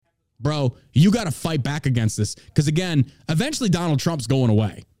bro, you got to fight back against this. Because, again, eventually Donald Trump's going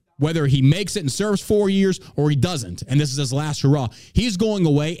away. Whether he makes it and serves 4 years or he doesn't, and this is his last hurrah, he's going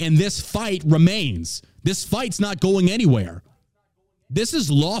away, and this fight remains. This fight's not going anywhere. This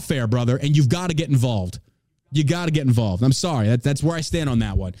is lawfare, brother, and you've got to get involved. You got to get involved. I'm sorry. That's where I stand on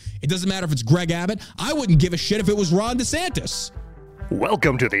that one. It doesn't matter if it's Greg Abbott. I wouldn't give a shit if it was Ron DeSantis.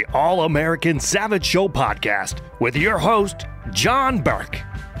 Welcome to the All-American Savage Show podcast with your host, John Burke,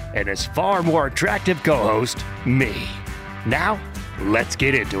 and his far more attractive co-host, me. Now, let's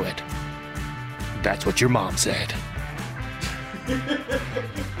get into it. That's what your mom said.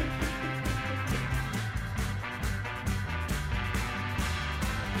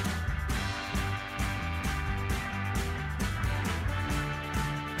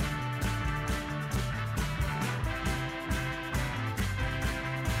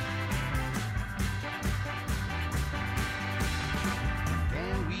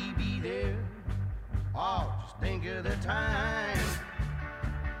 Think of the time,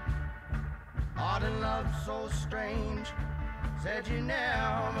 art and love so strange, said you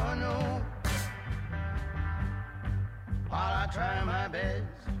never know. While I try my best,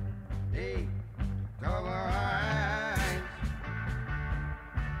 they cover our eyes.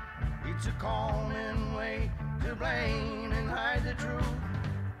 It's a common way to blame and hide the truth.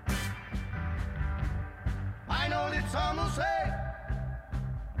 I know that some will say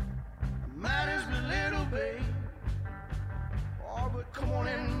matters but little, babe. Oh, but come on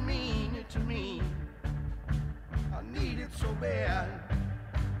and mean it to me. I need it so bad.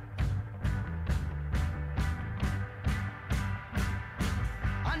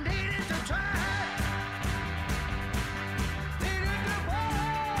 I need it to try. Need it to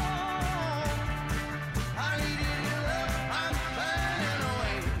fall. I need it to love. I'm fading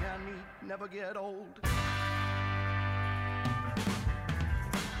away. I need never get old.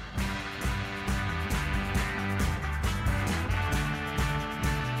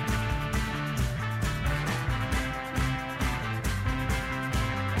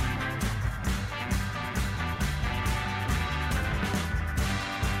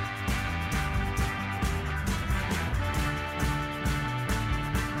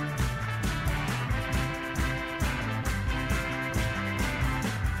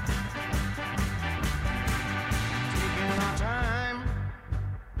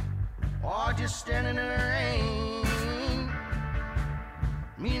 Just standing in the rain,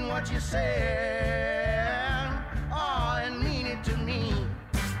 mean what you said, oh, and mean it to me.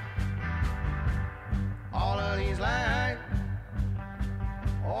 All of these lies,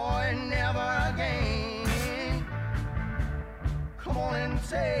 oh, and never again. Come on and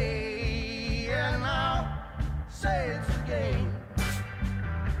say, and I'll say it's again.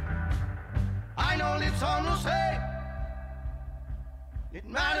 I know that some will say it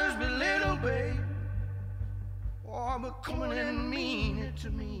matters but little, babe. Oh, but come on and mean it to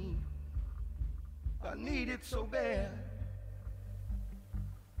me. I need it so bad.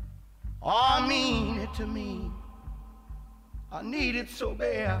 Oh, mean it to me. I need it so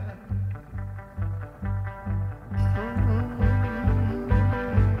bad.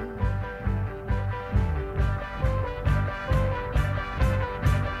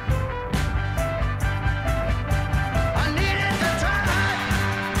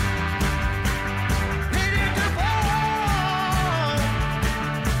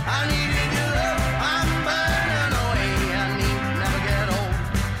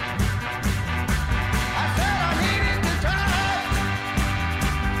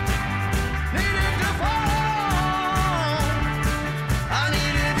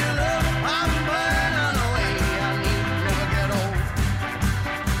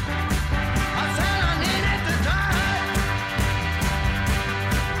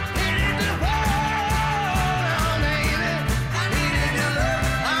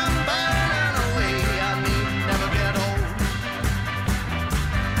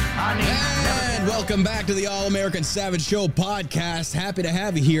 Welcome back to the All-American Savage Show podcast. Happy to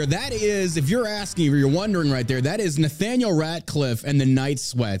have you here. That is, if you're asking or you're wondering right there, that is Nathaniel Rateliff and the Night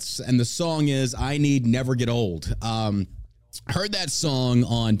Sweats. And the song is I Need Never Get Old. Heard that song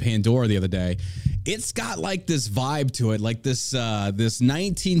on Pandora the other day. It's got like this vibe to it, like this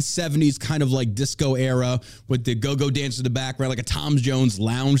 1970s kind of like disco era with the go-go dance in the background, like a Tom Jones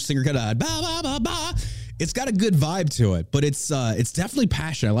lounge singer kind of ba ba ba ba. It's got a good vibe to it, but it's definitely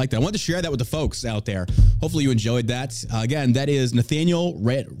passionate. I like that. I wanted to share that with the folks out there. Hopefully you enjoyed that. Again, that is Nathaniel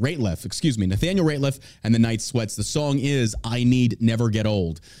Rateliff and the Night Sweats. The song is I Need Never Get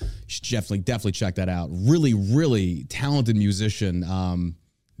Old. You should definitely check that out. Really, really talented musician.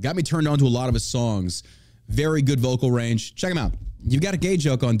 Got me turned on to a lot of his songs. Very good vocal range. Check him out. You've got a gay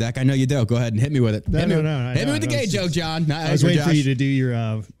joke on deck. I know you do. Go ahead and hit me with it. No. Hit me with the gay joke, John. I was waiting for you to do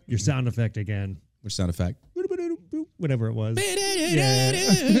your sound effect again. Which sound effect? Whatever it was.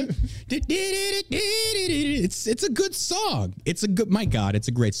 It's a good song. My God, it's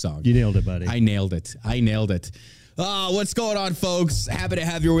a great song. You nailed it, buddy. I nailed it. What's going on, folks? Happy to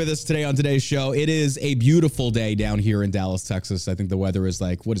have you with us today on today's show. It is a beautiful day down here in Dallas, Texas. I think the weather is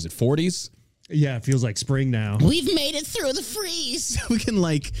like, 40s? Yeah, it feels like spring now. We've made it through the freeze. We can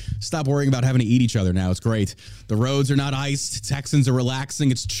stop worrying about having to eat each other now. It's great. The roads are not iced. Texans are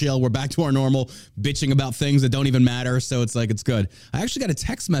relaxing. It's chill. We're back to our normal bitching about things that don't even matter. So it's good. I actually got a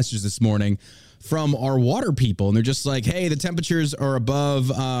text message this morning from our water people, and they're just like, hey, the temperatures are above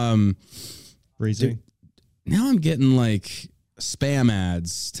freezing. Now I'm getting spam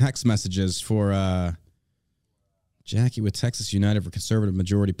ads, text messages for Jackie with Texas United for conservative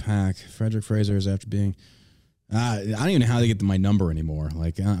majority PAC. Frederick Fraser is after being. I don't even know how they get my number anymore.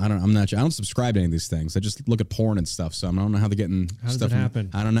 I'm not sure. I don't subscribe to any of these things. I just look at porn and stuff. So I don't know how they're getting how stuff. Does it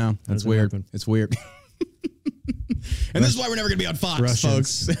happen? I don't know. That's weird. It's weird. And this is why we're never going to be on Fox,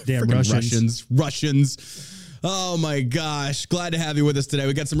 Russians. folks. Damn Russians. Oh my gosh. Glad to have you with us today.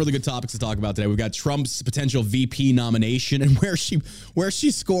 We got some really good topics to talk about today. We've got Trump's potential VP nomination, and where she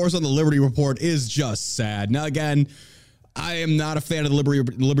scores on the Liberty Report is just sad. Now, again, I am not a fan of the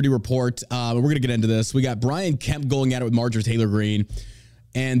Liberty Report. We're going to get into this. We got Brian Kemp going at it with Marjorie Taylor Greene,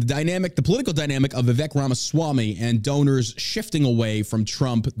 and the political dynamic of Vivek Ramaswamy and donors shifting away from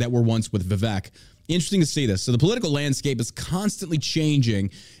Trump that were once with Vivek. Interesting to see this. So the political landscape is constantly changing.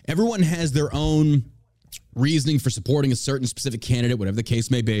 Everyone has their own reasoning for supporting a certain specific candidate, whatever the case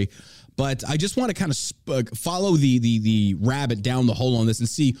may be. But I just want to kind of follow the rabbit down the hole on this and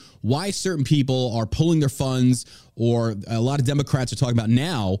see why certain people are pulling their funds, or a lot of Democrats are talking about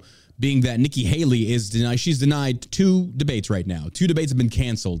now, being that Nikki Haley is denied. She's denied 2 debates right now. 2 debates have been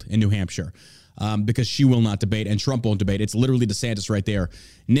canceled in New Hampshire because she will not debate and Trump won't debate. It's literally DeSantis right there.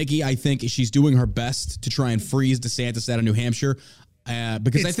 Nikki, I think she's doing her best to try and freeze DeSantis out of New Hampshire.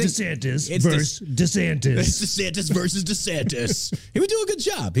 Because I think DeSantis versus DeSantis. It's DeSantis versus DeSantis. He would do a good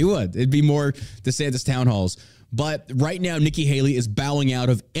job. He would. It'd be more DeSantis town halls. But right now, Nikki Haley is bowing out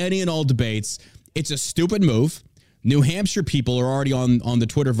of any and all debates. It's a stupid move. New Hampshire people are already on the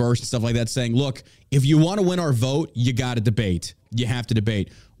Twitterverse and stuff like that saying, look, if you want to win our vote, you got to debate. You have to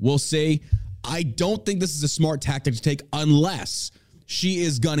debate. We'll see. I don't think this is a smart tactic to take unless she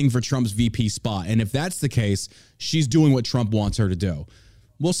is gunning for Trump's VP spot. And if that's the case, she's doing what Trump wants her to do.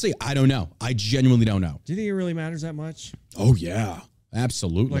 We'll see. I don't know. I genuinely don't know. Do you think it really matters that much? Oh, yeah.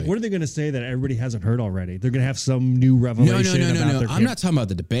 Absolutely. What are they going to say that everybody hasn't heard already? They're going to have some new revelation. No. I'm not talking about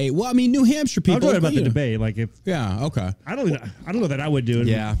the debate. Well, I mean, New Hampshire people. I'm talking about the debate. Yeah, okay. I don't know that I would do it.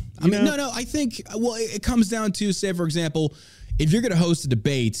 Yeah. I think, it comes down to, say, for example, if you're going to host a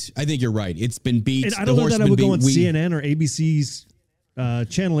debate, I think you're right. It's been beat. And I don't know that I would go on CNN or ABC's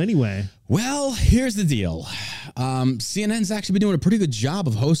channel anyway. Well, here's the deal. CNN's actually been doing a pretty good job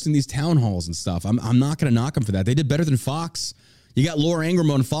of hosting these town halls and stuff. I'm not going to knock them for that. They did better than Fox. You got Laura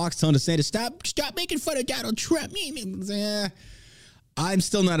Ingraham on Fox telling DeSantis, stop making fun of Donald Trump. I'm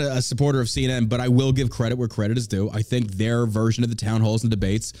still not a supporter of CNN, but I will give credit where credit is due. I think their version of the town halls and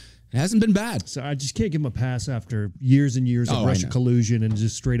debates hasn't been bad. So I just can't give them a pass after years and years of Russia collusion and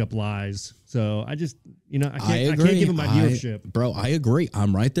just straight up lies. So I just, I can't give them my viewership. Bro, I agree.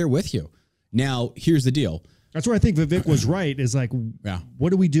 I'm right there with you. Now, here's the deal. That's where I think Vivek was right, is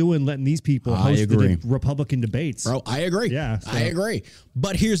what are we doing letting these people host the Republican debates? Bro, I agree. Yeah. I agree.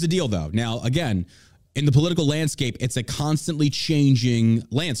 But here's the deal, though. Now, again, in the political landscape, it's a constantly changing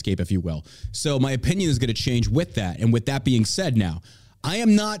landscape, if you will. So my opinion is going to change with that. And with that being said now, I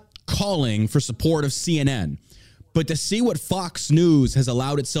am not calling for support of CNN, but to see what Fox News has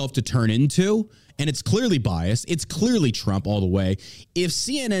allowed itself to turn into, and it's clearly biased, it's clearly Trump all the way. If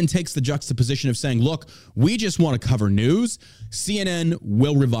CNN takes the juxtaposition of saying, look, we just want to cover news, CNN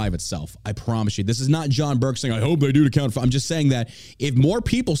will revive itself. I promise you. This is not John Burke saying, I hope they do to count for. I'm just saying that if more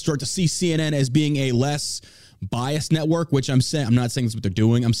people start to see CNN as being a less biased network, which I'm not saying that's what they're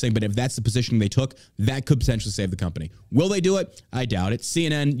doing. I'm saying, but if that's the position they took, that could potentially save the company. Will they do it? I doubt it.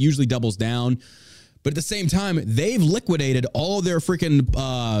 CNN usually doubles down. But at the same time, they've liquidated all of their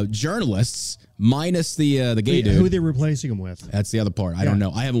freaking journalists, minus the gay dude. Who are they replacing them with? That's the other part. I don't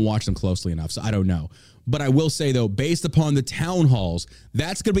know. I haven't watched them closely enough, so I don't know. But I will say, though, based upon the town halls,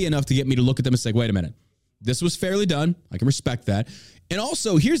 that's going to be enough to get me to look at them and say, wait a minute, this was fairly done. I can respect that. And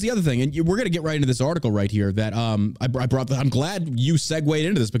also, here's the other thing, and we're going to get right into this article right here that I brought. I'm glad you segued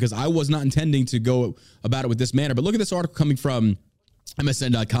into this because I was not intending to go about it with this manner. But look at this article coming from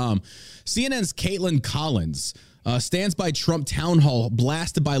MSN.com. CNN's Caitlin Collins stands by Trump town hall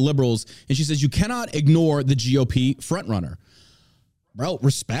blasted by liberals, and she says you cannot ignore the GOP frontrunner. Bro,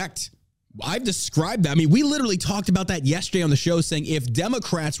 respect. I've described that. I mean, we literally talked about that yesterday on the show, saying if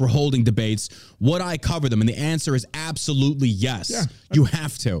Democrats were holding debates, would I cover them? And the answer is absolutely yes. Yeah. You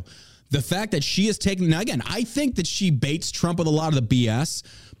have to. The fact that she is taking, now again, I think that she baits Trump with a lot of the BS,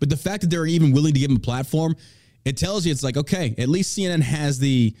 but the fact that they're even willing to give him a platform, it tells you it's like, okay, at least CNN has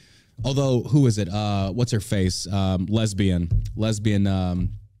the, although, who is it? What's her face? Lesbian.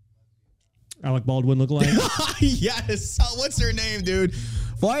 Alec Baldwin look like? Yes. Oh, what's her name, dude?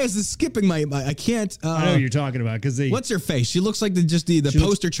 Why is this skipping my I can't. I know what you're talking about. Because what's her face? She looks like the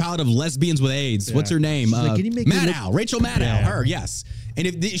poster child of lesbians with AIDS. Yeah. What's her name? Like, can you make Maddow. Rachel Maddow. Yeah. Her, yes. And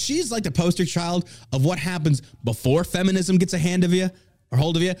if she's like the poster child of what happens before feminism gets a hand of you or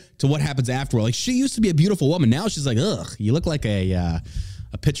hold of you to what happens afterward. Like, she used to be a beautiful woman. Now she's like, ugh, you look like a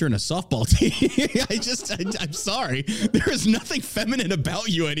pitcher in a softball team. I'm sorry. There is nothing feminine about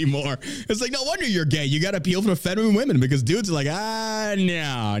you anymore. It's like, no wonder you're gay. You got to appeal for feminine women because dudes are like,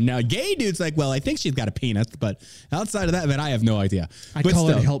 no. Now, gay dudes like, well, I think she's got a penis, but outside of that, man, I have no idea. I call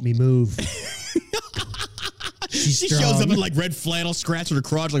it help me move. She shows up in like red flannel, scratching her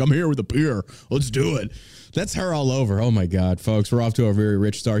crotch like, I'm here with a beer. Let's do it. That's her all over. Oh, my God, folks. We're off to a very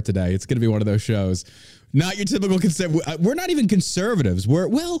rich start today. It's going to be one of those shows. Not your typical conservative. We're not even conservatives.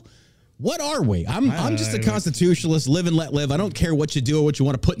 What are we? I'm just a constitutionalist, live and let live. I don't care what you do or what you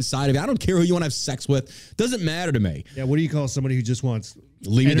want to put inside of you. I don't care who you want to have sex with. Doesn't matter to me. Yeah, what do you call somebody who just wants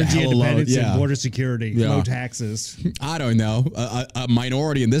energy independence and border security, low taxes? I don't know. A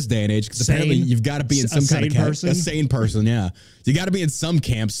minority in this day and age, because apparently you've got to be in some kind of person. A sane person, yeah. You got to be in some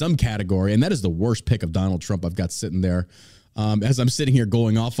camp, some category, and that is the worst pick of Donald Trump I've got sitting there. As I'm sitting here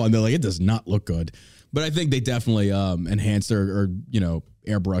going off on, they're like, it does not look good. But I think they definitely enhanced or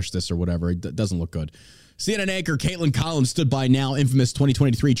airbrushed this or whatever. It doesn't look good. CNN anchor Caitlin Collins stood by now infamous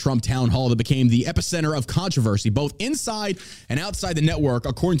 2023 Trump town hall that became the epicenter of controversy, both inside and outside the network,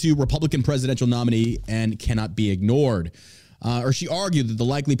 according to Republican presidential nominee, and cannot be ignored. She argued that the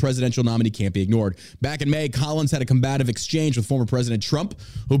likely presidential nominee can't be ignored. Back in May, Collins had a combative exchange with former President Trump,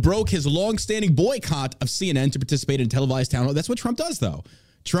 who broke his long-standing boycott of CNN to participate in a televised town hall. That's what Trump does, though.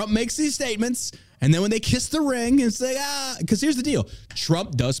 Trump makes these statements, and then when they kiss the ring, it's like, because here's the deal.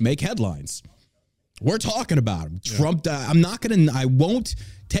 Trump does make headlines. We're talking about him. Yeah. Trump, I won't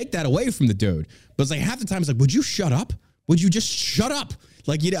take that away from the dude. But it's like half the time, it's like, would you shut up? Would you just shut up?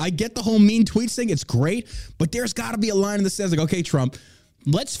 Like, I get the whole mean tweets thing. It's great. But there's got to be a line in the sense like, okay, Trump,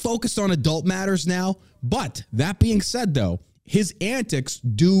 let's focus on adult matters now. But that being said, though, his antics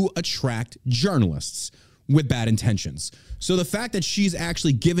do attract journalists with bad intentions. So the fact that she's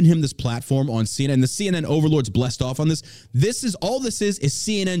actually given him this platform on CNN, the CNN overlords blessed off on this. This is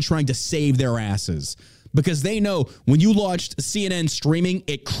CNN trying to save their asses, because they know when you launched CNN streaming,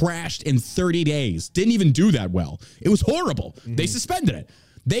 it crashed in 30 days. Didn't even do that well. It was horrible. Mm-hmm. They suspended it.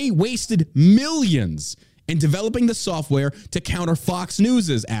 They wasted millions in developing the software to counter Fox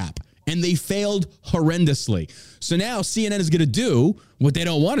News's app, and they failed horrendously. So now CNN is going to do what they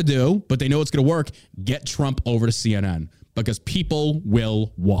don't want to do, but they know it's going to work. Get Trump over to CNN, because people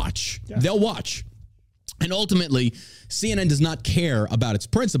will watch. Yeah. They'll watch. And ultimately, CNN does not care about its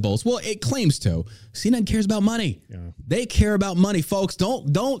principles. Well, it claims to. CNN cares about money. Yeah. They care about money, folks.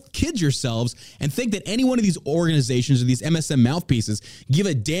 Don't kid yourselves and think that any one of these organizations or these MSM mouthpieces give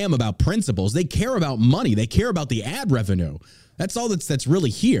a damn about principles. They care about money. They care about the ad revenue. That's all that's really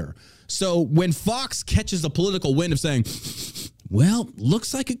here. So when Fox catches a political wind of saying, well,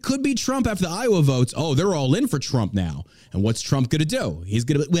 looks like it could be Trump after the Iowa votes. Oh, they're all in for Trump now. And what's Trump going to do? He's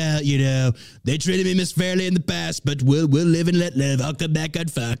going to be, well, they treated me misfairly in the past, but we'll live and let live. I'll come back on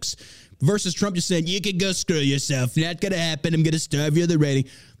Fox. Versus Trump just saying, you can go screw yourself. Not going to happen. I'm going to starve you the rating.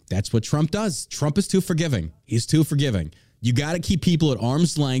 That's what Trump does. Trump is too forgiving. He's too forgiving. You got to keep people at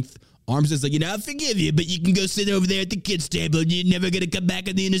arm's length. Arms is like, I'll forgive you, but you can go sit over there at the kids' table and you're never going to come back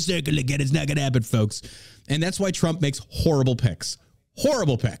in the inner circle again. It's not going to happen, folks. And that's why Trump makes horrible picks.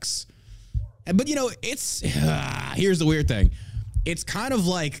 Horrible picks. But, here's the weird thing. It's kind of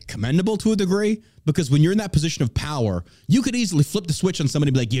like commendable to a degree, because when you're in that position of power, you could easily flip the switch on somebody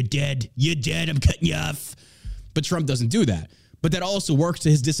and be like, you're dead, I'm cutting you off. But Trump doesn't do that. But that also works to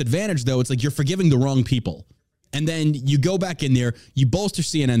his disadvantage, though. It's like you're forgiving the wrong people. And then you go back in there, you bolster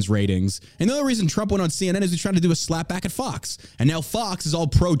CNN's ratings. And the only reason Trump went on CNN is he's trying to do a slap back at Fox. And now Fox is all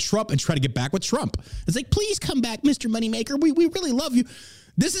pro-Trump and try to get back with Trump. It's like, please come back, Mr. Moneymaker. We really love you.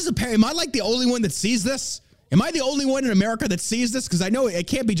 This is am I like the only one that sees this? Am I the only one in America that sees this? Because I know it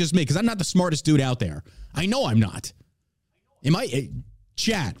can't be just me, because I'm not the smartest dude out there. I know I'm not.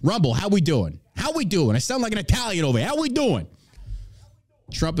 Chat, Rumble, how we doing? How we doing? I sound like an Italian over here. How we doing?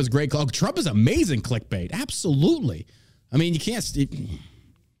 Trump is great. Trump is amazing clickbait. Absolutely. I mean, you can't...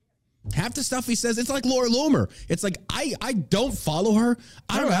 half the stuff he says, it's like Laura Loomer. It's like, I don't follow her.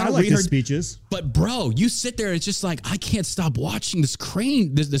 I don't know how to read her speeches. But bro, you sit there, it's just like, I can't stop watching this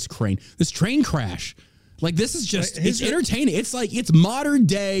train crash. Like, this is just, it's entertaining. It's like, it's modern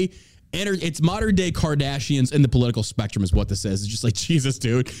day Kardashians in the political spectrum is what this is. It's just like, Jesus,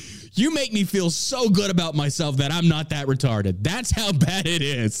 dude, you make me feel so good about myself that I'm not that retarded. That's how bad it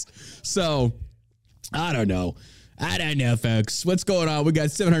is. So, I don't know, folks. What's going on? We got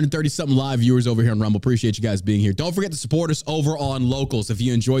 730-something live viewers over here on Rumble. Appreciate you guys being here. Don't forget to support us over on Locals. If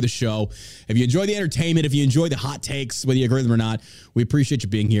you enjoy the show, if you enjoy the entertainment, if you enjoy the hot takes, whether you agree with them or not, we appreciate you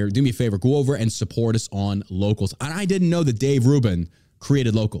being here. Do me a favor, go over and support us on Locals. And I didn't know that Dave Rubin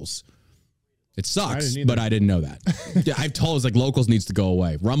created Locals. It sucks, but I didn't know that. Yeah, I've told us, like, Locals needs to go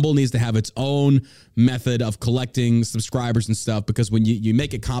away. Rumble needs to have its own method of collecting subscribers and stuff, because when you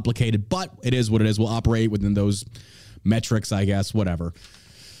make it complicated, but it is what it is. We'll operate within those metrics, I guess, whatever.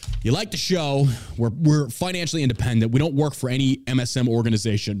 You like the show. We're financially independent. We don't work for any MSM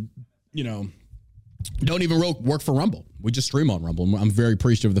organization. You know, don't even work for Rumble. We just stream on Rumble. And I'm very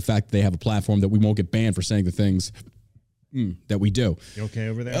appreciative of the fact that they have a platform that we won't get banned for saying the things that we do. You okay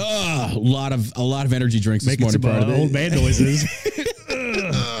over there? A lot of energy drinks Making this morning. Some old man noises.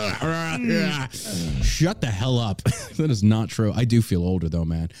 Shut the hell up. That is not true. I do feel older though,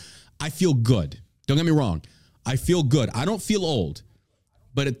 man. I feel good. Don't get me wrong. I feel good. I don't feel old.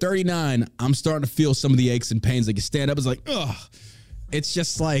 But at 39, I'm starting to feel some of the aches and pains. Like, you stand up, it's like, ugh. It's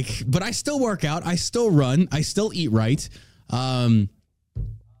just like, but I still work out. I still run. I still eat right.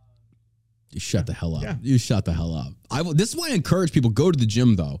 You shut the hell up. Yeah. You shut the hell up. This is why I encourage people, go to the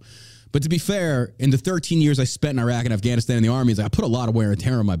gym, though. But to be fair, in the 13 years I spent in Iraq and Afghanistan in the Army, I put a lot of wear and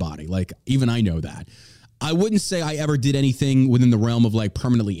tear on my body. Like, even I know that. I wouldn't say I ever did anything within the realm of, like,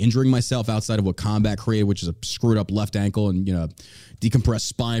 permanently injuring myself outside of what combat created, which is a screwed up left ankle and, you know, decompressed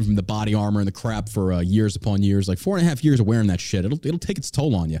spine from the body armor and the crap for years upon years. Like, 4.5 years of wearing that shit. It'll take its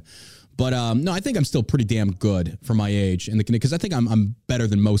toll on you. But no, I think I'm still pretty damn good for my age, and because I think I'm better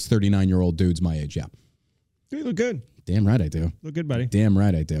than most 39-year-old dudes my age. Yeah, you look good. Damn right I do. Look good, buddy. Damn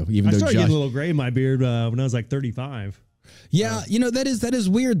right I do. Even I though started getting a little gray in my beard when I was like 35. Yeah, you know, that is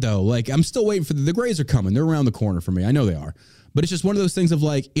weird though. Like, I'm still waiting for the grays are coming. They're around the corner for me. I know they are, but it's just one of those things of,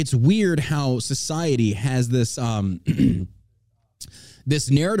 like, it's weird how society has this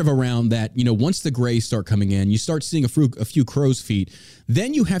this narrative around that, you know, once the grays start coming in, you start seeing a few crow's feet.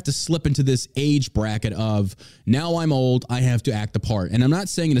 Then you have to slip into this age bracket of, now I'm old, I have to act the part. And I'm not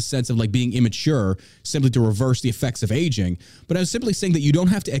saying in a sense of, like, being immature simply to reverse the effects of aging, but I'm simply saying that you don't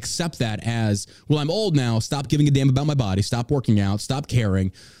have to accept that as, well, I'm old now, stop giving a damn about my body, stop working out, stop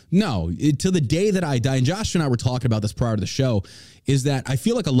caring. No, to the day that I die, and Josh and I were talking about this prior to the show, is that I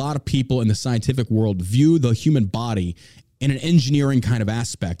feel like a lot of people in the scientific world view the human body in an engineering kind of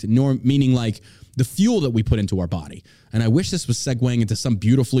aspect, meaning like the fuel that we put into our body. And I wish this was segueing into some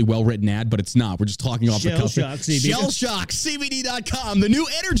beautifully well-written ad, but it's not. We're just talking off the cuff. ShellShockCBD.com, the new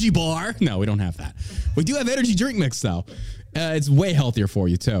energy bar. No, we don't have that. We do have energy drink mix, though. It's way healthier for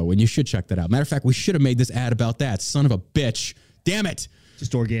you, too, and you should check that out. Matter of fact, we should have made this ad about that. Son of a bitch. Damn it.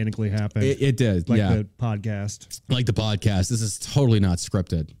 Just organically happened. It did, like the podcast. Like the podcast. This is totally not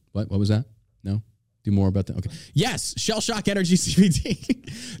scripted. What was that? No? Do more about that? Okay. Yes, Shell Shock Energy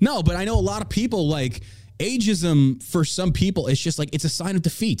CBD. No, but I know a lot of people, like, ageism for some people, it's just like, it's a sign of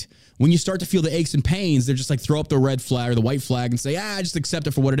defeat. When you start to feel the aches and pains, they're just like, throw up the red flag or the white flag and say, just accept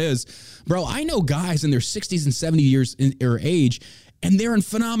it for what it is. Bro, I know guys in their 60s and 70 years or age, and they're in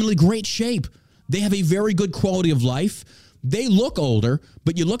phenomenally great shape. They have a very good quality of life. They look older,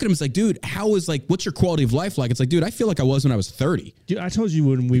 but you look at them, it's like, dude, what's your quality of life like? It's like, dude, I feel like I was when I was 30. Dude, I told you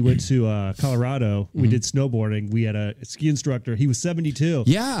when we went to Colorado, we did snowboarding. We had a ski instructor. He was 72.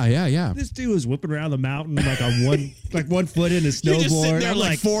 Yeah. This dude was whipping around the mountain like on one foot in his snowboard. You're just sitting there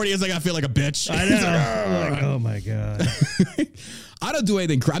like 40. It's like, I feel like a bitch. I know. Like, oh my God. I don't do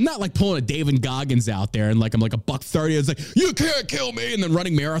anything. I'm not like pulling a David Goggins out there and like I'm like $130. It's like, you can't kill me, and then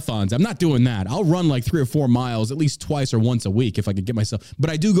running marathons. I'm not doing that. I'll run like 3 or 4 miles at least twice or once a week if I could get myself. But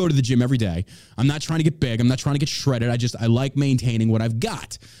I do go to the gym every day. I'm not trying to get big. I'm not trying to get shredded. I like maintaining what I've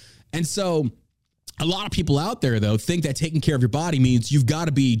got. And so a lot of people out there, though, think that taking care of your body means you've got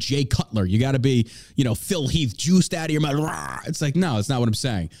to be Jay Cutler. You got to be, Phil Heath juiced out of your mouth. It's like, no, it's not what I'm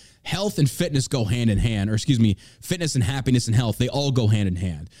saying. Health and fitness go hand in hand, fitness and happiness and health, they all go hand in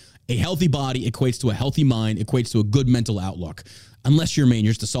hand. A healthy body equates to a healthy mind, equates to a good mental outlook. Unless you're me and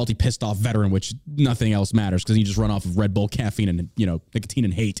you're just a salty, pissed off veteran, which nothing else matters because you just run off of Red Bull, caffeine, and nicotine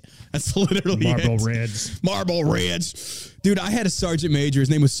and hate. That's literally Marlboro it. Reds. Marlboro Reds. Dude, I had a sergeant major. His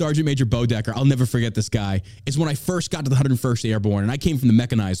name was Sergeant Major Bodecker. I'll never forget this guy. It's when I first got to the 101st Airborne, and I came from the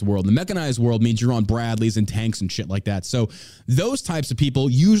mechanized world. The mechanized world means you're on Bradleys and tanks and shit like that. So those types of people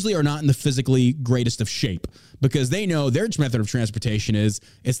usually are not in the physically greatest of shape because they know their method of transportation it's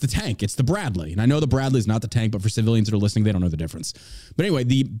the tank. It's the Bradley. And I know the Bradley is not the tank, but for civilians that are listening, they don't know the difference. But anyway,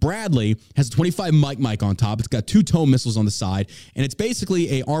 the Bradley has a 25 mic on top. It's got 2 TOW missiles on the side, and it's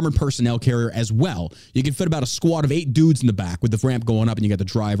basically a armored personnel carrier as well. You can fit about a squad of 8 dudes in the back with the ramp going up, and you got the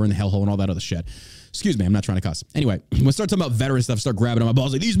driver and the hellhole and all that other shit. Excuse me, I'm not trying to cuss. Anyway, when I start talking about veteran stuff, start grabbing on my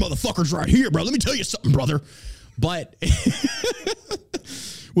balls like, these motherfuckers right here, bro. Let me tell you something, brother. But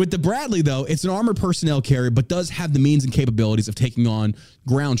with the Bradley, though, it's an armored personnel carrier, but does have the means and capabilities of taking on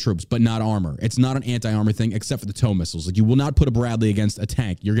ground troops, but not armor. It's not an anti-armor thing, except for the TOW missiles. Like, you will not put a Bradley against a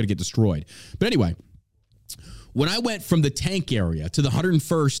tank. You're going to get destroyed. But anyway, when I went from the tank area to the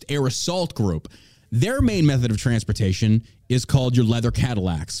 101st Air Assault Group, their main method of transportation is called your leather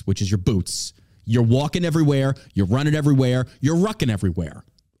Cadillacs, which is your boots. You're walking everywhere. You're running everywhere. You're rucking everywhere.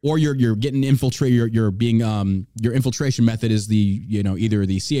 Or you're getting infiltrated. You're being your infiltration method is the either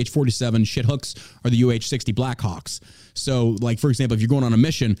the CH-47 shit hooks or the UH-60 Blackhawks. So, like, for example, if you're going on a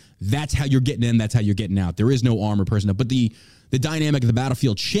mission, that's how you're getting in. That's how you're getting out. There is no armor personnel. But the dynamic of the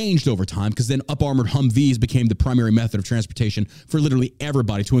battlefield changed over time because then up-armored Humvees became the primary method of transportation for literally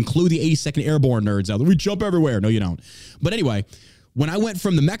everybody, to include the 82nd Airborne nerds out there. We jump everywhere. No, you don't. But anyway, when I went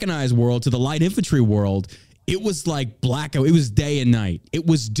from the mechanized world to the light infantry world, it was like blackout. It was day and night. It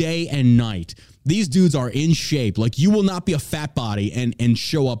was day and night. These dudes are in shape. Like, you will not be a fat body and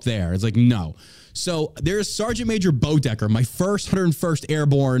show up there. It's like, no. So there's Sergeant Major Bodecker, my first 101st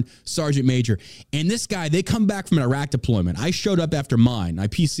Airborne Sergeant Major. And this guy, they come back from an Iraq deployment. I showed up after mine. I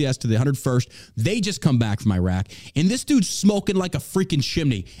PCS to the 101st. They just come back from Iraq. And this dude's smoking like a freaking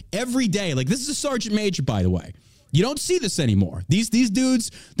chimney every day. Like, this is a Sergeant Major, by the way. You don't see this anymore. These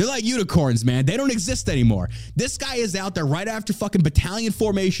dudes, they're like unicorns, man. They don't exist anymore. This guy is out there right after fucking battalion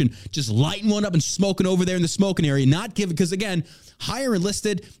formation, just lighting one up and smoking over there in the smoking area, not giving, because again, higher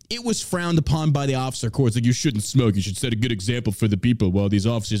enlisted, it was frowned upon by the officer corps. Like, you shouldn't smoke. You should set a good example for the people. Well, these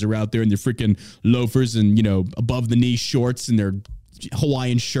officers are out there in their freaking loafers and, above the knee shorts and their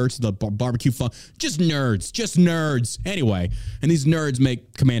Hawaiian shirts, the barbecue fun. Just nerds. Anyway, and these nerds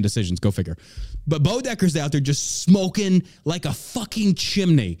make command decisions. Go figure. But Bodecker's out there just smoking like a fucking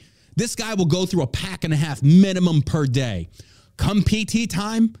chimney. This guy will go through a pack and a half minimum per day. Come PT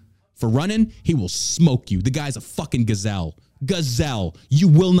time for running, he will smoke you. The guy's a fucking gazelle. You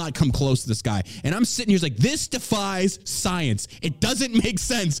will not come close to this guy. And I'm sitting here like, this defies science. It doesn't make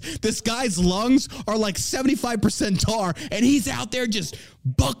sense. This guy's lungs are like 75% tar, and he's out there just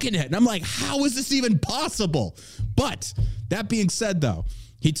bucking it. And I'm like, how is this even possible? But that being said, though,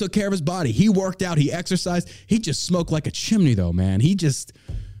 he took care of his body. He worked out. He exercised. He just smoked like a chimney, though, man.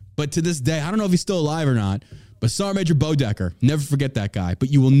 But to this day, I don't know if he's still alive or not, but Sergeant Major Bodecker, never forget that guy.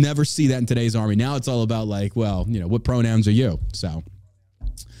 But you will never see that in today's Army. Now it's all about, like, well, what pronouns are you? So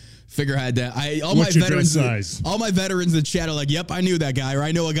figure I had that. All my veterans in the chat are like, yep, I knew that guy, or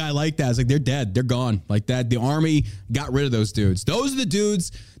I know a guy like that. It's like, they're dead. They're gone. Like that. The Army got rid of those dudes. Those are the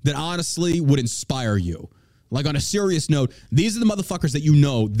dudes that honestly would inspire you. Like, on a serious note, these are the motherfuckers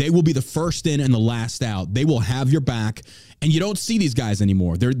that they will be the first in and the last out. They will have your back, and you don't see these guys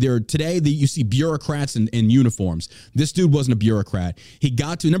anymore. Today you see bureaucrats in uniforms. This dude wasn't a bureaucrat. He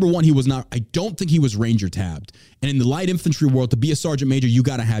got to, number one, he was not, I don't think he was Ranger tabbed. And in the light infantry world, to be a sergeant major, you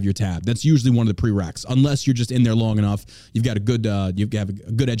got to have your tab. That's usually one of the prereqs, unless you're just in there long enough. You've got a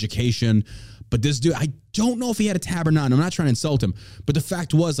good education. But this dude, I don't know if he had a tab or not. I'm not trying to insult him. But the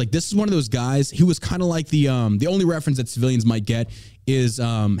fact was, like, this is one of those guys. He was kind of like the only reference that civilians might get is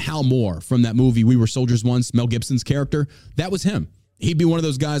Hal Moore from that movie, We Were Soldiers Once, Mel Gibson's character. That was him. He'd be one of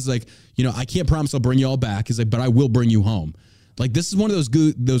those guys like, I can't promise I'll bring you all back. He's like, but I will bring you home. Like, this is one of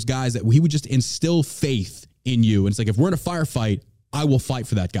those guys that he would just instill faith in you. And it's like, if we're in a firefight, I will fight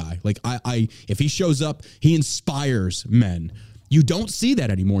for that guy. Like, if he shows up, he inspires men. You don't see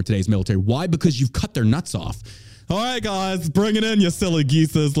that anymore in today's military. Why? Because you've cut their nuts off. All right, guys, bring it in, you silly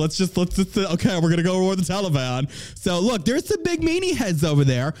geeses. Let's just, okay, we're going to go over the Taliban. So, look, there's some big meanie heads over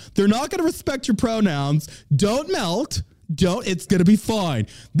there. They're not going to respect your pronouns. Don't melt. It's going to be fine.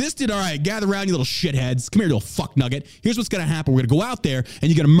 This dude, all right, gather around, you little shitheads. Come here, little fuck nugget. Here's what's going to happen. We're going to go out there,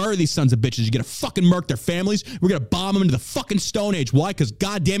 and you're going to murder these sons of bitches. You're going to fucking murk their families. We're going to bomb them into the fucking Stone Age. Why? Because,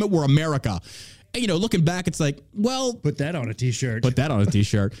 goddamn it, we're America. looking back, it's like, well, put that on a t-shirt.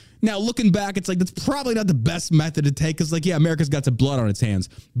 Now, looking back, it's like, that's probably not the best method to take. Cause like, yeah, America's got some blood on its hands,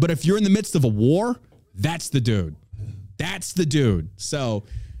 but if you're in the midst of a war, that's the dude. So,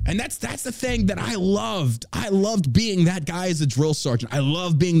 and that's the thing that I loved. I loved being that guy as a drill sergeant. I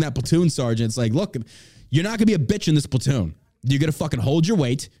love being that platoon sergeant. It's like, look, you're not gonna be a bitch in this platoon. You're going to fucking hold your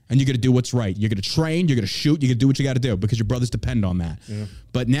weight and you're going to do what's right. You're going to train, you're going to shoot, you're going to do what you got to do because your brothers depend on that. Yeah.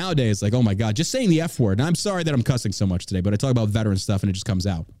 But nowadays, like, oh my God, just saying the F word. And I'm sorry that I'm cussing so much today, but I talk about veteran stuff and it just comes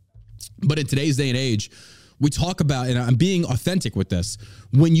out. But in today's day and age, we talk about, and I'm being authentic with this,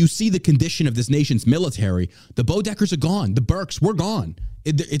 when you see the condition of this nation's military, the Bodeckers are gone. The Burks, we're gone.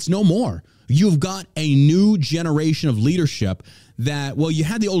 It's no more. You've got a new generation of leadership that, well, you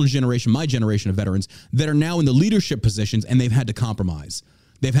had the older generation, my generation of veterans, that are now in the leadership positions, and they've had to compromise.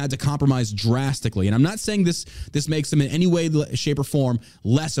 They've had to compromise drastically. And I'm not saying this makes them in any way, shape, or form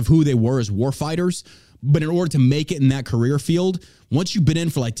less of who they were as warfighters, but in order to make it in that career field, once you've been in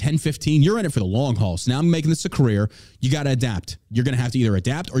for like 10, 15, you're in it for the long haul. So now I'm making this a career. You got to adapt. You're going to have to either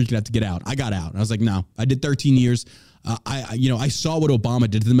adapt or you're going to have to get out. I got out. And I was like, no, I did 13 years. I saw what Obama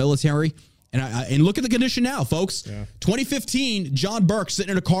did to the military. And look at the condition now, folks. Yeah. 2015, John Burke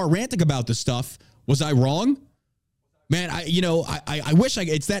sitting in a car ranting about this stuff. Was I wrong? Man, I wish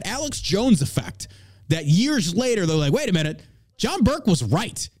it's that Alex Jones effect that years later, they're like, wait a minute, John Burke was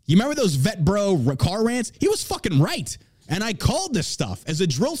right. You remember those vet bro car rants? He was fucking right. And I called this stuff as a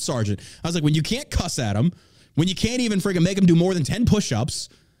drill sergeant. I was like, when you can't cuss at him, when you can't even freaking make him do more than 10 push-ups,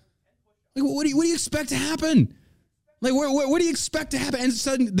 like, what do you expect to happen? Like, what do you expect to happen? And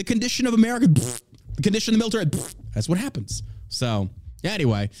suddenly, the condition of America, the condition of the military, that's what happens. So,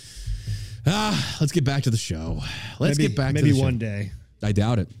 anyway, let's get back to the show. Maybe one day. I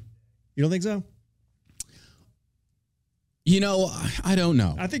doubt it. You don't think so? I don't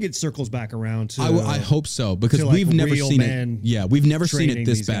know. I think it circles back around to. I hope so, because we've never seen it. Yeah, we've never seen it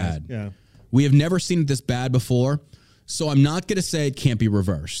this bad. Yeah. We have never seen it this bad before. So I'm not going to say it can't be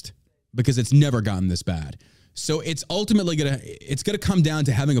reversed because it's never gotten this bad. So it's ultimately going to come down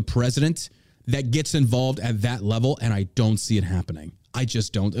to having a president that gets involved at that level, and I don't see it happening. I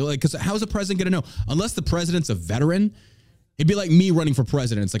just don't. Because how is the president going to know? Unless the president's a veteran, it'd be like me running for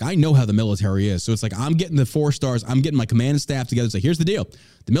president. It's like, I know how the military is. So it's like, I'm getting the 4 stars. I'm getting my command and staff together. It's like, here's the deal.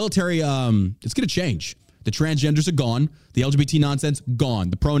 The military, it's going to change. The transgenders are gone. The LGBT nonsense, gone.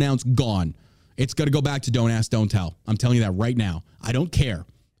 The pronouns, gone. It's going to go back to don't ask, don't tell. I'm telling you that right now. I don't care.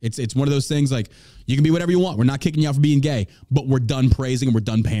 It's one of those things like, you can be whatever you want. We're not kicking you out for being gay, but we're done praising and we're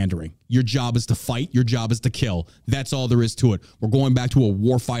done pandering. Your job is to fight. Your job is to kill. That's all there is to it. We're going back to a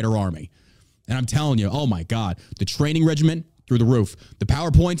warfighter army. And I'm telling you, oh my God, the training regimen through the roof. The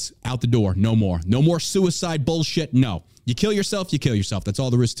PowerPoints out the door. No more. No more suicide bullshit. No. You kill yourself, you kill yourself. That's all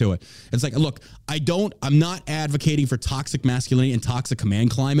there is to it. It's like, look, I'm not advocating for toxic masculinity and toxic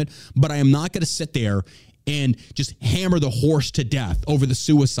command climate, but I am not going to sit there and just hammer the horse to death over the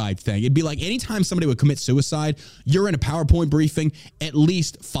suicide thing. It'd be like anytime somebody would commit suicide, you're in a PowerPoint briefing at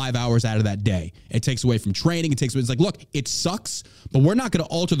least 5 hours out of that day. It takes away from training. It's like, look, it sucks, but we're not going to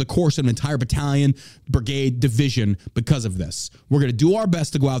alter the course of an entire battalion, brigade, division because of this. We're going to do our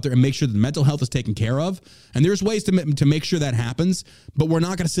best to go out there and make sure that the mental health is taken care of. And there's ways to make sure that happens, but we're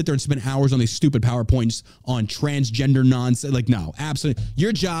not going to sit there and spend hours on these stupid PowerPoints on transgender nonsense. Like, no, absolutely.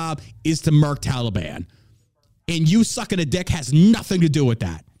 Your job is to murk Taliban. And you sucking a dick has nothing to do with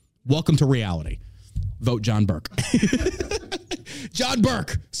that. Welcome to reality. Vote John Burke. John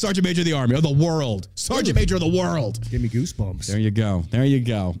Burke, Sergeant Major of the Army, of the world. Sergeant Major of the world. Give me goosebumps. There you go. There you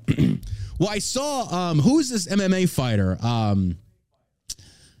go. Well, I saw, who's this MMA fighter?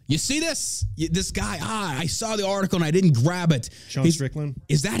 You see this? This guy, I saw the article and I didn't grab it. Sean Strickland?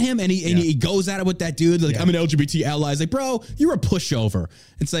 Is that him? And he goes at it with that dude. Like, I'm an LGBT ally. It's like, bro, you're a pushover.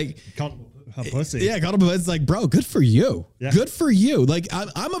 It's like... A pussy. Yeah, it's like, bro, good for you. Yeah. Good for you. Like,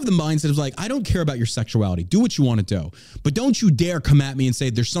 I'm of the mindset of like, I don't care about your sexuality. Do what you want to do. But don't you dare come at me and say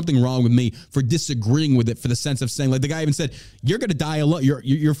there's something wrong with me for disagreeing with it, for the sense of saying, like, the guy even said, you're going to die alone.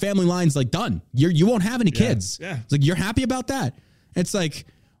 Your family line's like done. You won't have any kids. Yeah. It's like, you're happy about that? It's like,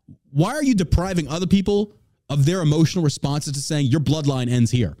 why are you depriving other people of their emotional responses to saying your bloodline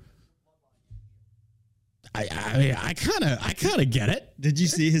ends here? I kind of get it. Did you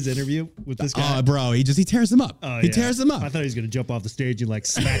see his interview with this guy? Oh, bro, he tears him up. He tears him up. I thought he was going to jump off the stage and like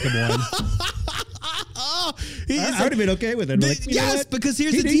smack him one. I would have been okay with it. Like, yes, because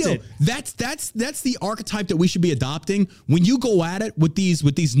here's the deal. That's the archetype that we should be adopting. When you go at it with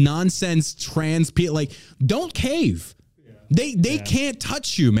these nonsense trans people, like, don't cave. They can't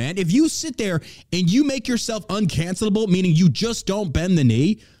touch you, man. If you sit there and you make yourself uncancelable, meaning you just don't bend the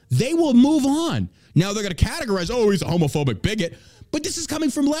knee, they will move on. Now they're going to categorize, oh, he's a homophobic bigot. But this is coming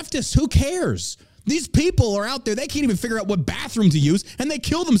from leftists. Who cares? These people are out there. They can't even figure out what bathroom to use, and they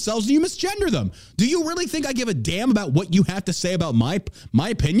kill themselves and you misgender them. Do you really think I give a damn about what you have to say about my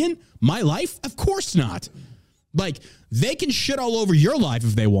opinion, my life? Of course not. Like, they can shit all over your life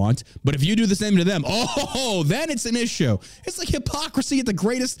if they want, but if you do the same to them, then it's an issue. It's like hypocrisy at the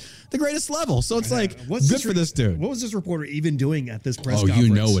greatest level. So it's like, good for this dude. What was this reporter even doing at this press conference? Oh,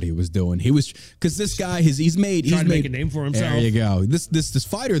 you know what he was doing. He was, because this guy, he's made to make a name for himself. There you go. This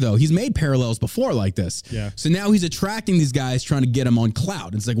fighter, though, he's made parallels before like this. Yeah. So now he's attracting these guys, trying to get him on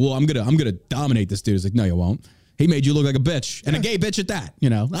clout. It's like, well, I'm gonna dominate this dude. It's like, no, you won't. He made you look like a bitch, and a gay bitch at that. You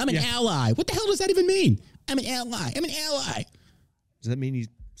know, I'm an ally. What the hell does that even mean? I'm an ally. Does that mean you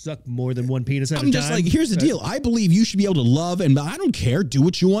suck more than one penis at a time? I'm just like, here's the deal. I believe you should be able to love, and I don't care. Do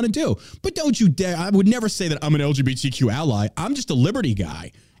what you want to do. But don't you dare. I would never say that I'm an LGBTQ ally. I'm just a liberty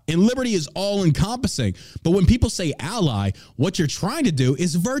guy. And liberty is all encompassing. But when people say ally, what you're trying to do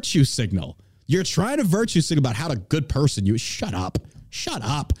is virtue signal. You're trying to virtue signal about how a good person you. Shut up. Shut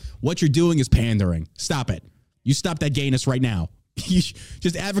up. What you're doing is pandering. Stop it. You stop that gayness right now. You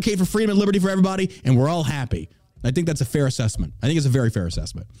just advocate for freedom and liberty for everybody, and we're all happy. I think that's a fair assessment. I think it's a very fair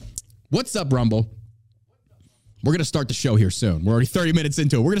assessment. What's up, Rumble? We're going to start the show here soon. We're already 30 minutes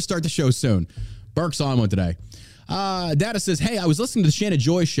into it. We're going to start the show soon. Burke's on one today. Data says, hey, I was listening to the Shannon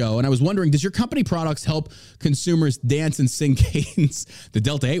Joy show, and I was wondering, does your company products help consumers dance and sing cadence? The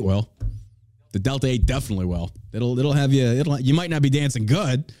Delta 8 will. The Delta 8 definitely will. It'll have you, you might not be dancing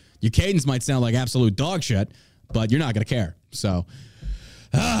good. Your cadence might sound like absolute dog shit, but you're not going to care. So,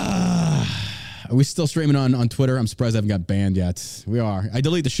 are we still streaming on Twitter? I'm surprised I haven't got banned yet. We are. I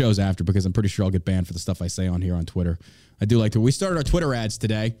delete the shows after because I'm pretty sure I'll get banned for the stuff I say on here on Twitter. I do like to. We started our Twitter ads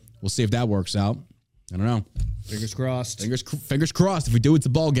today. We'll see if that works out. I don't know. Fingers crossed. Fingers crossed. If we do, it's a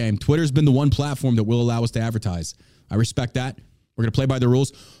ball game. Twitter's been the one platform that will allow us to advertise. I respect that. We're going to play by the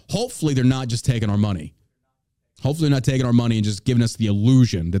rules. Hopefully, they're not just taking our money. Hopefully they're not taking our money and just giving us the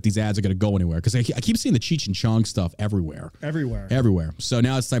illusion that these ads are going to go anywhere. Because I keep seeing the Cheech and Chong stuff everywhere. Everywhere. So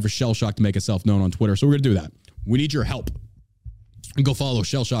now it's time for Shell Shock to make itself known on Twitter. So we're going to do that. We need your help. And go follow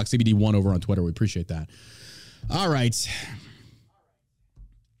Shell Shock CBD1 over on Twitter. We appreciate that. All right.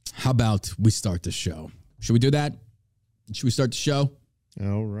 How about we start the show? Should we do that? Should we start the show?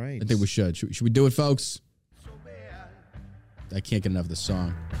 All right. I think we should. Should we do it, folks? I can't get enough of this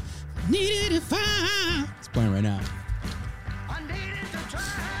song. Needed a fire. It's playing right now.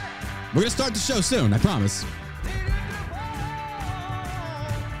 We're going to start the show soon, I promise.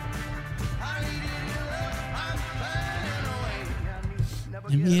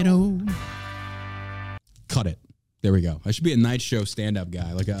 Cut it. There we go. I should be a night show stand-up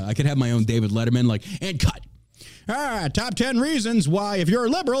guy. Like I could have my own David Letterman, like, and cut. Top 10 reasons why if you're a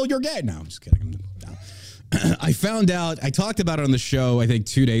liberal, you're gay. No, I'm just kidding. I found out, I talked about it on the show, I think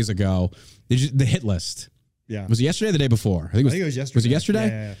 2 days ago, the hit list. Yeah. Was it yesterday or the day before? I think it was yesterday. Was it yesterday?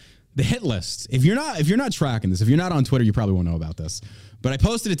 Yeah. The hit list. If you're not tracking this, if you're not on Twitter, you probably won't know about this. But I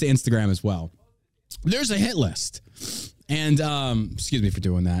posted it to Instagram as well. There's a hit list. And excuse me for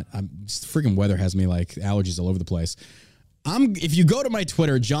doing that. Freaking weather has me like allergies all over the place. If you go to my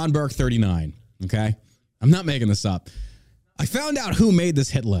Twitter, John Burke 39, okay? I'm not making this up. I found out who made this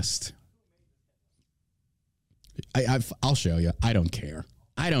hit list. I'll show you. I don't care.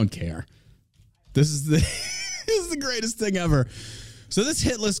 This is the greatest thing ever. So this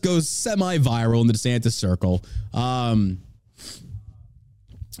hit list goes semi-viral in the DeSantis circle. And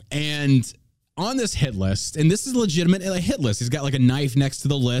on this hit list, and this is legitimate a hit list. He's got like a knife next to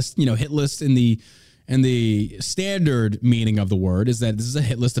the list. You know, hit list in the standard meaning of the word is that this is a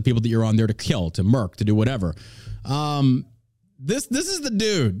hit list of people that you're on there to kill, to murk, to do whatever. This is the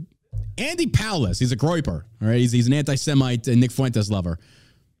dude. Andy Powless, he's a groyper, all right? He's an anti-Semite and Nick Fuentes lover.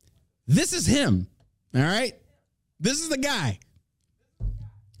 This is him, all right? This is the guy.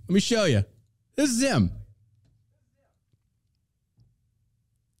 Let me show you. This is him.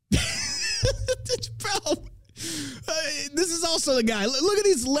 Bro, this is also the guy. Look at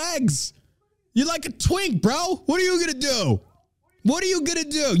these legs. You're like a twink, bro. What are you going to do?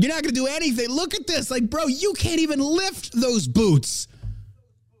 You're not going to do anything. Look at this. Like, bro, you can't even lift those boots.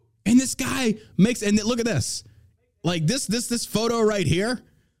 And this guy and look at this. Like this photo right here.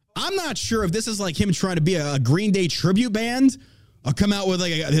 I'm not sure if this is like him trying to be a Green Day tribute band or come out with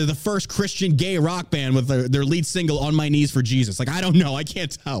like the first Christian gay rock band with their lead single On My Knees for Jesus. Like, I don't know. I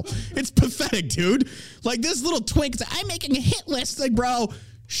can't tell. It's pathetic, dude. Like this little twink, I'm making a hit list. Like, bro,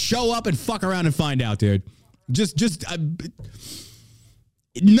 show up and fuck around and find out, dude.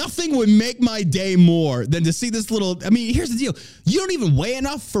 Nothing would make my day more than to see this little. I mean, here's the deal: you don't even weigh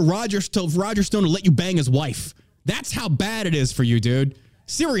enough for Roger Stone to let you bang his wife. That's how bad it is for you, dude.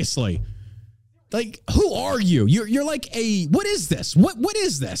 Seriously, like, who are you? You're like what is this? What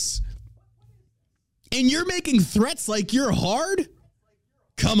is this? And you're making threats like you're hard?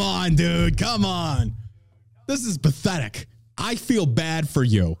 Come on, dude. Come on. This is pathetic. I feel bad for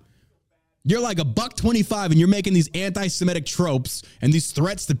you. You're like $1.25 and you're making these anti-Semitic tropes and these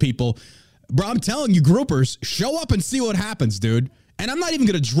threats to people. Bro, I'm telling you, groupers, show up and see what happens, dude. And I'm not even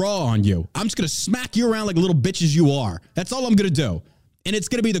going to draw on you. I'm just going to smack you around like little bitches you are. That's all I'm going to do. And it's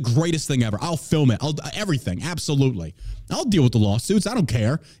going to be the greatest thing ever. I'll film it. Everything. Absolutely. I'll deal with the lawsuits. I don't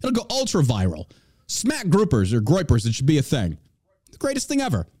care. It'll go ultra viral. Smack groupers or groipers. It should be a thing. The greatest thing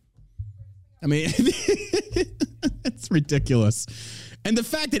ever. I mean, it's ridiculous. And the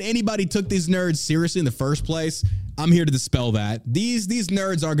fact that anybody took these nerds seriously in the first place, I'm here to dispel that. These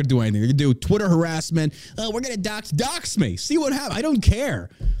nerds aren't going to do anything. They're going to do Twitter harassment. Oh, we're going to dox me. See what happens. I don't care.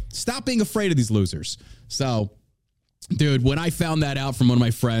 Stop being afraid of these losers. So, dude, when I found that out from one of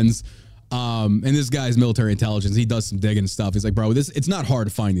my friends, and this guy's military intelligence, he does some digging and stuff. He's like, bro, it's not hard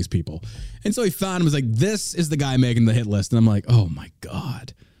to find these people. And so he found him. He's like, this is the guy making the hit list. And I'm like, oh, my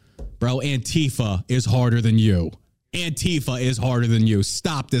God. Bro, Antifa is harder than you. Antifa is harder than you.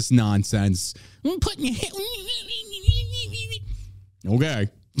 Stop this nonsense. Okay.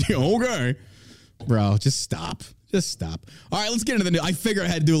 Okay. Bro, just stop. Just stop. All right, let's get into the news. I figured I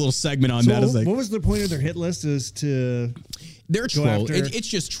had to do a little segment on that. What was the point of their hit list? Is to they're trolling. It's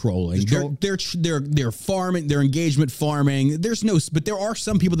just trolling. They're farming. They're engagement farming. But there are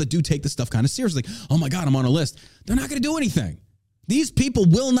some people that do take this stuff kind of seriously. Oh my God, I'm on a list. They're not going to do anything. These people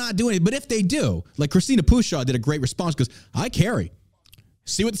will not do anything. But if they do, like Christina Pushaw did a great response because I carry.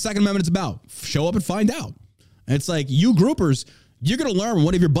 See what the Second Amendment is about. Show up and find out. And it's like, you groupers, you're going to learn when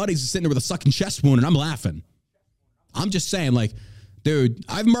one of your buddies is sitting there with a sucking chest wound and I'm laughing. I'm just saying, like, dude,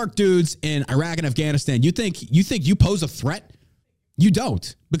 I've murked dudes in Iraq and Afghanistan. You think you pose a threat? You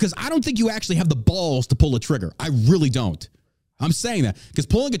don't. Because I don't think you actually have the balls to pull a trigger. I really don't. I'm saying that because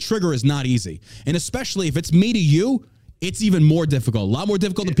pulling a trigger is not easy. And especially if it's me to you, it's even more difficult. A lot more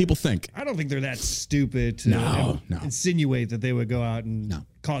difficult than people think. I don't think they're that stupid to insinuate that they would go out and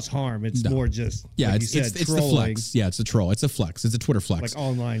cause harm. It's more just, it's the flex. Yeah, it's a troll. It's a flex. It's a Twitter flex. Like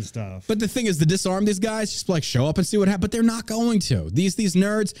online stuff. But the thing is, to disarm these guys, just like show up and see what happens. But they're not going to. These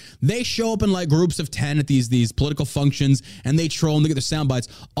nerds, they show up in like groups of 10 at these political functions and they troll and they get their sound bites.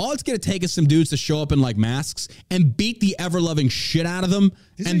 All it's going to take is some dudes to show up in like masks and beat the ever-loving shit out of them.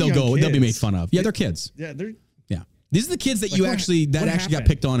 And they'll be made fun of. Yeah, they're kids. Yeah, they're... These are the kids that actually got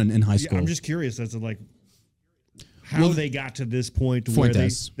picked on in high school. I'm just curious as to like how they got to this point where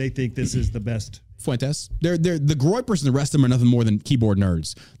they think this is the best. Fuentes. They're the groipers and the rest of them are nothing more than keyboard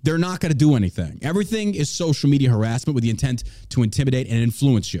nerds. They're not going to do anything. Everything is social media harassment with the intent to intimidate and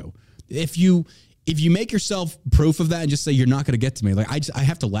influence you. If you make yourself proof of that and just say you're not going to get to me, like I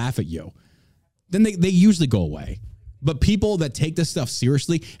have to laugh at you, then they usually go away. But people that take this stuff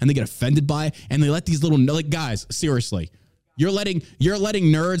seriously and they get offended by it and they let these little, like, guys, seriously, you're letting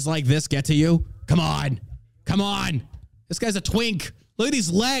nerds like this get to you? Come on. This guy's a twink. Look at these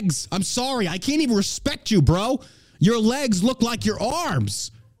legs. I'm sorry. I can't even respect you, bro. Your legs look like your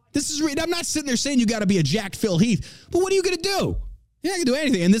arms. I'm not sitting there saying you got to be a jacked Phil Heath, but what are you going to do? You're not going to do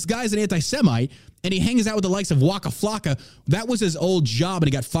anything. And this guy's an anti-Semite and he hangs out with the likes of Waka Flocka. That was his old job and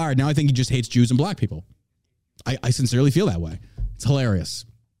he got fired. Now I think he just hates Jews and black people. I sincerely feel that way. It's hilarious.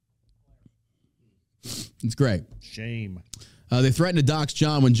 It's great. Shame. They threaten to dox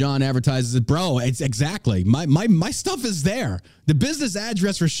John when John advertises it. Bro, it's exactly. My stuff is there. The business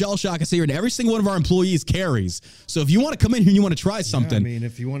address for Shell Shock is here, and every single one of our employees carries. So if you want to come in here and you want to try something. I mean,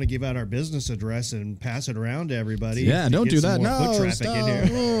 if you want to give out our business address and pass it around to everybody. Yeah, don't do that. No, stop.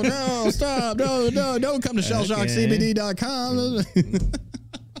 Oh, no, stop. No, don't come to shellshockcbd.com.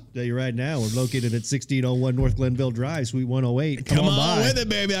 Tell you right now, we're located at 1601 North Glenville Drive, Suite 108. Come on with it,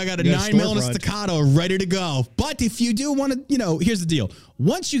 baby. I got a 9mm and a staccato ready to go. But if you do want to, here's the deal.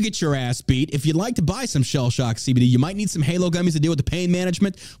 Once you get your ass beat, if you'd like to buy some Shell Shock CBD, you might need some Halo gummies to deal with the pain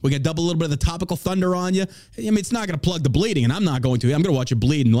management. We got double a little bit of the topical thunder on you. I mean, it's not going to plug the bleeding, and I'm not going to. I'm going to watch you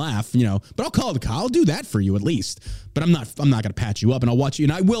bleed and laugh, But I'll call the call. I'll do that for you at least. But I'm not going to patch you up, and I'll watch you.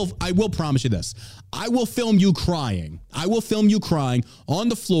 And I will promise you this. I will film you crying. I will film you crying on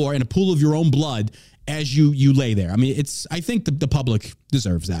the floor in a pool of your own blood as you lay there. I mean, I think the public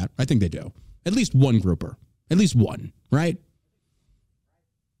deserves that. I think they do. At least one grouper. At least one, right?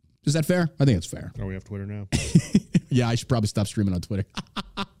 Is that fair? I think it's fair. Oh, we have Twitter now. Yeah, I should probably stop streaming on Twitter.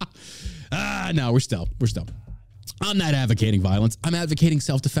 No, we're still. I'm not advocating violence. I'm advocating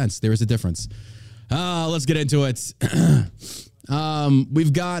self-defense. There is a difference. Let's get into it.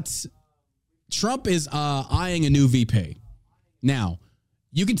 We've got Trump is eyeing a new VP. Now,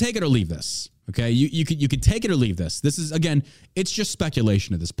 you can take it or leave this. Okay, you can take it or leave this. This is, again, it's just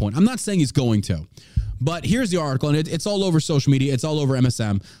speculation at this point. I'm not saying he's going to, but here's the article, and it's all over social media. It's all over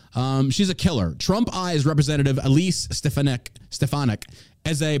MSM. She's a killer. Trump eyes Representative Elise Stefanik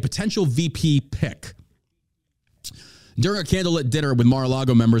as a potential VP pick. During a candlelit dinner with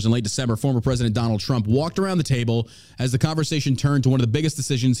Mar-a-Lago members in late December, former President Donald Trump walked around the table as the conversation turned to one of the biggest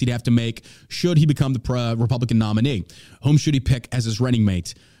decisions he'd have to make should he become the Republican nominee. Whom should he pick as his running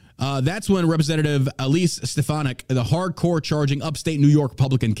mate? That's when Representative Elise Stefanik, the hardcore charging upstate New York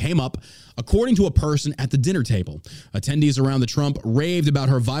Republican, came up, according to a person at the dinner table. Attendees around the Trump raved about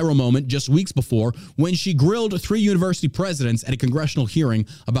her viral moment just weeks before when she grilled 3 university presidents at a congressional hearing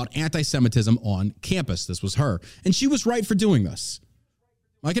about anti-Semitism on campus. This was her. And she was right for doing this.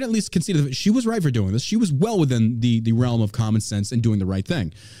 I can at least concede that she was right for doing this. She was well within the realm of common sense and doing the right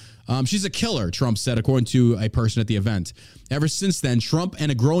thing. She's a killer, Trump said, according to a person at the event. Ever since then, Trump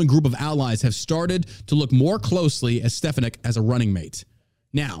and a growing group of allies have started to look more closely at Stefanik as a running mate.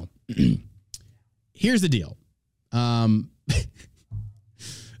 Now, here's the deal. Oh,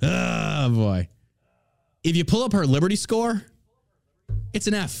 boy. If you pull up her Liberty score, it's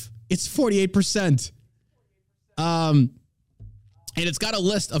an F. It's 48%. And it's got a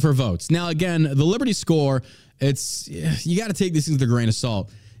list of her votes. Now, again, the Liberty score, you got to take these things with a grain of salt.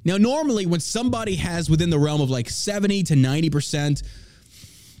 Now, normally when somebody has within the realm of like 70 to 90%,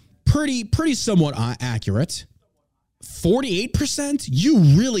 pretty somewhat accurate, 48%, you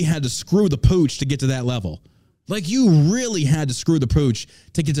really had to screw the pooch to get to that level. Like, you really had to screw the pooch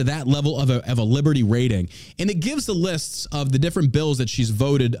to get to that level of a Liberty rating. And it gives the lists of the different bills that she's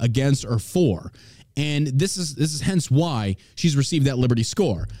voted against or for. And this is hence why she's received that Liberty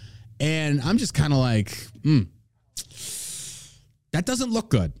score. And I'm just kind of like, that doesn't look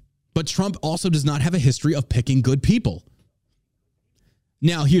good. But Trump also does not have a history of picking good people.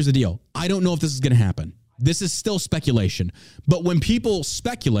 Now, here's the deal. I don't know if this is going to happen. This is still speculation. But when people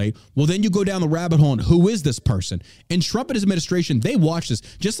speculate, well, then you go down the rabbit hole on who is this person? And Trump and his administration, they watch this.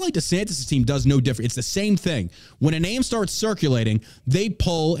 Just like DeSantis' team does no different. It's the same thing. When a name starts circulating, they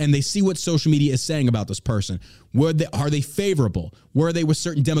pull and they see what social media is saying about this person. Are they favorable? Where are they with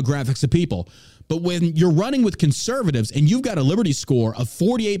certain demographics of people? But when you're running with conservatives and you've got a Liberty score of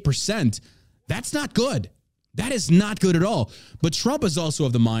 48%, that's not good. That is not good at all. But Trump is also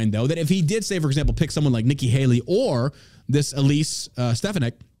of the mind, though, that if he did say, for example, pick someone like Nikki Haley or this Elise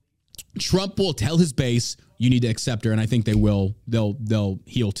Stefanik, Trump will tell his base, you need to accept her. And I think they will. They'll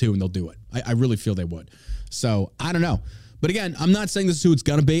heal too, and they'll do it. I really feel they would. So I don't know. But again, I'm not saying this is who it's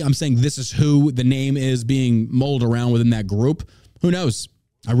going to be. I'm saying this is who the name is being molded around within that group. Who knows?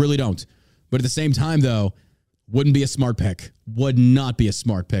 I really don't. But at the same time, though, wouldn't be a smart pick. Would not be a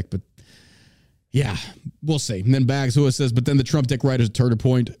smart pick. But yeah, we'll see. And then Bags, who says, but then the Trump Dick Writer's turning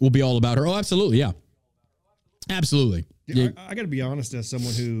point will be all about her. Oh, absolutely. Yeah. Absolutely. Yeah, I got to be honest, as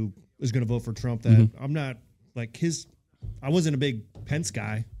someone who is going to vote for Trump, that I'm not like I wasn't a big Pence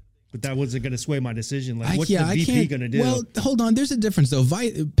guy. But that wasn't going to sway my decision. Like, what's the VP going to do? Well, hold on. There's a difference, though.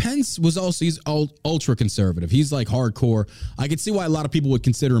 Pence was also, he's ultra conservative. He's like hardcore. I could see why a lot of people would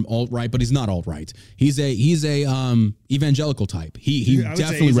consider him alt-right, but he's not alt-right. He's a evangelical type. He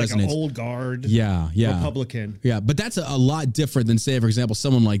definitely resonates. Like an old guard Republican. Yeah, but that's a lot different than, say, for example,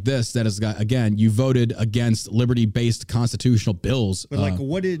 someone like this that has got, again, you voted against liberty-based constitutional bills. But like,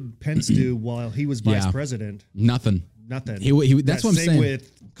 what did Pence do while he was vice president? Nothing. That's what I'm saying. Same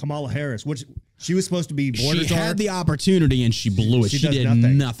with Kamala Harris, which she was supposed to be border She had the opportunity and she blew it. She did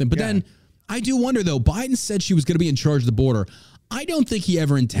nothing. But then I do wonder, though, Biden said she was going to be in charge of the border. I don't think he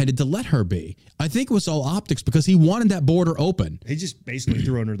ever intended to let her be. I think it was all optics because he wanted that border open. He just basically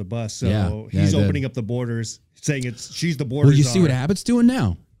threw her under the bus. So he's opening up the borders, saying she's the border. Well, you see what Abbott's doing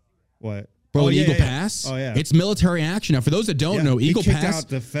now? What? Bro, Eagle Pass. Oh, yeah. It's military action. Now, for those that don't know, Eagle Pass. Out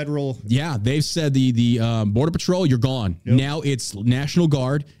the federal. Yeah, they've said the Border Patrol, you're gone. Yep. Now it's National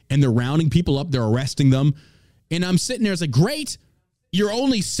Guard, and they're rounding people up. They're arresting them. And I'm sitting there, it's like, great. You're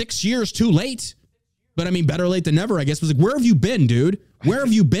only 6 years too late. But, I mean, better late than never, I guess. It was like, where have you been, dude? Where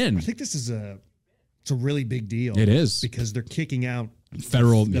have you been? I think this is it's a really big deal. It is. Because they're kicking out the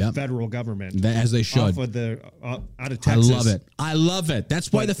federal government. As they should. Out of Texas. I love it.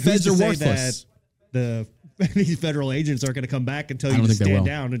 That's why the feds are worthless. These federal agents aren't going to come back and tell you to stand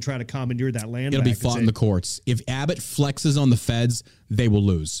down and try to commandeer that land. It'll be fought in the courts. If Abbott flexes on the feds, they will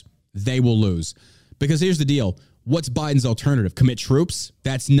lose. They will lose. Because here's the deal. What's Biden's alternative? Commit troops?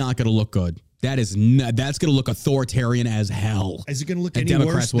 That's not going to look good. That's going to look authoritarian as hell. Is it going to look and any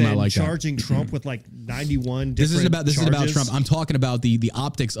Democrats worse will than like charging Trump with like 91 This isn't different about Trump. I'm talking about the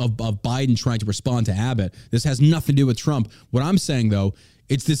optics of Biden trying to respond to Abbott. This has nothing to do with Trump. What I'm saying though,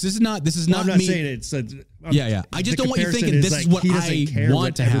 this is not I'm not me saying it's I just don't want you thinking this is what I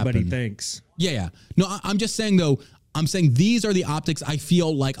want to happen. Everybody thinks. Yeah. No, I'm just saying though. I'm saying these are the optics I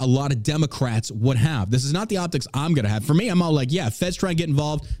feel like a lot of Democrats would have. This is not the optics I'm going to have. For me, I'm all like, yeah, feds try and get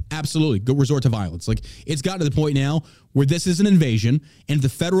involved. Absolutely. Go resort to violence. Like, it's gotten to the point now where this is an invasion and the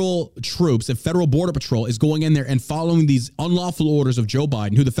federal troops, the federal border patrol is going in there and following these unlawful orders of Joe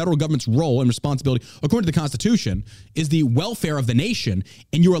Biden, who the federal government's role and responsibility, according to the Constitution, is the welfare of the nation.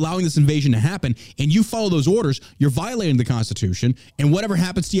 And you're allowing this invasion to happen and you follow those orders, you're violating the Constitution. And whatever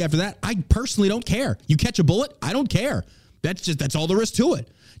happens to you after that, I personally don't care. You catch a bullet, I don't care. That's all there is to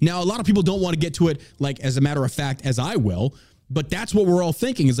it. Now, a lot of people don't want to get to it like as a matter of fact, as I will. But that's what we're all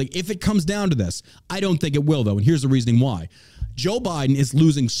thinking is like, if it comes down to this, I don't think it will, though. And here's the reasoning why. Joe Biden is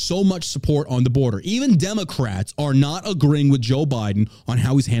losing so much support on the border. Even Democrats are not agreeing with Joe Biden on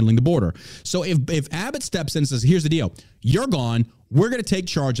how he's handling the border. So if Abbott steps in and says, here's the deal, you're gone, we're going to take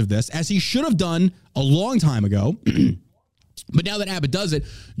charge of this, as he should have done a long time ago. But now that Abbott does it,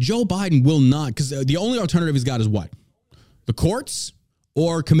 Joe Biden will not, because the only alternative he's got is what? The courts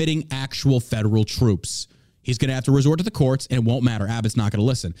or committing actual federal troops. He's going to have to resort to the courts, and it won't matter. Abbott's not going to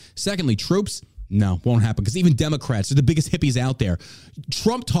listen. Secondly, troops, no, won't happen, because even Democrats are the biggest hippies out there.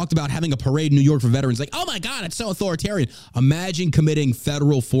 Trump talked about having a parade in New York for veterans. Like, oh, my God, it's so authoritarian. Imagine committing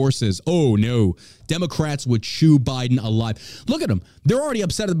federal forces. Oh, no. Democrats would chew Biden alive. Look at them. They're already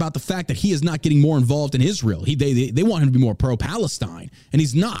upset about the fact that he is not getting more involved in Israel. They want him to be more pro-Palestine, and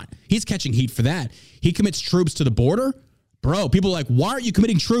he's not. He's catching heat for that. He commits troops to the border. Bro, people are like, why aren't you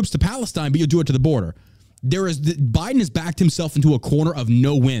committing troops to Palestine, but you'll do it to the border? Biden has backed himself into a corner of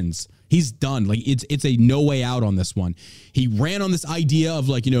no wins. He's done. Like it's a no way out on this one. He ran on this idea of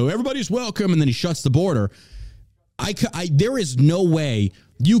like, everybody's welcome, and then he shuts the border. There is no way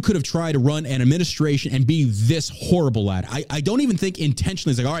you could have tried to run an administration and be this horrible at it. I don't even think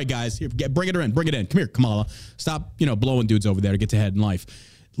intentionally. It's like, all right, guys, here, bring it in. Come here, Kamala. Stop, blowing dudes over there to get ahead in life.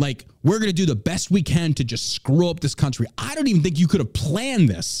 Like, we're going to do the best we can to just screw up this country. I don't even think you could have planned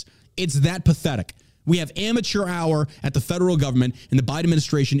this. It's that pathetic. We have amateur hour at the federal government, and the Biden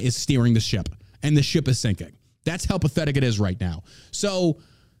administration is steering the ship, and the ship is sinking. That's how pathetic it is right now. So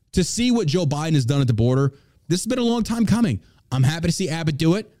to see what Joe Biden has done at the border, this has been a long time coming. I'm happy to see Abbott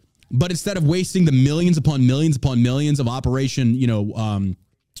do it, but instead of wasting the millions upon millions upon millions of Operation,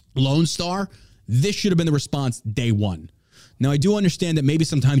 Lone Star, this should have been the response day one. Now, I do understand that maybe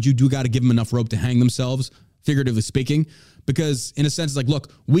sometimes you do got to give them enough rope to hang themselves, figuratively speaking, because in a sense, it's like,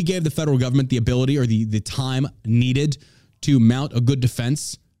 look, we gave the federal government the ability or the time needed to mount a good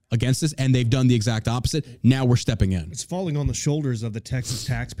defense against this, and they've done the exact opposite. Now we're stepping in. It's falling on the shoulders of the Texas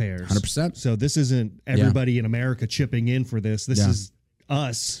taxpayers. 100%. So this isn't everybody in America chipping in for this. This is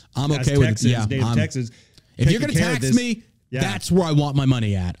us. I'm okay with Texans, it. Native Texans. If you're going to tax me, that's where I want my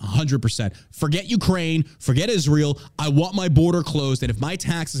money at, 100%. Forget Ukraine, forget Israel. I want my border closed, and if my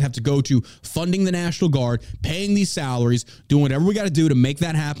taxes have to go to funding the National Guard, paying these salaries, doing whatever we got to do to make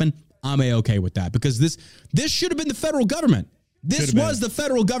that happen, I'm okay with that, because this should have been the federal government. This was the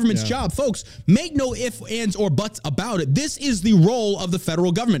federal government's job. Folks, make no ifs, ands, or buts about it. This is the role of the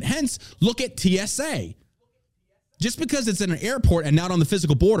federal government. Hence, look at TSA. Just because it's in an airport and not on the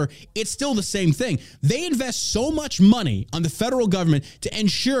physical border, it's still the same thing. They invest so much money on the federal government to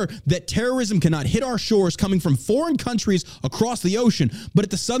ensure that terrorism cannot hit our shores coming from foreign countries across the ocean. But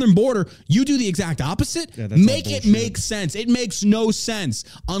at the southern border, you do the exact opposite. Make it make sense. It makes no sense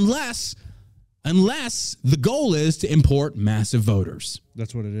unless the goal is to import massive voters.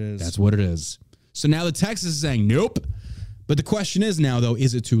 That's what it is. That's what it is. So now the Texas is saying nope. But the question is now, though,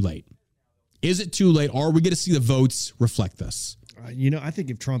 is it too late? Is it too late? Are we going to see the votes reflect this? I think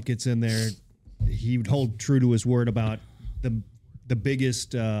if Trump gets in there, he would hold true to his word about the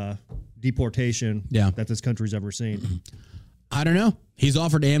biggest deportation that this country's ever seen. I don't know. He's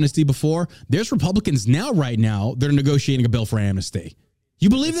offered amnesty before. There's Republicans right now, they're negotiating a bill for amnesty. You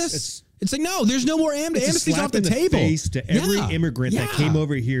believe this? It's like, no, there's no more amnesty's off the table. Face to every immigrant that came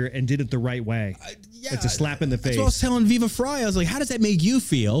over here and did it the right way. It's a slap in the face. That's what I was telling Viva Frei. I was like, how does that make you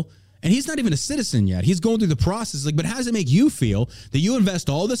feel? And he's not even a citizen yet. He's going through the process. Like, but how does it make you feel that you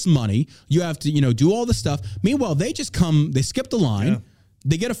invest all this money? You have to, do all this stuff. Meanwhile, they just come, they skip the line.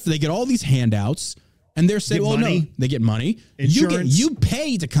 Yeah. They get all these handouts, and they're saying, well, no, they get money. Insurance. You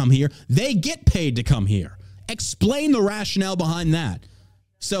pay to come here. They get paid to come here. Explain the rationale behind that.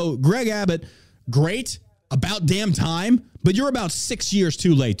 So Greg Abbott, great, about damn time, but you're about 6 years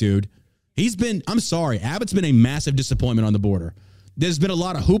too late, dude. I'm sorry, Abbott's been a massive disappointment on the border. There's been a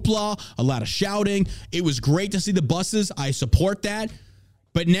lot of hoopla, a lot of shouting. It was great to see the buses. I support that.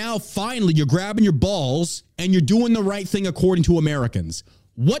 But now, finally, you're grabbing your balls and you're doing the right thing according to Americans.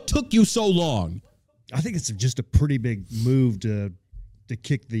 What took you so long? I think it's just a pretty big move to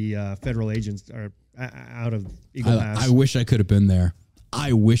kick the federal agents out of Eagle Pass. I wish I could have been there.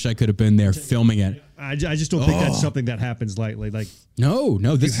 I wish I could have been there filming it. I just don't think that's something that happens lightly. Like, no,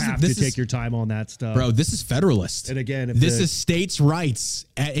 this you have to take your time on that stuff, bro. This is federalist, and again, this is states' rights.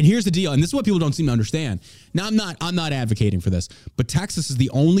 And here's the deal, and this is what people don't seem to understand. Now, I'm not advocating for this, but Texas is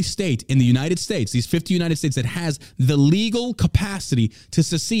the only state in the United States, these 50 United States, that has the legal capacity to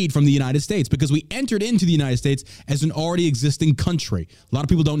secede from the United States, because we entered into the United States as an already existing country. A lot of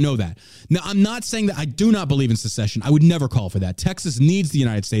people don't know that. Now, I'm not saying that I do not believe in secession. I would never call for that. Texas needs the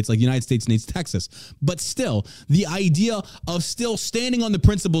United States like the United States needs Texas. But still, the idea of still standing on the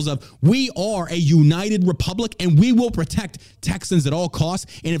principles of we are a united republic and we will protect Texans at all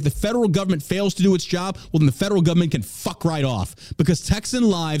costs. And if the federal government fails to do its job, well, then the federal government can fuck right off, because Texan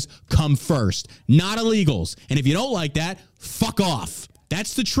lives come first, not illegals. And if you don't like that, fuck off.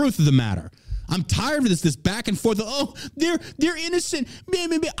 That's the truth of the matter. I'm tired of this back and forth. Oh, they're innocent.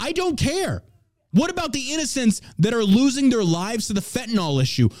 I don't care. What about the innocents that are losing their lives to the fentanyl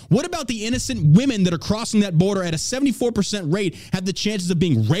issue? What about the innocent women that are crossing that border at a 74% rate, have the chances of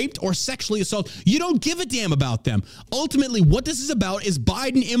being raped or sexually assaulted? You don't give a damn about them. Ultimately, what this is about is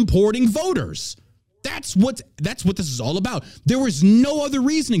Biden importing voters. That's what this is all about. There was no other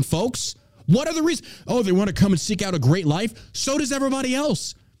reasoning, folks. What other reason? Oh, they want to come and seek out a great life. So does everybody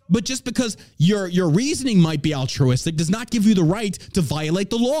else. But just because your reasoning might be altruistic does not give you the right to violate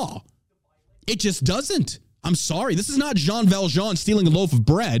the law. It just doesn't. I'm sorry. This is not Jean Valjean stealing a loaf of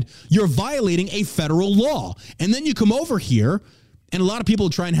bread. You're violating a federal law. And then you come over here, and a lot of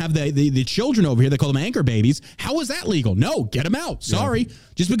people try and have the children over here. They call them anchor babies. How is that legal? No, get them out. Sorry. Yeah.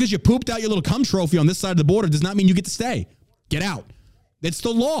 Just because you pooped out your little cum trophy on this side of the border does not mean you get to stay. Get out. It's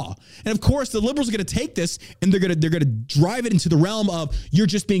the law. And of course, the liberals are going to take this and they're going to drive it into the realm of you're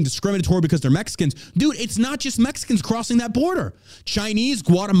just being discriminatory because they're Mexicans. Dude, it's not just Mexicans crossing that border. Chinese,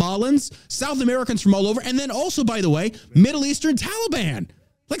 Guatemalans, South Americans from all over. And then also, by the way, Middle Eastern Taliban.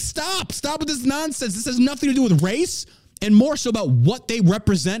 Like, stop with this nonsense. This has nothing to do with race, and more so about what they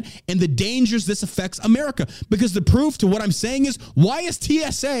represent and the dangers this affects America. Because the proof to what I'm saying is, why is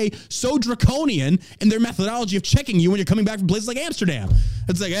TSA so draconian in their methodology of checking you when you're coming back from places like Amsterdam?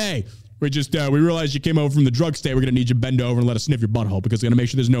 It's like, hey, we realized you came over from the drug state. We're going to need you to bend over and let us sniff your butthole because we're going to make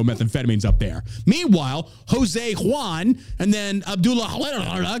sure there's no methamphetamines up there. Meanwhile, Jose Juan and then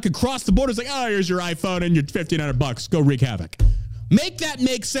Abdullah could cross the border. It's like, oh, here's your iPhone and your $1,500. Go wreak havoc. Make that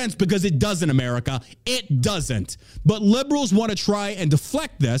make sense, because it doesn't, America. It doesn't. But liberals want to try and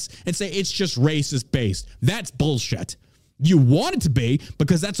deflect this and say it's just racist based. That's bullshit. You want it to be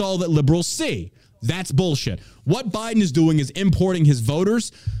because that's all that liberals see. That's bullshit. What Biden is doing is importing his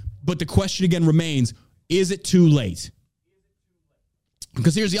voters. But the question again remains, is it too late?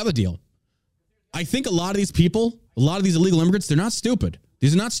 Because here's the other deal. I think a lot of these people, a lot of these illegal immigrants, they're not stupid.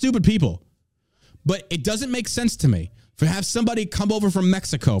 These are not stupid people. But it doesn't make sense to me to have somebody come over from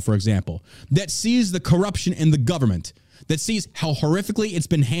Mexico, for example, that sees the corruption in the government, that sees how horrifically it's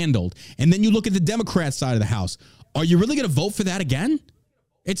been handled. And then you look at the Democrat side of the house. Are you really going to vote for that again?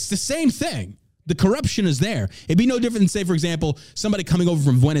 It's the same thing. The corruption is there. It'd be no different than, say, for example, somebody coming over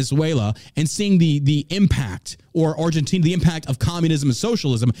from Venezuela and seeing the impact, or Argentina, the impact of communism and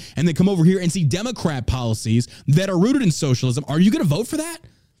socialism, and they come over here and see Democrat policies that are rooted in socialism. Are you going to vote for that?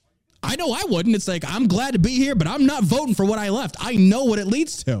 I know I wouldn't. It's like, I'm glad to be here, but I'm not voting for what I left. I know what it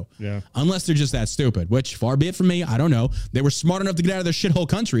leads to. Yeah. Unless they're just that stupid, which far be it from me. I don't know. They were smart enough to get out of their shithole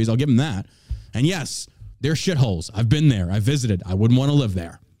countries. I'll give them that. And yes, they're shitholes. I've been there. I've visited. I wouldn't want to live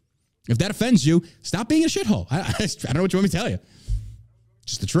there. If that offends you, stop being a shithole. I don't know what you want me to tell you.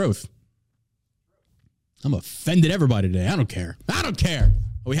 Just the truth. I'm offended everybody today. I don't care. I don't care.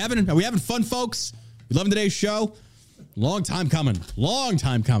 Are we having fun, folks? You loving today's show? Long time coming. Long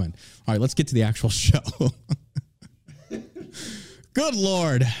time coming. All right, let's get to the actual show. Good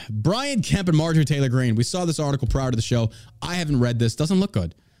Lord. Brian Kemp and Marjorie Taylor Greene. We saw this article prior to the show. I haven't read this. Doesn't look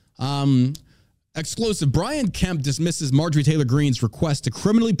good. Exclusive. Brian Kemp dismisses Marjorie Taylor Greene's request to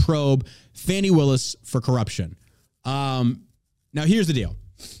criminally probe Fani Willis for corruption. Now, here's the deal.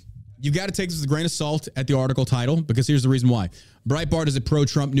 You've got to take this with a grain of salt at the article title, because here's the reason why. Breitbart is a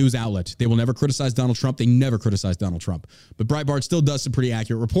pro-Trump news outlet. They will never criticize Donald Trump. They never criticize Donald Trump. But Breitbart still does some pretty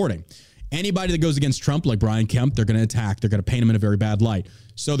accurate reporting. Anybody that goes against Trump, like Brian Kemp, they're going to attack. They're going to paint him in a very bad light.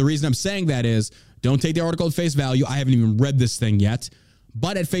 So the reason I'm saying that is, don't take the article at face value. I haven't even read this thing yet.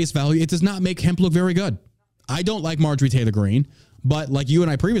 But at face value, it does not make hemp look very good. I don't like Marjorie Taylor Greene, but like you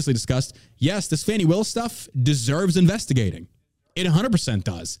and I previously discussed, yes, this Fani Willis stuff deserves investigating. It 100%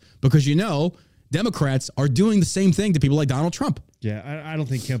 does, because Democrats are doing the same thing to people like Donald Trump. Yeah, I don't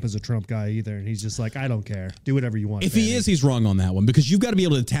think Kemp is a Trump guy either. And he's just like, I don't care. Do whatever you want. If he is, he's wrong on that one, because you've got to be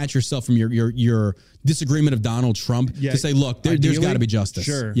able to detach yourself from your disagreement of Donald Trump to say, look, there's got to be justice.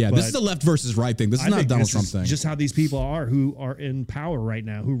 Sure. Yeah, this is a left versus right thing. This is not a Donald Trump thing. Just how these people are who are in power right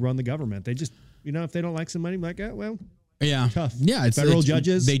now, who run the government. They just, if they don't like somebody, like, well, yeah, tough. Yeah, federal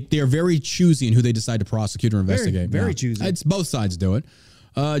judges. They're very choosy in who they decide to prosecute or investigate. Very choosy. It's both sides do it.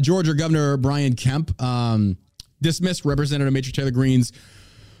 Georgia Governor Brian Kemp dismissed Representative Marjorie Taylor Greene's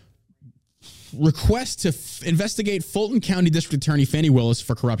request to investigate Fulton County District Attorney Fani Willis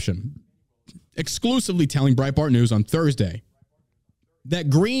for corruption, exclusively telling Breitbart News on Thursday that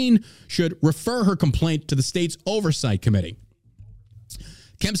Greene should refer her complaint to the state's oversight committee.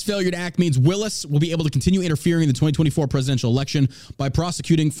 Kemp's failure to act means Willis will be able to continue interfering in the 2024 presidential election by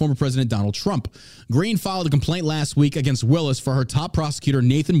prosecuting former President Donald Trump. Greene filed a complaint last week against Willis for her top prosecutor,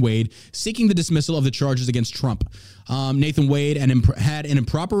 Nathan Wade, seeking the dismissal of the charges against Trump. Nathan Wade had an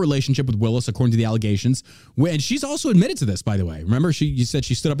improper relationship with Willis, according to the allegations. And she's also admitted to this, by the way. Remember, you said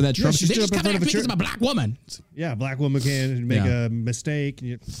she stood up in that Trump. She stood up in front of a church. I'm a black woman. Yeah, a black woman can make a mistake. And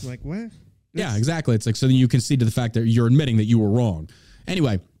you're like, what? Yeah, exactly. It's like, so then you concede to the fact that you're admitting that you were wrong.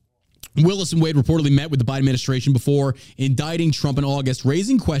 Anyway, Willis and Wade reportedly met with the Biden administration before indicting Trump in August,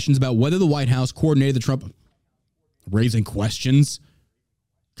 raising questions about whether the White House coordinated the Trump. Raising questions?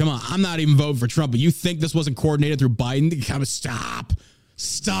 Come on, I'm not even voting for Trump, but you think this wasn't coordinated through Biden? Come on, stop.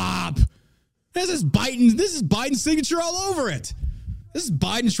 This is Biden's signature all over it. This is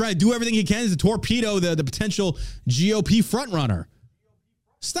Biden trying to do everything he can to torpedo the potential GOP frontrunner.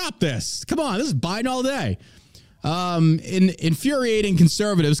 Stop this. Come on, this is Biden all day. Infuriating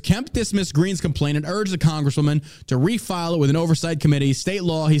conservatives, Kemp dismissed Greene's complaint and urged the congresswoman to refile it with an oversight committee. State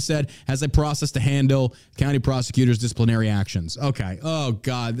law, he said, has a process to handle county prosecutors' disciplinary actions. Okay. Oh,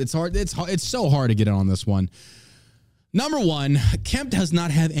 God. It's hard. It's so hard to get in on this one. Number one, Kemp does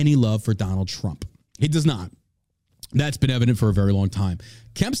not have any love for Donald Trump. He does not. That's been evident for a very long time.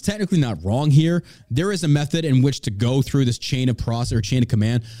 Kemp's technically not wrong here. There is a method in which to go through this chain of process or chain of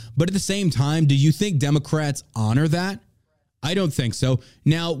command. But at the same time, do you think Democrats honor that? I don't think so.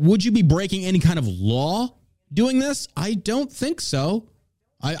 Now, would you be breaking any kind of law doing this? I don't think so.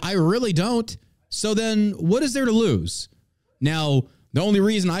 I really don't. So then what is there to lose? Now, the only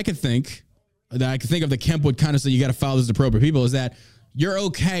reason I could think of that Kemp would kind of say you got to follow this to appropriate people is that you're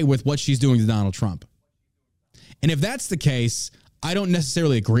okay with what she's doing to Donald Trump. And if that's the case, I don't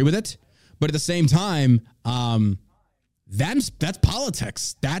necessarily agree with it. But at the same time, that's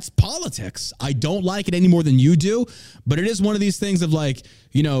politics. That's politics. I don't like it any more than you do. But it is one of these things of like,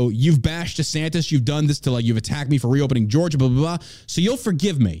 you've bashed DeSantis. You've done this to you've attacked me for reopening Georgia, blah, blah, blah. So you'll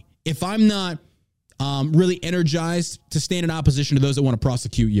forgive me if I'm not really energized to stand in opposition to those that want to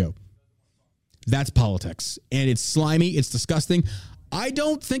prosecute you. That's politics. And it's slimy. It's disgusting. I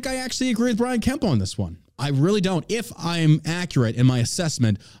don't think I actually agree with Brian Kemp on this one. I really don't, if I'm accurate in my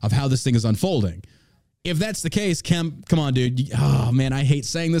assessment of how this thing is unfolding. If that's the case, Kemp, come on, dude. Oh, man, I hate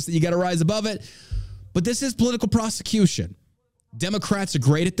saying this, that you got to rise above it. But this is political prosecution. Democrats are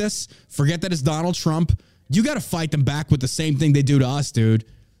great at this. Forget that it's Donald Trump. You got to fight them back with the same thing they do to us, dude.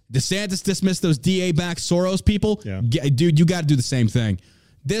 DeSantis dismissed those DA-backed Soros people. Yeah. Dude, you got to do the same thing.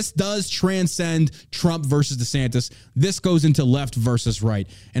 This does transcend Trump versus DeSantis. This goes into left versus right.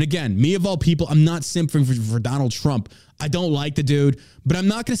 And again, me of all people, I'm not simping for Donald Trump. I don't like the dude, but I'm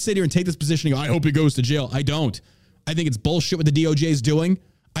not going to sit here and take this position and go, I hope he goes to jail. I don't. I think it's bullshit what the DOJ is doing.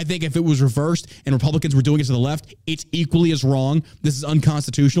 I think if it was reversed and Republicans were doing it to the left, it's equally as wrong. This is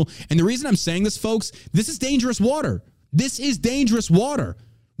unconstitutional. And the reason I'm saying this, folks, this is dangerous water. This is dangerous water.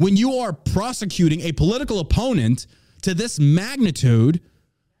 When you are prosecuting a political opponent to this magnitude,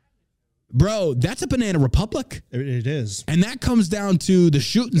 bro, that's a banana republic. It is. And that comes down to the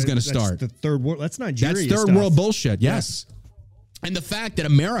shooting's going to start. The third world. That's Nigeria. That's third world bullshit. Yes. And the fact that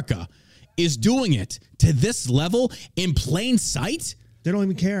America is doing it to this level in plain sight. They don't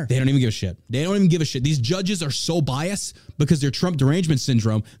even care. They don't even give a shit. They don't even give a shit. These judges are so biased because they're Trump derangement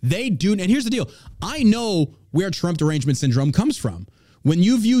syndrome. They do. And here's the deal. I know where Trump derangement syndrome comes from. When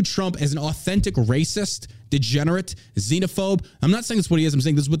you view Trump as an authentic racist, degenerate, xenophobe, I'm not saying that's what he is. I'm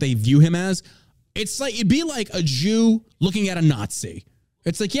saying this is what they view him as. It's like, it'd be like a Jew looking at a Nazi.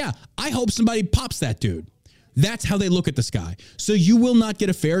 It's like, yeah, I hope somebody pops that dude. That's how they look at this guy. So you will not get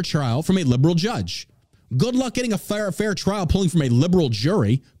a fair trial from a liberal judge. Good luck getting a fair trial pulling from a liberal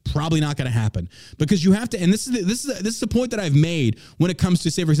jury. Probably not going to happen, because you have to. And this is the point that I've made when it comes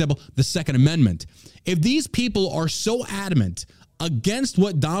to, say, for example, the Second Amendment. If these people are so adamant against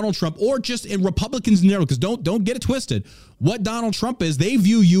what Donald Trump, or just in Republicans in general, because don't get it twisted, what Donald Trump is, they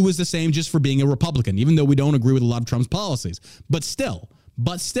view you as the same just for being a Republican, even though we don't agree with a lot of Trump's policies. But still,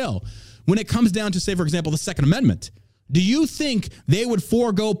 when it comes down to, say, for example, the Second Amendment, do you think they would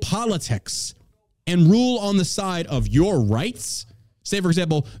forego politics and rule on the side of your rights? Say, for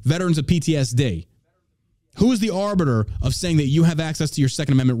example, veterans of PTSD. Who is the arbiter of saying that you have access to your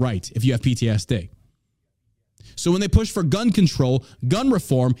Second Amendment right if you have PTSD? So when they push for gun control, gun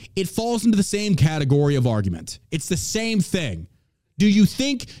reform, it falls into the same category of argument. It's the same thing. Do you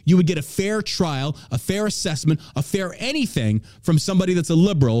think you would get a fair trial, a fair assessment, a fair anything from somebody that's a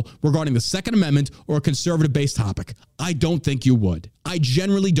liberal regarding the Second Amendment or a conservative-based topic? I don't think you would. I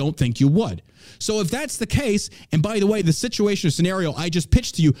generally don't think you would. So if that's the case, and by the way, the situation or scenario I just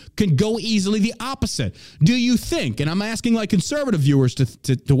pitched to you can go easily the opposite. Do you think, and I'm asking like conservative viewers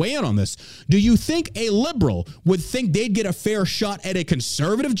to weigh in on this, do you think a liberal would think they'd get a fair shot at a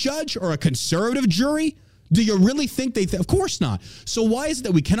conservative judge or a conservative jury? Do you really think of course not. So why is it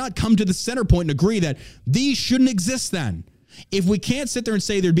that we cannot come to the center point and agree that these shouldn't exist then? If we can't sit there and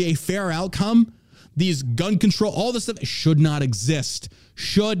say there'd be a fair outcome, these gun control, all this stuff should not exist.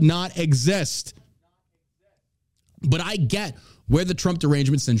 Should not exist. But I get where the Trump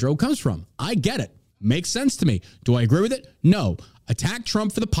derangement syndrome comes from. I get it. Makes sense to me. Do I agree with it? No. Attack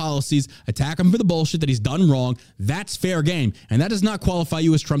Trump for the policies, attack him for the bullshit that he's done wrong. That's fair game. And that does not qualify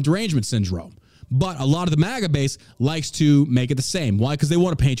you as Trump derangement syndrome. But a lot of the MAGA base likes to make it the same. Why? Because they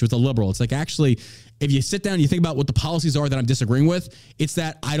want to paint you as a liberal. It's like, actually, if you sit down and you think about what the policies are that I'm disagreeing with, it's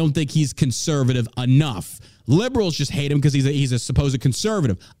that I don't think he's conservative enough. Liberals just hate him because he's a supposed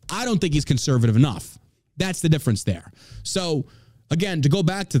conservative. I don't think he's conservative enough. That's the difference there. So, again, to go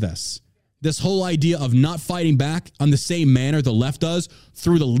back to this whole idea of not fighting back on the same manner the left does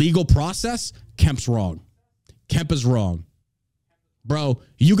through the legal process, Kemp's wrong. Kemp is wrong. Bro,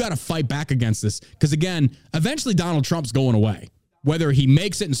 you got to fight back against this because, again, eventually Donald Trump's going away. Whether he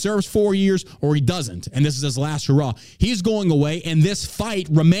makes it and serves 4 years or he doesn't, and this is his last hurrah, he's going away, and this fight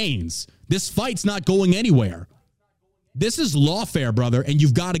remains. This fight's not going anywhere. This is lawfare, brother, and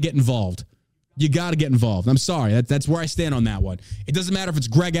you've got to get involved. You got to get involved. I'm sorry. That's where I stand on that one. It doesn't matter if it's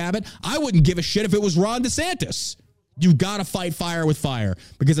Greg Abbott. I wouldn't give a shit if it was Ron DeSantis. You've got to fight fire with fire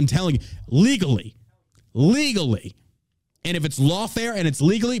because I'm telling you, legally, and if it's lawfare and it's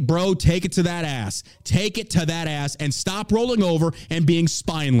legally, bro, take it to that ass. Take it to that ass and stop rolling over and being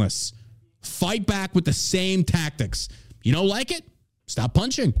spineless. Fight back with the same tactics. You don't like it? Stop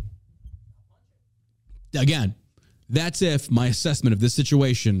punching. Again, that's if my assessment of this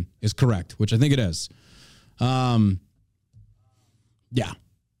situation is correct, which I think it is. Yeah.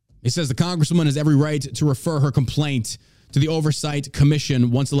 It says the congresswoman has every right to refer her complaint to the Oversight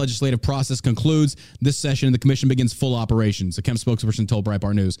Commission once the legislative process concludes this session and the commission begins full operations, a Kemp spokesperson told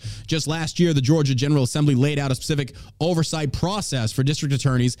Breitbart News. Just last year, the Georgia General Assembly laid out a specific oversight process for district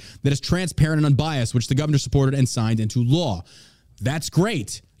attorneys that is transparent and unbiased, which the governor supported and signed into law. That's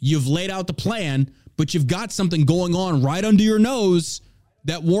great. You've laid out the plan, but you've got something going on right under your nose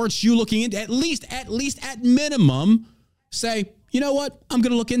that warrants you looking into, at least at minimum, say, you know what? I'm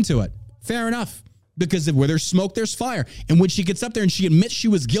going to look into it. Fair enough. Because where there's smoke, there's fire. And when she gets up there and she admits she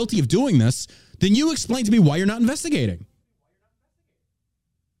was guilty of doing this, then you explain to me why you're not investigating.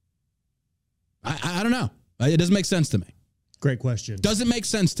 I don't know. It doesn't make sense to me. Great question. Doesn't make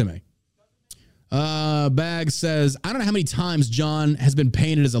sense to me. Bag says, I don't know how many times John has been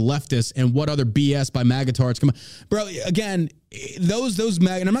painted as a leftist and what other BS by MAGA tards come on. Bro, again, those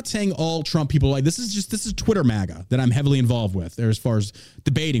MAGA, and I'm not saying all Trump people like this is Twitter MAGA that I'm heavily involved with, as far as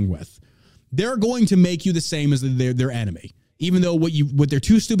debating with. They're going to make you the same as their enemy. Even though what they're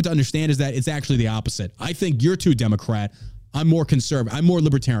too stupid to understand is that it's actually the opposite. I think you're too Democrat. I'm more conservative. I'm more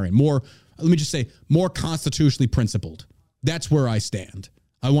libertarian. More constitutionally principled. That's where I stand.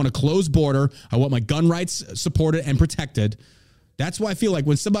 I want a closed border. I want my gun rights supported and protected. That's why I feel like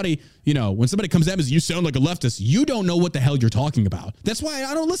when somebody comes at me and says, you sound like a leftist, you don't know what the hell you're talking about. That's why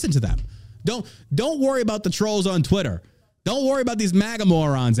I don't listen to them. Don't worry about the trolls on Twitter. Don't worry about these MAGA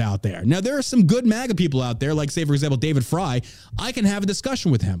morons out there. Now, there are some good MAGA people out there, like, say, for example, David Fry. I can have a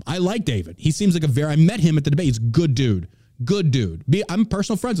discussion with him. I like David. He seems like I met him at the debate. He's a good dude. Good dude. I'm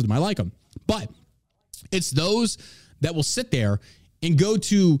personal friends with him. I like him. But it's those that will sit there and go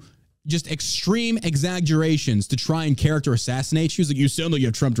to just extreme exaggerations to try and character assassinate you. Like, you sound like you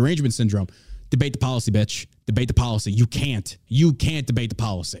have Trump derangement syndrome. Debate the policy, bitch. Debate the policy. You can't debate the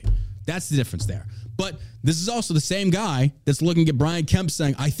policy. That's the difference there. But this is also the same guy that's looking at Brian Kemp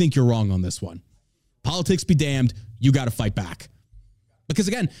saying, I think you're wrong on this one. Politics be damned. You got to fight back. Because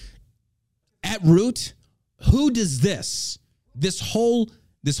again, at root, who does this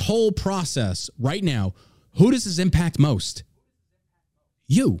whole process right now, who does this impact most?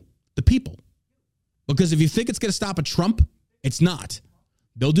 You, the people. Because if you think it's going to stop a Trump, it's not.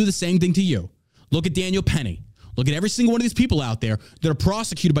 They'll do the same thing to you. Look at Daniel Penny. Look at every single one of these people out there that are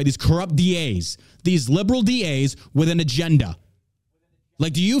prosecuted by these corrupt DAs, these liberal DAs with an agenda.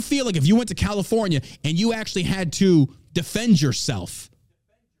 Like, do you feel like if you went to California and you actually had to defend yourself,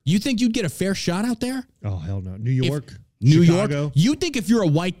 you think you'd get a fair shot out there? Oh, hell no. New York? New Chicago. York? You think if you're a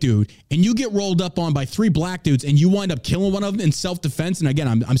white dude and you get rolled up on by 3 black dudes and you wind up killing one of them in self-defense, and again,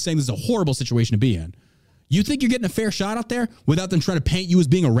 I'm saying this is a horrible situation to be in, you think you're getting a fair shot out there without them trying to paint you as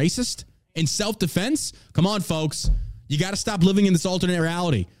being a racist? In self-defense? Come on, folks. You got to stop living in this alternate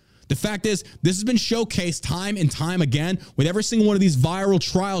reality. The fact is, this has been showcased time and time again with every single one of these viral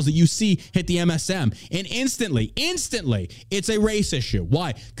trials that you see hit the MSM. And instantly, it's a race issue.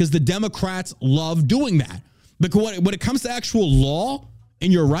 Why? Because the Democrats love doing that. Because when it comes to actual law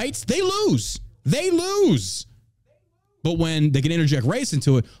and your rights, they lose. They lose. But when they can interject race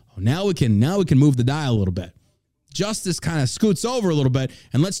into it, now we can move the dial a little bit. Justice kind of scoots over a little bit,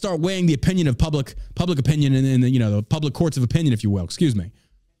 and let's start weighing the opinion of public opinion in the public courts of opinion, if you will. Excuse me.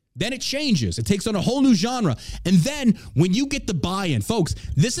 Then it changes. It takes on a whole new genre. And then when you get the buy-in, folks,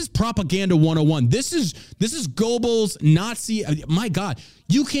 this is propaganda 101. This is Goebbels, Nazi. My God,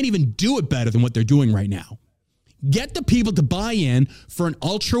 you can't even do it better than what they're doing right now. Get the people to buy in for an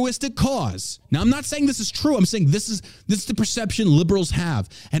altruistic cause. Now, I'm not saying this is true. I'm saying this is the perception liberals have.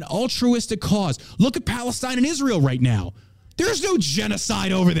 An altruistic cause. Look at Palestine and Israel right now. There's no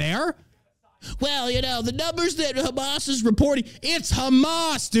genocide over there. Well, the numbers that Hamas is reporting, it's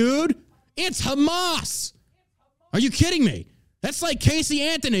Hamas, dude. It's Hamas. Are you kidding me? That's like Casey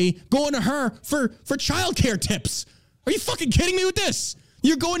Anthony going to her for childcare tips. Are you fucking kidding me with this?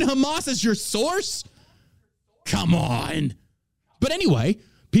 You're going to Hamas as your source? Come on. But anyway,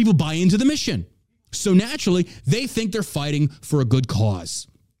 people buy into the mission. So naturally, they think they're fighting for a good cause.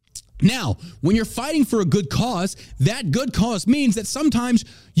 Now, when you're fighting for a good cause, that good cause means that sometimes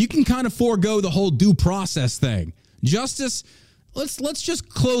you can kind of forego the whole due process thing. Justice, let's just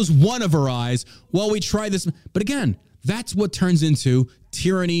close one of our eyes while we try this. But again, that's what turns into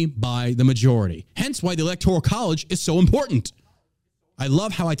tyranny by the majority. Hence why the Electoral College is so important. I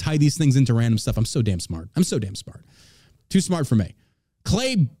love how I tie these things into random stuff. I'm so damn smart. Too smart for me.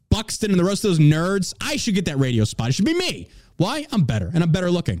 Clay Buxton and the rest of those nerds, I should get that radio spot. It should be me. Why? I'm better, and I'm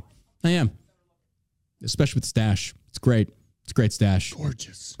better looking. I am. Especially with stash. It's great. It's a great stash.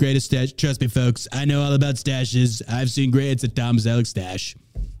 Gorgeous. Greatest stash. Trust me, folks. I know all about stashes. I've seen great. It's a Tom Selleck stash.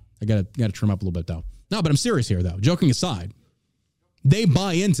 I gotta trim up a little bit, though. No, but I'm serious here, though. Joking aside, they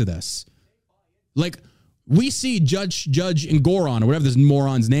buy into this. Like, we see Judge Engoron, or whatever this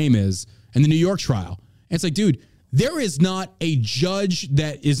moron's name is, in the New York trial. And it's like, dude, there is not a judge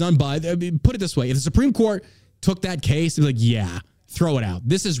that is unbiased. I mean, put it this way. If the Supreme Court took that case, they'd be like, yeah, throw it out.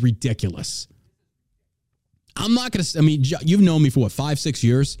 This is ridiculous. I'm not going to, you've known me for what, 5-6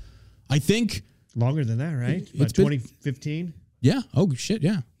 years? I think. Longer than that, right? About 2015? Yeah. Oh, shit,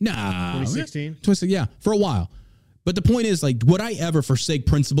 yeah. Nah. 2016? Yeah, for a while. But the point is, like, would I ever forsake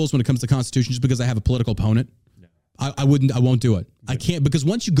principles when it comes to the Constitution just because I have a political opponent? No. I won't do it. I can't, because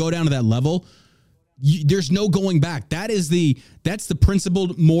once you go down to that level, there's no going back. That's the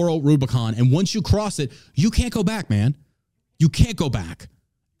principled moral Rubicon. And once you cross it, you can't go back, man. You can't go back.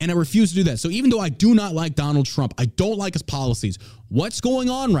 And I refuse to do that. So even though I do not like Donald Trump, I don't like his policies, what's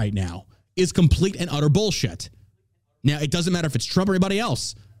going on right now is complete and utter bullshit. Now, it doesn't matter if it's Trump or anybody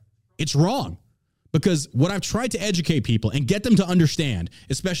else. It's wrong. Because what I've tried to educate people and get them to understand,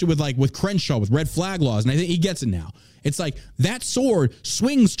 especially with Crenshaw, with red flag laws, and I think he gets it now. It's like that sword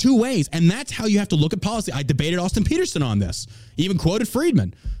swings two ways, and that's how you have to look at policy. I debated Austin Peterson on this, even quoted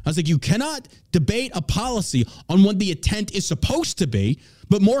Friedman. I was like, you cannot debate a policy on what the intent is supposed to be,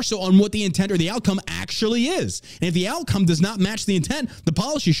 but more so on what the intent or the outcome actually is. And if the outcome does not match the intent, the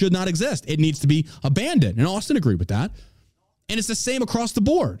policy should not exist. It needs to be abandoned. And Austin agreed with that. And it's the same across the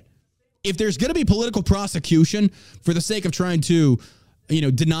board. If there's going to be political prosecution for the sake of trying to,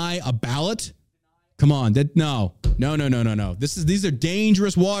 deny a ballot, come on, no. These are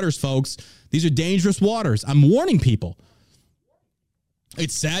dangerous waters, folks. These are dangerous waters. I'm warning people.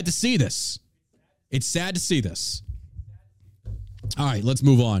 It's sad to see this. All right, let's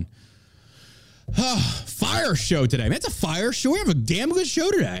move on. Fire show today. Man, it's a fire show. We have a damn good show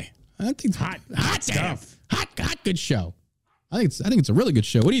today. I think hot stuff. Hot, good show. I think it's a really good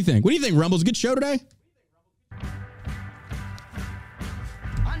show. What do you think? What do you think, Rumbles? Good show today?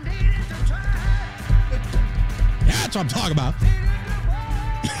 Yeah, that's what I'm talking about.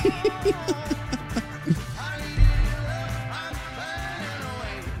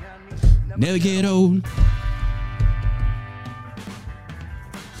 Never get old.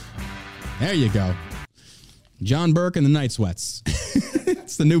 There you go. John Burke and the Night Sweats.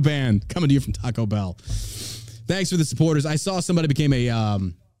 It's the new band coming to you from Taco Bell. Thanks for the supporters. I saw somebody became a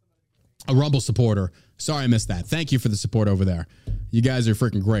Rumble supporter. Sorry I missed that. Thank you for the support over there. You guys are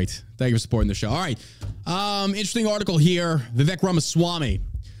freaking great. Thank you for supporting the show. All right. Interesting article here. Vivek Ramaswamy.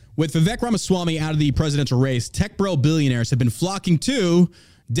 With Vivek Ramaswamy out of the presidential race, tech bro billionaires have been flocking to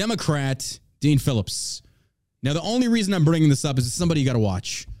Democrat Dean Phillips. Now, the only reason I'm bringing this up is it's somebody you got to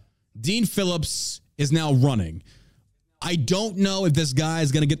watch. Dean Phillips is now running. I don't know if this guy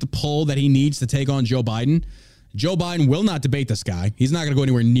is going to get the pull that he needs to take on Joe Biden. Joe Biden will not debate this guy. He's not going to go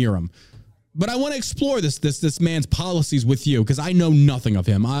anywhere near him. But I want to explore this man's policies with you because I know nothing of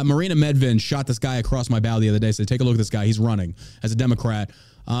him. Marina Medvin shot this guy across my bow the other day. Said, take a look at this guy. He's running as a Democrat.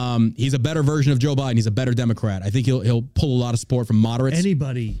 He's a better version of Joe Biden. He's a better Democrat. I think he'll pull a lot of support from moderates.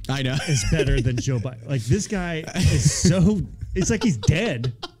 Anybody I know is better than Joe Biden. Like, this guy is so... It's like he's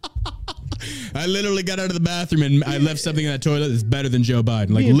dead. I literally got out of the bathroom and I left something in that toilet that's better than Joe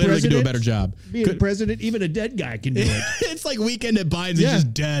Biden. Like, literally could do a better job. Being president, even a dead guy can do it. It's like Weekend at Biden's. He's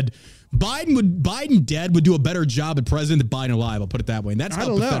just dead. Biden dead would do a better job at president than Biden alive. I'll put it that way. And that's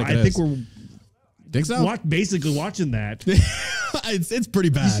how pathetic it is. I think we're think so. Basically watching that. It's pretty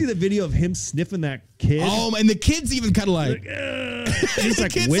bad. You see the video of him sniffing that kid? Oh, and the kid's even kind of like he's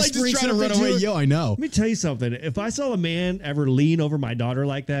like whispering, like just trying to run away. Yo, I know. Let me tell you something. If I saw a man ever lean over my daughter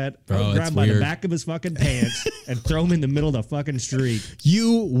like that, I would grab him by the back of his fucking pants and throw him in the middle of the fucking street.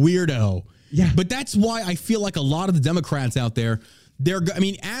 You weirdo. Yeah. But that's why I feel like a lot of the Democrats out there,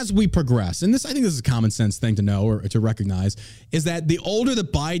 as we progress, and I think this is a common sense thing to know or to recognize, is that the older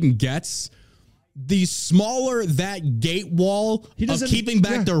that Biden gets, the smaller that gate wall of keeping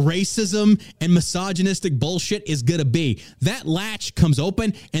back the racism and misogynistic bullshit is going to be. That latch comes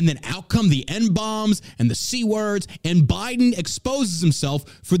open, and then out come the N-bombs and the C words, and Biden exposes himself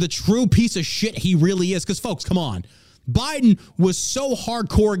for the true piece of shit he really is. Because, folks, come on. Biden was so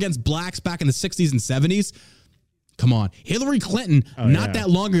hardcore against blacks back in the 60s and 70s. Come on. Hillary Clinton, that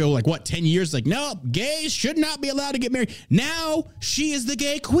long ago, 10 years, no, gays should not be allowed to get married. Now she is the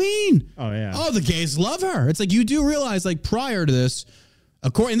gay queen. Oh, yeah. Oh, the gays love her. It's like, you do realize, prior to this,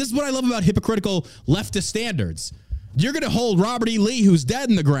 and this is what I love about hypocritical leftist standards. You're going to hold Robert E. Lee, who's dead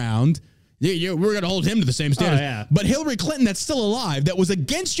in the ground. We're going to hold him to the same standards. Oh, yeah. But Hillary Clinton, that's still alive, that was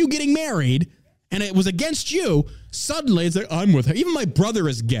against you getting married, and it was against you, suddenly it's like, I'm with her. Even my brother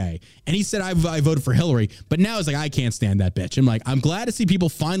is gay. And he said, I voted for Hillary. But now it's like, I can't stand that bitch. I'm like, I'm glad to see people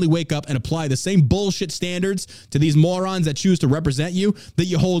finally wake up and apply the same bullshit standards to these morons that choose to represent you that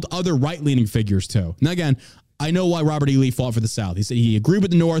you hold other right-leaning figures to. Now, again, I know why Robert E. Lee fought for the South. He said he agreed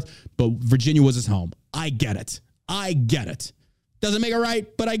with the North, but Virginia was his home. I get it. Doesn't make it right,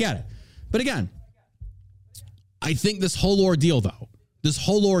 but I get it. But again, I think this whole ordeal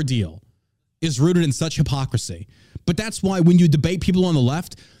is rooted in such hypocrisy. But that's why when you debate people on the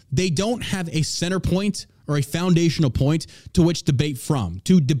left, they don't have a center point or a foundational point to which to debate from.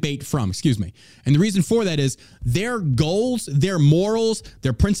 And the reason for that is their goals, their morals,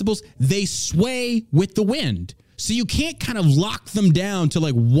 their principles, they sway with the wind. So you can't kind of lock them down to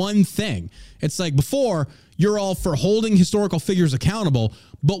one thing. It's like before, you're all for holding historical figures accountable,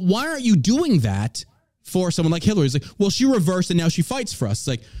 but why aren't you doing that for someone like Hillary? It's like, well, she reversed and now she fights for us. It's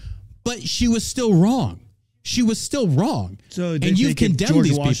like, but she was still wrong. So and you've condemned George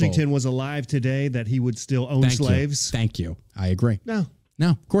these Washington people. Was alive today, that he would still own slaves? Thank you. I agree. No,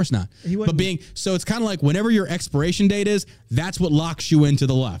 of course not. So it's kind of like whenever your expiration date is, that's what locks you into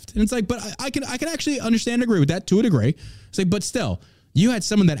the left. And it's like, but I can actually understand and agree with that to a degree. It's like, but still, you had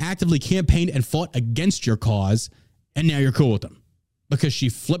someone that actively campaigned and fought against your cause, and now you're cool with them because she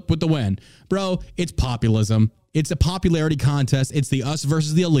flipped with the wind. Bro, it's populism. It's a popularity contest. It's the us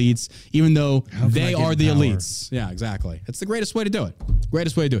versus the elites, even though they are the elites. Yeah, exactly. It's the greatest way to do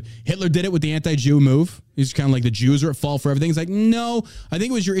it. Hitler did it with the anti-Jew move. He's kind of like the Jews are at fault for everything. It's like, no, I think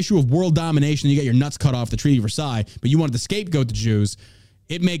it was your issue of world domination. You got your nuts cut off the Treaty of Versailles, but you wanted to scapegoat the Jews.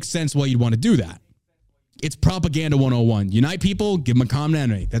 It makes sense why you'd want to do that. It's propaganda 101. Unite people, give them a common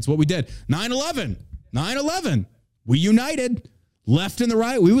enemy. That's what we did. 9/11. We united. Left and the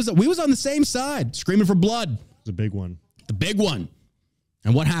right. We was on the same side, screaming for blood. The big one.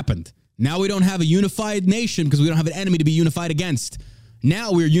 And what happened? Now we don't have a unified nation because we don't have an enemy to be unified against.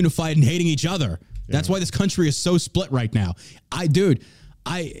 Now we're unified in hating each other. That's why this country is so split right now.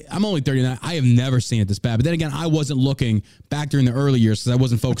 I'm only 39. I have never seen it this bad. But then again, I wasn't looking back during the early years because I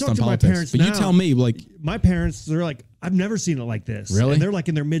wasn't focused on politics. But you tell me, like, my parents, they're like, I've never seen it like this. Really? And they're like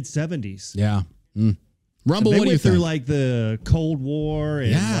in their mid 70s. Yeah. Rumble, they what do you went through think? like the Cold War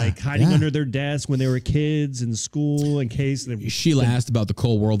and like hiding under their desk when they were kids in school in case. Sheila asked about the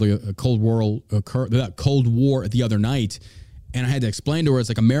Cold War the other night. And I had to explain to her, it's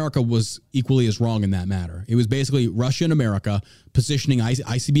like America was equally as wrong in that matter. It was basically Russia and America positioning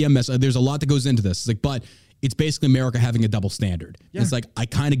ICBM. There's a lot that goes into this. It's like, but it's basically America having a double standard. Yeah. It's like, I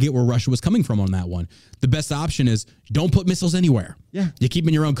kind of get where Russia was coming from on that one. The best option is don't put missiles anywhere. Yeah. You keep them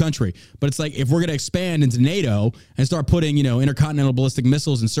in your own country. But it's like, if we're going to expand into NATO and start putting, intercontinental ballistic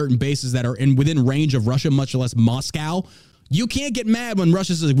missiles in certain bases that are within range of Russia, much less Moscow, you can't get mad when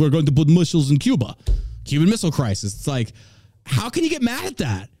Russia says we're going to put missiles in Cuba. Cuban Missile Crisis. It's like, how can you get mad at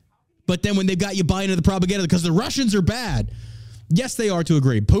that? But then when they've got you buying into the propaganda because the Russians are bad. Yes, they are to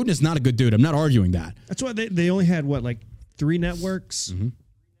agree. Putin is not a good dude. I'm not arguing that. That's why they only had, 3 networks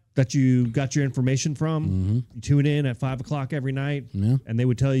that you got your information from. You tune in at 5 o'clock every night, and they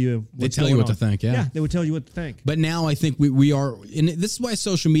would tell you what's going on. What to think, Yeah, they would tell you what to think. But now I think we are, and this is why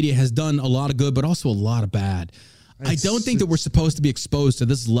social media has done a lot of good, but also a lot of bad. I don't think that we're supposed to be exposed to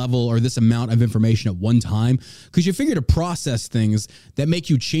this level or this amount of information at one time, because you figure to process things that make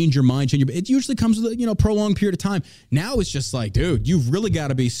you change your mind. It usually comes with a prolonged period of time. Now it's just like, dude, you've really got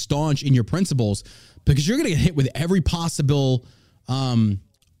to be staunch in your principles, because you're going to get hit with every possible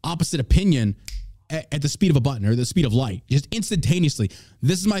opposite opinion at the speed of a button or the speed of light, just instantaneously.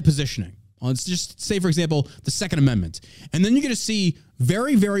 This is my positioning. Let's just say, for example, the Second Amendment. And then you're going to see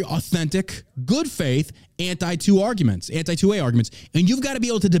very, very authentic, good faith anti-2A arguments. And you've got to be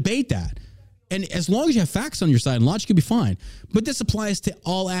able to debate that. And as long as you have facts on your side and logic, you'll be fine. But this applies to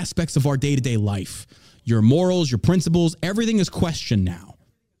all aspects of our day-to-day life. Your morals, your principles, everything is questioned now.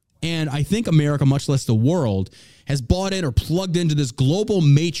 And I think America, much less the world, has bought in or plugged into this global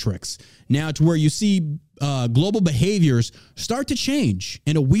matrix now to where you see global behaviors start to change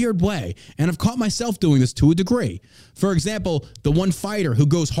in a weird way. And I've caught myself doing this to a degree. For example, the one fighter who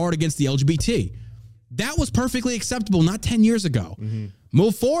goes hard against the LGBT. That was perfectly acceptable not 10 years ago.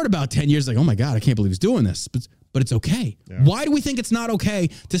 Move forward about 10 years, like, oh my God, I can't believe he's doing this. But it's okay. Yeah. Why do we think it's not okay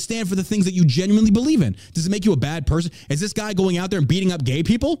to stand for the things that you genuinely believe in? Does it make you a bad person? Is this guy going out there and beating up gay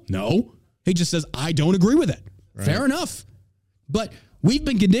people? No. He just says, I don't agree with it. Right. Fair enough. But we've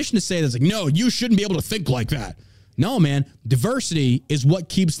been conditioned to say that's like, no, you shouldn't be able to think like that. No, man. Diversity is what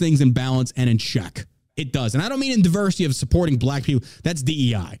keeps things in balance and in check. It does. And I don't mean in diversity of supporting black people. That's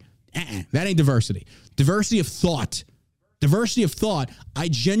DEI. That ain't diversity. Diversity of thought. Diversity of thought, I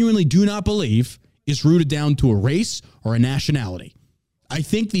genuinely do not believe is rooted down to a race or a nationality. I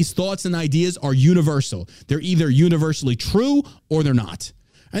think these thoughts and ideas are universal. They're either universally true or they're not.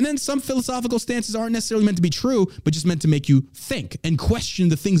 And then some philosophical stances aren't necessarily meant to be true, but just meant to make you think and question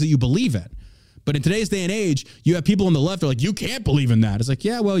the things that you believe in. But in today's day and age, you have people on the left who are like, you can't believe in that. It's like,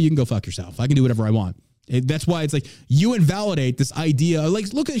 yeah, well, you can go fuck yourself. I can do whatever I want. That's why it's like you invalidate this idea.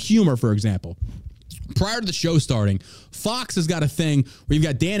 Like, look at humor, for example. Prior to the show starting, Fox has got a thing where you've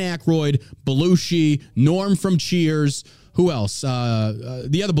got Dan Aykroyd, Belushi, Norm from Cheers. Who else?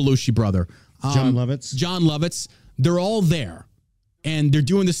 The other Belushi brother. John Lovitz. John Lovitz. They're all there. And they're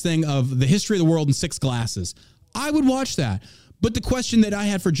doing this thing of the history of the world in 6 glasses. I would watch that. But the question that I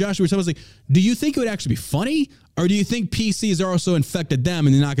had for Joshua was like, do you think it would actually be funny? Or do you think PCs are also infected them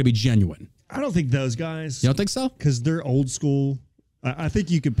and they're not going to be genuine? I don't think those guys. You don't think so? Because they're old school. I think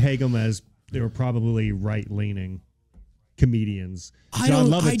you could peg them as they were probably right-leaning comedians. I don't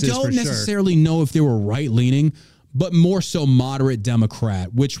necessarily know if they were right-leaning, but more so moderate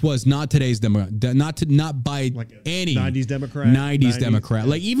Democrat, which was not today's Democrat, not by like any 90s Democrat. 90s Democrat.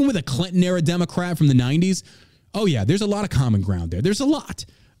 Like even with a Clinton era Democrat from the 90s, oh yeah, there's a lot of common ground there. There's a lot.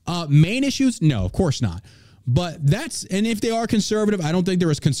 Main issues? No, of course not. But and if they are conservative, I don't think they're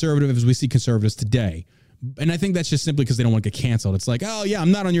as conservative as we see conservatives today. And I think that's just simply because they don't want to get canceled. It's like, oh yeah,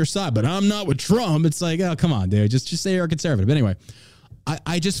 I'm not on your side, but I'm not with Trump. It's like, oh, come on, dude. Just say you're a conservative. But anyway,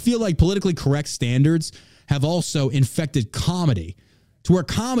 I just feel like politically correct standards have also infected comedy to where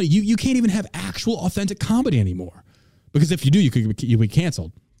comedy, you can't even have actual authentic comedy anymore. Because if you do, you could be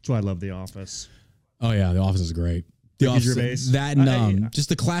canceled. That's why I love The Office. Oh yeah, The Office is great. The Ricky Office, Gervais. that and just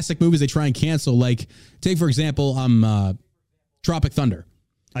the classic movies they try and cancel. Like take for example, Tropic Thunder.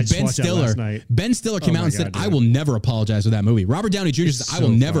 I just watched that last night. Ben Stiller came out and said, I will never apologize for that movie. Robert Downey Jr. said, I will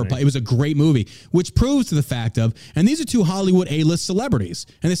never apologize. It was a great movie, which proves to the fact of, and these are 2 Hollywood A-list celebrities,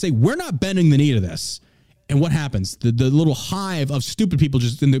 and they say, we're not bending the knee to this. And what happens? The little hive of stupid people,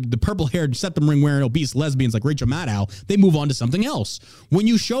 just in the purple-haired, septum-ring-wearing, obese lesbians like Rachel Maddow, they move on to something else. When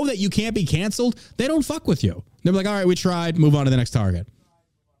you show that you can't be canceled, they don't fuck with you. They're like, all right, we tried, move on to the next target.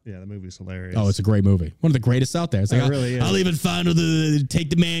 Yeah, the movie's hilarious. Oh, it's a great movie. One of the greatest out there. It's like, really is. I'll even find the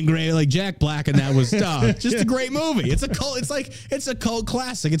Take the Man Grave, like Jack Black, and that was just a great movie. It's a cult. It's a cult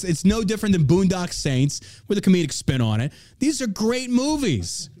classic. It's no different than Boondock Saints with a comedic spin on it. These are great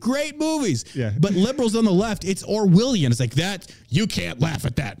movies. Great movies. Yeah. But liberals on the left, it's Orwellian. It's like that. You can't laugh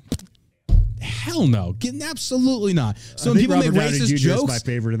at that. Hell no. Absolutely not. So when people make racist jokes, my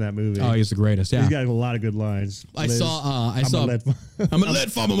favorite in that movie. Oh, he's the greatest. Yeah, he's got a lot of good lines. I saw. I'm a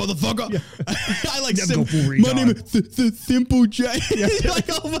lead farmer, motherfucker. Yeah. I like my name is Simple Jack. Like,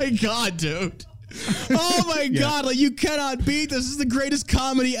 oh my god, dude. Oh my god, like you cannot beat this. This is the greatest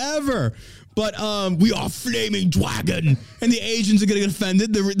comedy ever. But we are flaming dragon, and the Asians are gonna get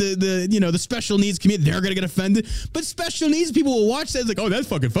offended. The special needs community, they're gonna get offended. But special needs people will watch that. It's like, oh, that's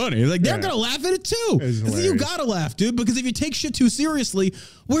fucking funny. Like they're gonna laugh at it too. You gotta laugh, dude. Because if you take shit too seriously,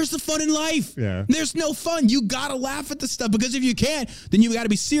 where's the fun in life? Yeah. There's no fun. You gotta laugh at this stuff because if you can't, then you gotta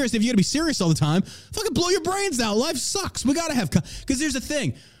be serious. If you gotta be serious all the time, fucking blow your brains out. Life sucks. We gotta have because there's a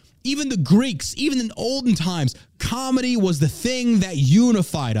thing. Even the Greeks, even in olden times, comedy was the thing that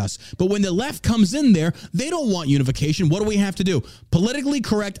unified us. But when the left comes in there, they don't want unification. What do we have to do? Politically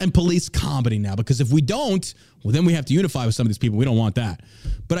correct and police comedy now. Because if we don't, well, then we have to unify with some of these people. We don't want that.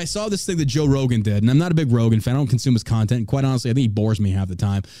 But I saw this thing that Joe Rogan did, and I'm not a big Rogan fan. I don't consume his content. And quite honestly, I think he bores me half the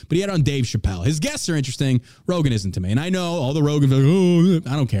time. But he had on Dave Chappelle. His guests are interesting. Rogan isn't to me. And I know all the Rogans are like,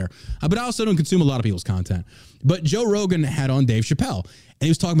 oh, I don't care. But I also don't consume a lot of people's content. But Joe Rogan had on Dave Chappelle. And he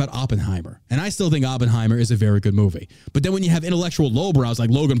was talking about Oppenheimer. And I still think Oppenheimer is a very good movie. But then when you have intellectual lowbrows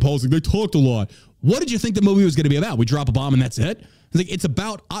like Logan Paul's, like, they talked a lot. What did you think the movie was going to be about? We drop a bomb and that's it? It's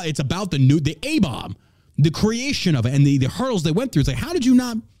about the A-bomb, the creation of it, and the hurdles they went through. It's like, how'd you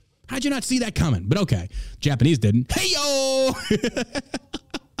not see that coming? But okay, Japanese didn't. Hey, yo!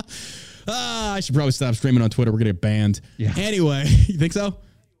 I should probably stop streaming on Twitter. We're going to get banned. Yeah. Anyway, you think so?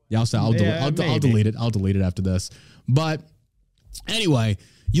 Yeah, I'll delete it. I'll delete it after this. But anyway,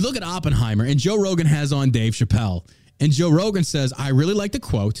 you look at Oppenheimer, and Joe Rogan has on Dave Chappelle. And Joe Rogan says, I really like the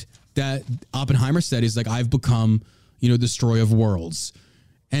quote that Oppenheimer said. He's like, I've become, destroyer of worlds.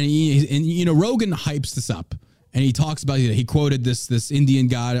 And Rogan hypes this up. And he talks about, he quoted this Indian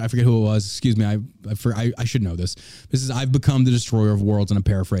god. I forget who it was. Excuse me. I should know this. This is, I've become the destroyer of worlds, and I'm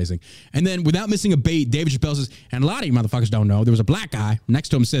paraphrasing. And then without missing a beat, David Chappelle says, and a lot of you motherfuckers don't know, there was a black guy next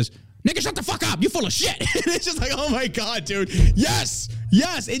to him says, nigga, shut the fuck up. You full of shit. It's just like, oh my God, dude. Yes.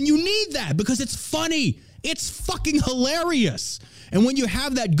 And you need that because it's funny. It's fucking hilarious. And when you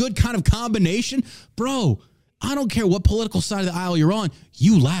have that good kind of combination, bro, I don't care what political side of the aisle you're on,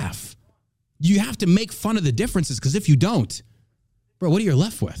 you laugh. You have to make fun of the differences because if you don't, bro, what are you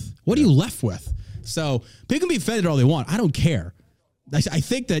left with? What are you left with? So people can be offended all they want. I don't care. I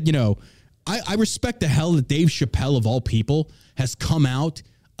think that, I respect the hell that Dave Chappelle of all people has come out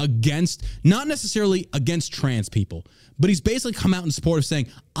against, not necessarily against trans people, but he's basically come out in support of saying,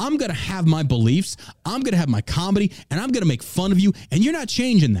 I'm going to have my beliefs, I'm going to have my comedy, and I'm going to make fun of you, and you're not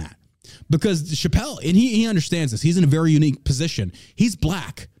changing that. Because Chappelle, and he understands this, he's in a very unique position. He's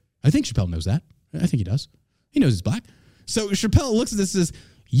black. I think Chappelle knows that. I think he does. He knows he's black. So Chappelle looks at this and says,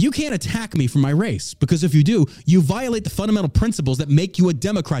 you can't attack me for my race, because if you do, you violate the fundamental principles that make you a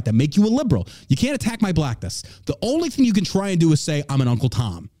Democrat, that make you a liberal. You can't attack my blackness. The only thing you can try and do is say, I'm an Uncle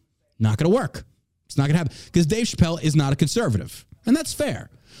Tom. Not going to work. It's not going to happen because Dave Chappelle is not a conservative, and that's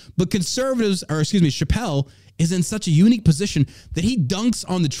fair. But Chappelle is in such a unique position that he dunks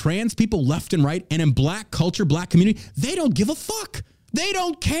on the trans people left and right, and in black culture, black community, they don't give a fuck. They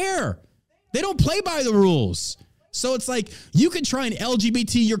don't care. They don't play by the rules. So it's like, you can try and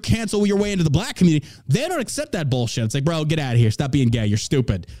cancel your way into the black community. They don't accept that bullshit. It's like, bro, get out of here. Stop being gay. You're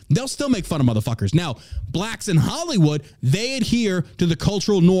stupid. They'll still make fun of motherfuckers. Now, blacks in Hollywood, they adhere to the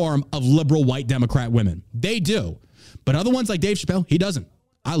cultural norm of liberal white Democrat women. They do. But other ones like Dave Chappelle, he doesn't.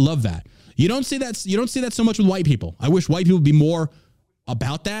 I love that. You don't see that so much with white people. I wish white people would be more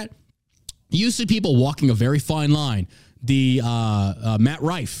about that. You see people walking a very fine line. Matt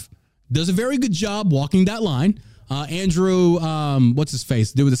Rife does a very good job walking that line. Andrew, what's his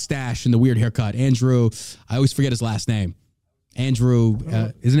face? Dude with the stash and the weird haircut. Andrew, I always forget his last name. Andrew,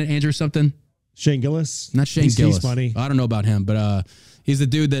 isn't it Andrew something? Shane Gillis? Not Shane Gillis. He's funny. I don't know about him, but he's the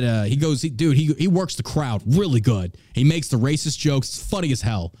dude that he works the crowd really good. He makes the racist jokes. It's funny as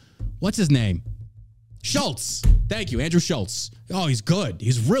hell. What's his name? Schultz. Thank you, Andrew Schultz. Oh, he's good.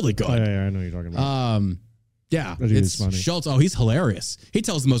 He's really good. Oh, yeah, I know what you're talking about. Yeah, it's funny. Schultz. Oh, he's hilarious. He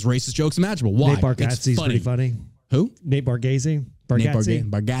tells the most racist jokes imaginable. Why? Nate Bargatze's pretty funny. Who? Nate Bargatze.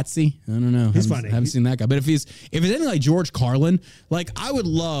 Bargatze. I don't know. He's funny. Haven't seen that guy. But if it's anything like George Carlin, like I would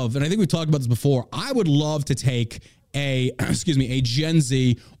love, and I think we've talked about this before. I would love to take a Gen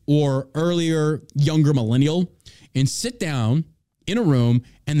Z or earlier younger millennial and sit down in a room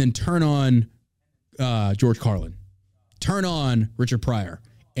and then turn on George Carlin, turn on Richard Pryor,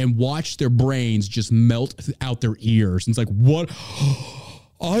 and watch their brains just melt out their ears. And it's like, what?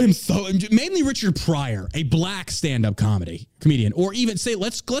 I am so, mainly Richard Pryor, a black stand-up comedian, or even say,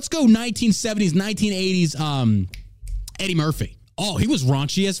 let's go 1970s, 1980s, Eddie Murphy. Oh, he was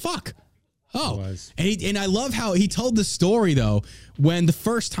raunchy as fuck. Oh, and I love how he told the story though, when the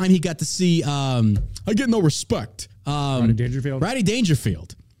first time he got to see, I Get No Respect, Rodney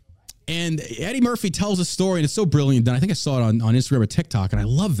Dangerfield. And Eddie Murphy tells a story, and it's so brilliant that I think I saw it on Instagram or TikTok, and I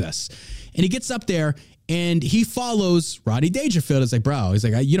love this. And he gets up there, and he follows Rodney Dangerfield. It's like, bro, he's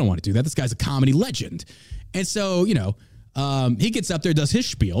like, you don't want to do that. This guy's a comedy legend. And so, he gets up there, does his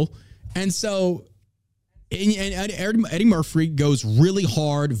spiel. And so and Eddie Murphy goes really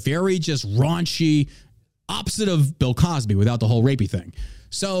hard, very just raunchy, opposite of Bill Cosby without the whole rapey thing.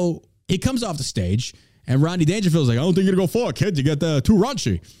 So he comes off the stage, and Rodney Dangerfield's like, I don't think you're going to go far, kid. You get too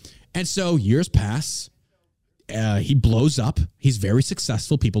raunchy. And so years pass. He blows up. He's very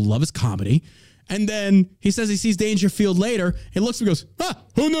successful. People love his comedy. And then he says he sees Dangerfield later and looks and goes,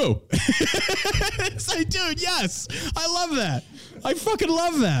 who knew? It's like, dude, yes. I love that. I fucking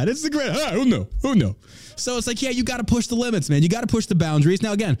love that. It's the great. Who knew? So it's like, yeah, you got to push the limits, man. You got to push the boundaries.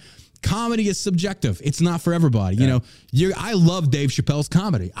 Now, again, comedy is subjective. It's not for everybody. Yeah. I love Dave Chappelle's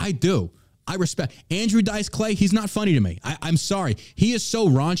comedy. I do. I respect Andrew Dice Clay. He's not funny to me. I'm sorry. He is so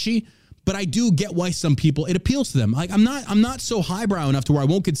raunchy, but I do get why some people, it appeals to them. Like, I'm not so highbrow enough to where I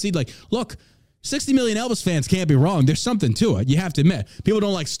won't concede. Like, look, 60 million Elvis fans can't be wrong. There's something to it. You have to admit. People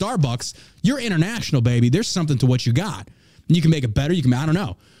don't like Starbucks. You're international, baby. There's something to what you got. And you can make it better. I don't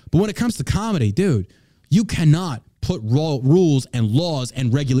know. But when it comes to comedy, dude, you cannot put rules and laws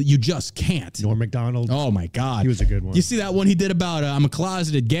and regulate. You just can't. Norm Macdonald. Oh, my God. He was a good one. You see that one he did about, I'm a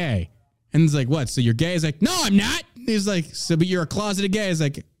closeted gay. And it's like, what? So you're gay? He's like, no, I'm not. He's like, so, but you're a closeted gay. He's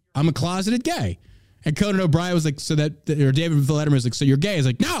like, I'm a closeted gay. And Conan O'Brien was like, or David Letterman was like, so you're gay? He's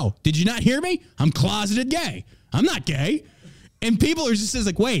like, no, did you not hear me? I'm closeted gay. I'm not gay. And people are just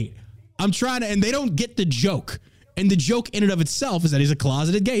like, wait, I'm trying to, and they don't get the joke. And the joke in and of itself is that he's a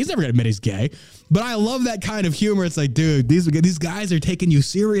closeted gay. He's never going to admit he's gay. But I love that kind of humor. It's like, dude, these guys are taking you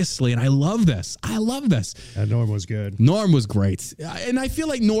seriously. And I love this. And Norm was good. Norm was great. And I feel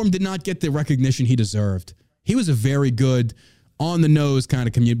like Norm did not get the recognition he deserved. He was a very good, on the nose kind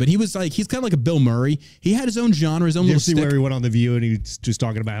of comedian, but he's kind of like a Bill Murray. He had his own genre, his own little stick. Did you see where he went on The View and he's just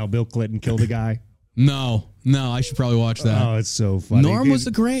talking about how Bill Clinton killed a guy? No, I should probably watch that. Oh, it's so funny. Norm was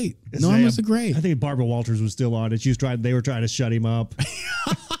great. I think Barbara Walters was still on it. They were trying to shut him up.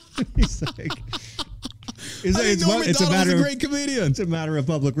 He's like, it's a great comedian. It's a matter of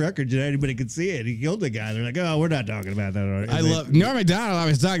public record. Anybody could see it. He killed the guy. They're like, oh, we're not talking about that. I love Norm Macdonald. I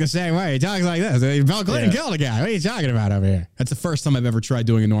was talking the same way. He talks like this. Bill Clinton killed a guy. What are you talking about over here? That's the first time I've ever tried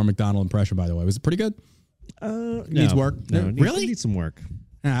doing a Norm Macdonald impression, by the way. Was it pretty good? Needs work. Really? Needs some work.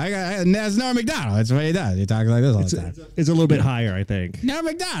 That's Norm Macdonald. That's what he does. He talks like this all the time. It's a little bit higher, I think. Norm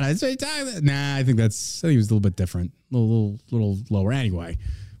Macdonald. That's what he talks about. Nah, I think he was a little bit different. A little lower. Anyway,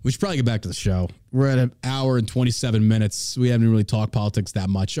 we should probably get back to the show. We're at an hour and 27 minutes. We haven't really talked politics that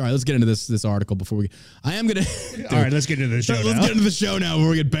much. All right, let's get into this article before we. I am gonna. All right, let's get into the show. Let's get into the show now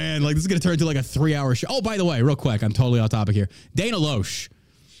before we get banned. Like, this is gonna turn into like a 3-hour show. Oh, by the way, real quick, I'm totally off topic here. Dana Loesch,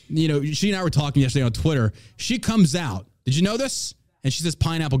 she and I were talking yesterday on Twitter. She comes out. Did you know this? And she says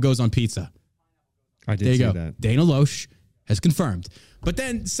pineapple goes on pizza. I did see that. Dana Loesch has confirmed. But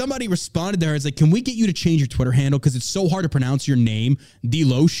then somebody responded to her. It's like, can we get you to change your Twitter handle? Because it's so hard to pronounce your name, D.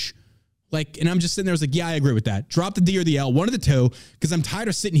 Loesch. Like, and I'm just sitting there. I was like, yeah, I agree with that. Drop the D or the L, one of the two, because I'm tired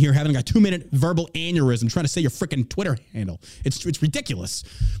of sitting here having a 2-minute verbal aneurysm trying to say your freaking Twitter handle. It's ridiculous.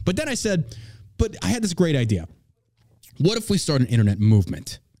 But then I said, but I had this great idea. What if we start an internet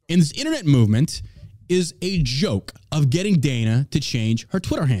movement? And this internet movement is a joke of getting Dana to change her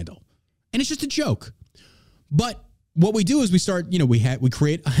Twitter handle. And it's just a joke. But what we do is we start, we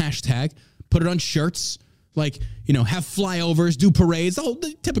create a hashtag, put it on shirts, like, have flyovers, do parades, all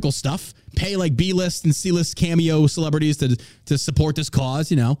the typical stuff. Pay like B-list and C-list cameo celebrities to support this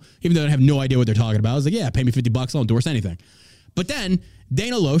cause, even though I have no idea what they're talking about. I was like, yeah, pay me $50, I'll endorse anything. But then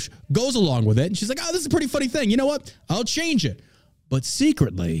Dana Loesch goes along with it, and she's like, oh, this is a pretty funny thing. You know what? I'll change it. But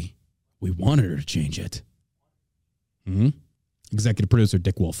secretly, we wanted her to change it. Executive producer,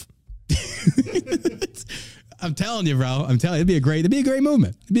 Dick Wolf. I'm telling you, bro. I'm telling you, it'd be a great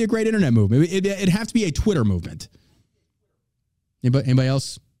movement. It'd be a great internet movement. It'd have to be a Twitter movement. Anybody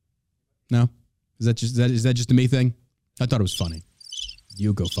else? No? Is that just a me thing? I thought it was funny.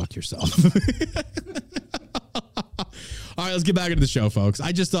 You go fuck yourself. All right, let's get back into the show, folks.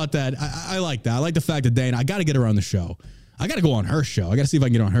 I just thought that I like that. I like the fact that Dana, I got to get her on the show. I got to go on her show. I got to see if I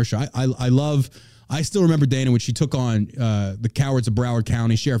can get on her show. I still remember Dana when she took on the cowards of Broward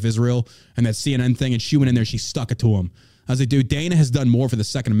County, Sheriff Israel, and that CNN thing, and she went in there, she stuck it to him. I was like, dude, Dana has done more for the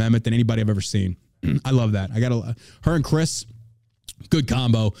Second Amendment than anybody I've ever seen. I love that. Her and Chris, good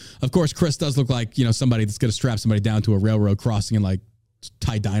combo. Of course, Chris does look like, somebody that's going to strap somebody down to a railroad crossing and like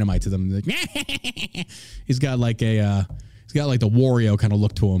tie dynamite to them. Like, he's got like the Wario kind of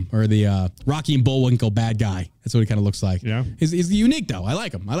look to him, or the Rocky and Bullwinkle bad guy. That's what he kind of looks like. Yeah, he's unique though. I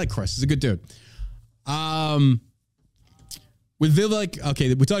like him. I like Chris. He's a good dude. With Vivek,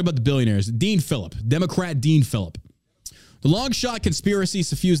 okay, we talked about the billionaires. Dean Phillip, Democrat Dean Phillip. The long shot conspiracy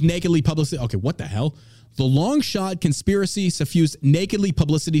suffused nakedly publicity. Okay, what the hell? The long shot conspiracy suffused nakedly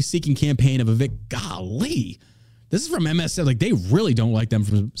publicity seeking campaign of Vivek. Golly. This is from MSN. Like, they really don't like them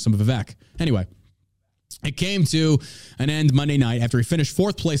from some Vivek. Anyway, it came to an end Monday night after he finished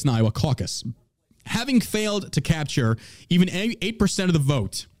fourth place in Iowa caucus. Having failed to capture even 8% of the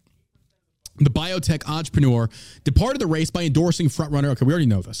vote, the biotech entrepreneur departed the race by endorsing frontrunner. Okay, we already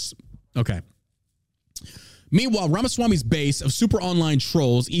know this. Okay. Meanwhile, Ramaswamy's base of super online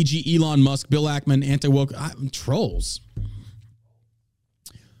trolls, e.g. Elon Musk, Bill Ackman, anti-woke trolls.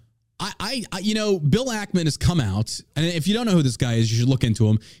 Bill Ackman has come out, and if you don't know who this guy is, you should look into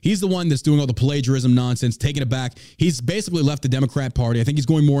him. He's the one that's doing all the plagiarism nonsense, taking it back. He's basically left the Democrat Party. I think he's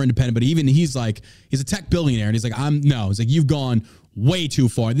going more independent, but he's a tech billionaire, and he's like, he's like, you've gone way too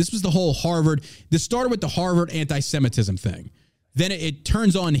far. This was the whole Harvard. This started with the Harvard anti-Semitism thing. Then it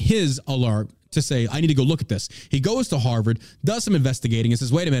turns on his alert to say, I need to go look at this. He goes to Harvard, does some investigating, and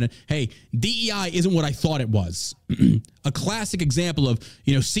says, wait a minute, hey, DEI isn't what I thought it was. A classic example of,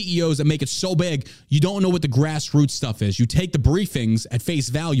 CEOs that make it so big, you don't know what the grassroots stuff is. You take the briefings at face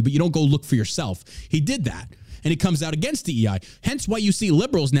value, but you don't go look for yourself. He did that. And he comes out against DEI. Hence why you see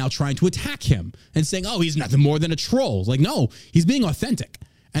liberals now trying to attack him and saying, oh, he's nothing more than a troll. Like, no, he's being authentic.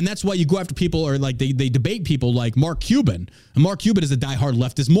 And that's why you go after people, or like they debate people like Mark Cuban. And Mark Cuban is a diehard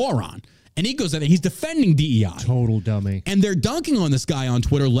leftist moron. And he goes out there, he's defending DEI. Total dummy. And they're dunking on this guy on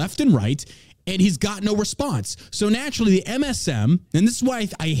Twitter left and right, and he's got no response. So naturally, the MSM, and this is why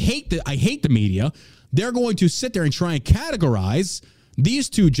I hate the media, they're going to sit there and try and categorize these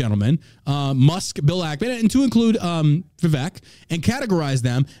two gentlemen, Musk, Bill Ackman, and to include Vivek, and categorize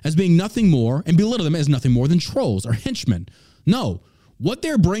them as being nothing more, and belittle them as nothing more than trolls or henchmen. No, what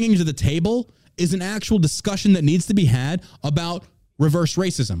they're bringing to the table is an actual discussion that needs to be had about reverse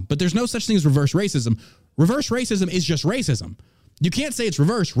racism. But there's no such thing as reverse racism. Reverse racism is just racism. You can't say it's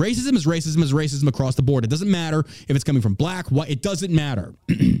reverse. Racism is racism across the board. It doesn't matter if it's coming from black, white, it doesn't matter.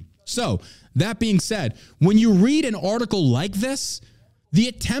 So, that being said, when you read an article like this, the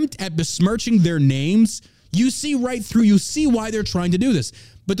attempt at besmirching their names, you see right through, you see why they're trying to do this.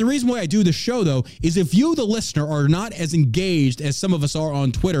 But the reason why I do the show, though, is if you, the listener, are not as engaged as some of us are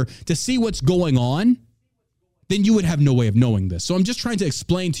on Twitter to see what's going on, then you would have no way of knowing this. So I'm just trying to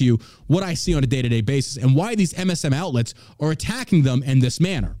explain to you what I see on a day-to-day basis and why these MSM outlets are attacking them in this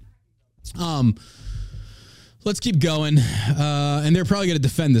manner. Let's keep going. And they're probably going to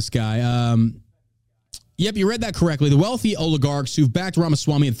defend this guy. Yep, you read that correctly. The wealthy oligarchs who've backed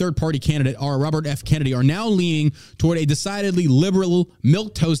Ramaswamy and third-party candidate Robert F. Kennedy are now leaning toward a decidedly liberal,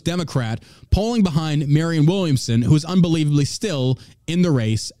 milquetoast Democrat, polling behind Marianne Williamson, who is unbelievably still in the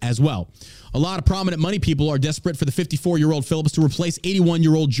race as well. A lot of prominent money people are desperate for the 54-year-old Phillips to replace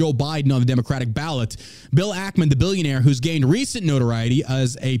 81-year-old Joe Biden on the Democratic ballot. Bill Ackman, the billionaire who's gained recent notoriety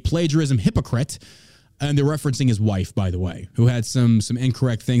as a plagiarism hypocrite, and they're referencing his wife, by the way, who had some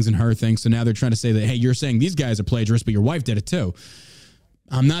incorrect things in her thing. So now they're trying to say that, hey, you're saying these guys are plagiarists, but your wife did it too.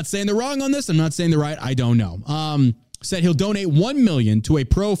 I'm not saying they're wrong on this. I'm not saying they're right. I don't know. Said he'll donate $1 million to a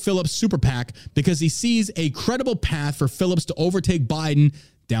pro-Phillips super PAC because he sees a credible path for Phillips to overtake Biden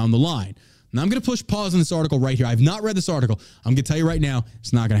down the line. Now, I'm going to push pause on this article right here. I've not read this article. I'm going to tell you right now,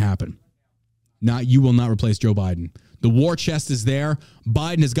 it's not going to happen. You will not replace Joe Biden. The war chest is there.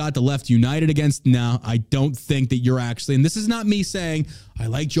 Biden has got the left united against. Now, I don't think that you're actually, and this is not me saying I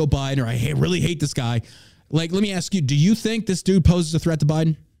like Joe Biden or I really hate this guy. Like, let me ask you, do you think this dude poses a threat to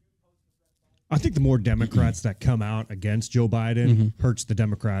Biden? I think the more Democrats that come out against Joe Biden hurts the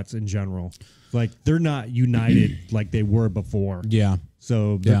Democrats in general. Like, they're not united like they were before. Yeah.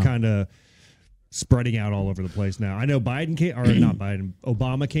 So they're kind of, spreading out all over the place now. I know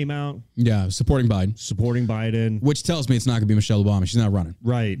Obama came out. Yeah, supporting Biden. Which tells me it's not going to be Michelle Obama. She's not running.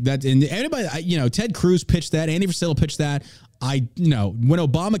 Right. And anybody, Ted Cruz pitched that. Andy Frassillo pitched that. When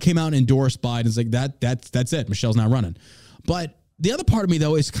Obama came out and endorsed Biden, it's like that's it. Michelle's not running. But the other part of me,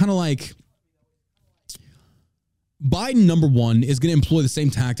 though, is kind of like Biden, number one, is going to employ the same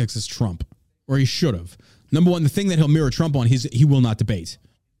tactics as Trump, or he should have. Number one, the thing that he'll mirror Trump on, he will not debate.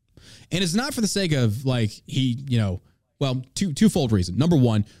 And it's not for the sake of twofold reason. Number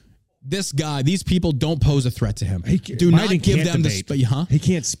one, these people don't pose a threat to him. Do not give them the space. He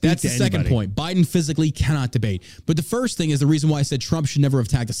can't speak. That's the second point. Biden physically cannot debate. But the first thing is the reason why I said Trump should never have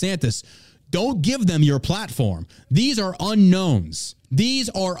attacked DeSantis. Don't give them your platform. These are unknowns. They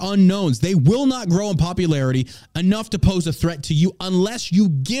will not grow in popularity enough to pose a threat to you unless you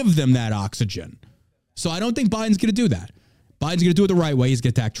give them that oxygen. So I don't think Biden's going to do that. Biden's going to do it the right way. He's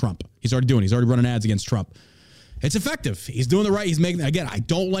going to attack Trump. He's already doing it. He's already running ads against Trump. It's effective. He's doing the right. He's making, again, I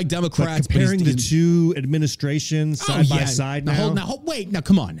don't like Democrats. But comparing the two administrations side by side now. Now,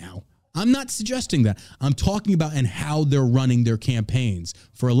 come on now. I'm not suggesting that. I'm talking about and how they're running their campaigns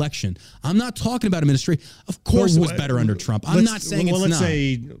for election. I'm not talking about administration. Of course, it was better under Trump. I'm not saying it's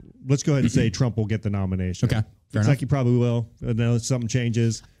not. Let's go ahead and say Trump will get the nomination. Okay. It's like he probably will. Unless something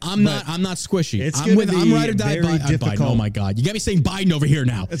changes. I'm not squishy. I'm ride or die Biden. Oh my God. You got me saying Biden over here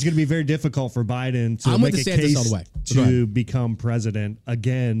now. It's going to be very difficult for Biden to make a case all the way. To become president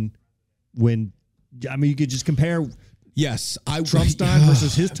again you could just compare Trump's time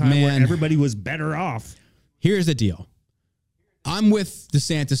versus his time where everybody was better off. Here's the deal. I'm with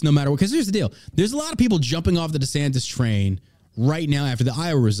DeSantis no matter what, because here's the deal. There's a lot of people jumping off the DeSantis train right now after the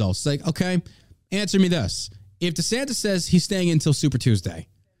Iowa results. It's like, okay, answer me this. If DeSantis says he's staying until Super Tuesday,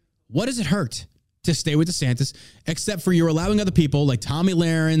 what does it hurt to stay with DeSantis, except for you're allowing other people like Tommy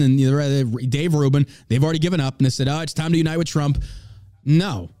Lahren and Dave Rubin, they've already given up and they said, it's time to unite with Trump.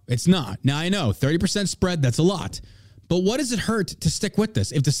 No, it's not. Now I know 30% spread, that's a lot. But what does it hurt to stick with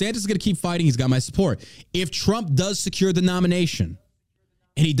this? If DeSantis is going to keep fighting, he's got my support. If Trump does secure the nomination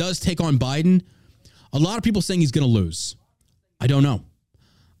and he does take on Biden, a lot of people saying he's going to lose. I don't know.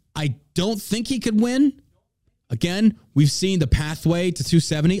 I don't think he could win. Again, we've seen the pathway to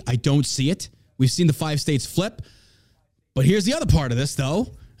 270. I don't see it. We've seen the 5 states flip. But here's the other part of this, though.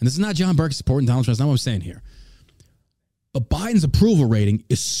 And this is not John Burke supporting Donald Trump. That's not what I'm saying here. But Biden's approval rating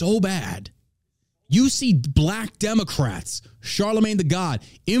is so bad. You see black Democrats, Charlemagne the God,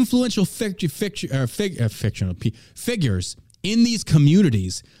 influential figures in these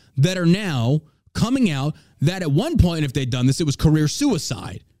communities that are now coming out that at one point, if they'd done this, it was career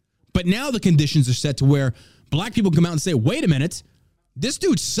suicide. But now the conditions are set to where black people come out and say, wait a minute, this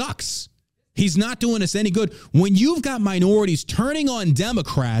dude sucks. He's not doing us any good. When you've got minorities turning on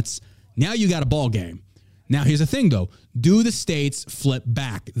Democrats, now you got a ball game. Now, here's the thing, though. Do the states flip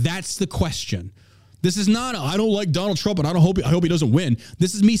back? That's the question. This is not, I don't like Donald Trump, and I hope he doesn't win.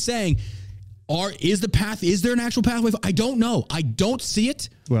 This is me saying, is there an actual pathway? I don't know. I don't see it.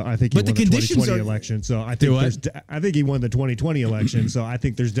 Well, I think he won the 2020 election, so I think he won the 2020 election, so I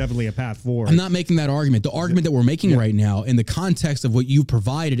think there's definitely a path forward. I'm not making that argument. The argument that we're making right now in the context of what you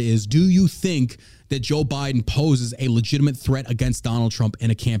provided is, do you think that Joe Biden poses a legitimate threat against Donald Trump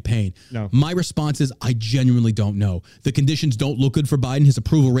in a campaign? No. My response is, I genuinely don't know. The conditions don't look good for Biden. His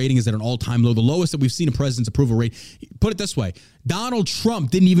approval rating is at an all-time low, the lowest that we've seen a president's approval rate. Put it this way, Donald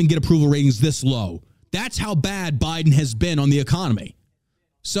Trump didn't even get approval ratings this low. That's how bad Biden has been on the economy.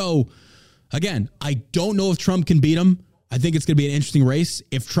 So, again, I don't know if Trump can beat him. I think it's going to be an interesting race.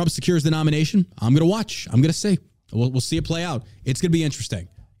 If Trump secures the nomination, I'm going to watch. I'm going to see. We'll see it play out. It's going to be interesting.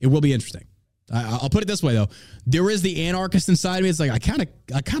 It will be interesting. I'll put it this way, though. There is the anarchist inside of me. It's like I kind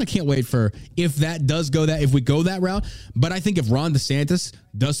of can't wait for if we go that route. But I think if Ron DeSantis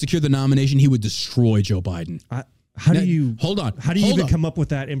does secure the nomination, he would destroy Joe Biden. How do you even come up with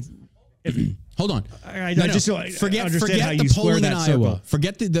that? Hold on. Forget how you the polling in circle. Iowa.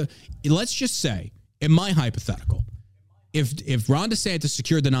 Forget let's just say, in my hypothetical, if Ron DeSantis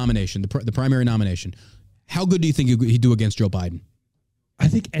secured the nomination, the primary nomination, how good do you think he'd do against Joe Biden? I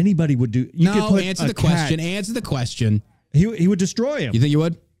think anybody would do. Answer the question. Answer the question. He would destroy him. You think he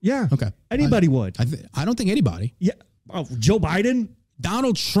would? Yeah. Okay. Anybody would. I don't think anybody. Yeah. Oh, Joe Biden?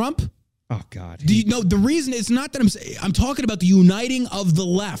 Donald Trump? Oh, God. Do you know the reason? It's not that I'm talking about the uniting of the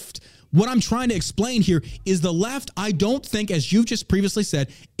left. What I'm trying to explain here is the left, I don't think, as you've just previously said,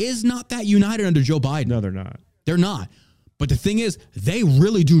 is not that united under Joe Biden. No, they're not. They're not. But the thing is, they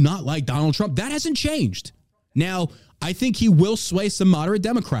really do not like Donald Trump. That hasn't changed. Now, I think he will sway some moderate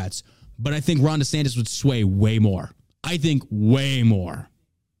Democrats, but I think Ron DeSantis would sway way more. I think way more.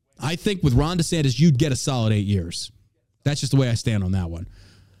 I think with Ron DeSantis, you'd get a solid 8 years. That's just the way I stand on that one.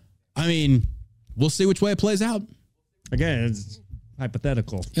 I mean, we'll see which way it plays out. Again, it's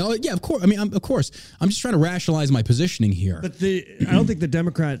hypothetical. Yeah, of course. I mean, of course. I'm just trying to rationalize my positioning here. But I don't think the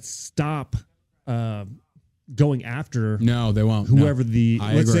Democrats stop going after. No, they won't. Whoever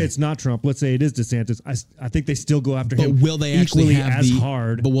let's say it's not Trump. Let's say it is DeSantis. I think they still go after him. But will they actually have as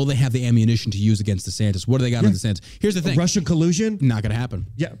hard? But will they have the ammunition to use against DeSantis? What do they got on DeSantis? Here's the thing: Russian collusion. Not going to happen.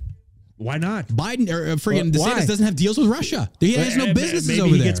 Yeah. Why not? Biden or friggin' DeSantis doesn't have deals with Russia. He has no businesses over there.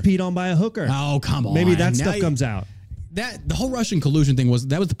 Maybe he gets peed on by a hooker. Oh, come on. Maybe that stuff comes out. The whole Russian collusion thing was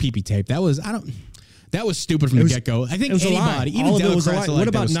the pee-pee tape. That was stupid from the get-go. I think anybody, even Democrats, what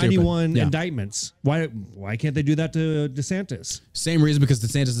about 91 indictments? Why can't they do that to DeSantis? Same reason, because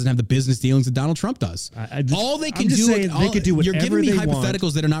DeSantis doesn't have the business dealings that Donald Trump does. All they can do, they could do whatever you're giving me hypotheticals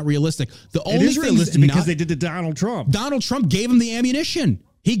want. That are not realistic. The only it is realistic because they did to Donald Trump. Donald Trump gave him the ammunition.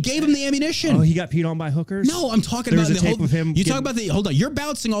 He gave him the ammunition. Oh, he got peed on by hookers? No, I'm talking about the tape of him. You talk about hold on, you're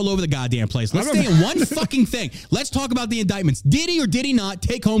bouncing all over the goddamn place. Let's stay in one fucking thing. Let's talk about the indictments. Did he or did he not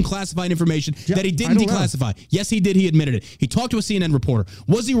take home classified information that he didn't declassify? Yes, he did. He admitted it. He talked to a CNN reporter.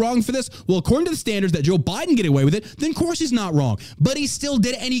 Was he wrong for this? Well, according to the standards that Joe Biden get away with it, then of course he's not wrong. But he still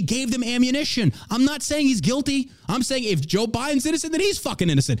did it, and he gave them ammunition. I'm not saying he's guilty. I'm saying if Joe Biden's innocent, then he's fucking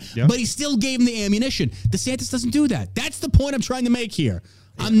innocent. Yep. But he still gave him the ammunition. DeSantis doesn't do that. That's the point I'm trying to make here.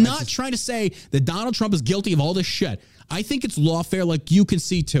 I'm not trying to say that Donald Trump is guilty of all this shit. I think it's lawfare, like you can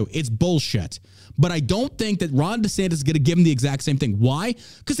see too. It's bullshit. But I don't think that Ron DeSantis is going to give him the exact same thing. Why?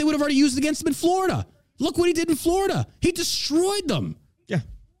 Because they would have already used it against him in Florida. Look what he did in Florida. He destroyed them. Yeah.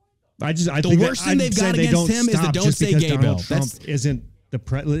 The worst thing they've got against him is the Don't Say Gay bill. Trump isn't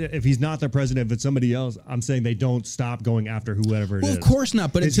if he's not the president, if it's somebody else, I'm saying they don't stop going after whoever it is. Well, of course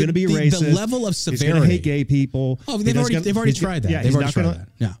not, but it's going to be racist. The level of severity. He's going to hate gay people. Oh, they've already tried that. Yeah, they've already tried that.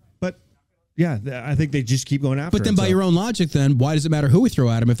 Yeah. But yeah, I think they just keep going after But then by your own logic, then why does it matter who we throw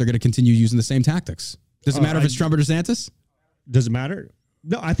at him if they're going to continue using the same tactics? Does it matter if it's Trump or DeSantis? Does it matter?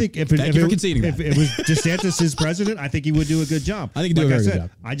 No, I think if it was DeSantis is president, I think he would do a good job. I think he'd do a very good job.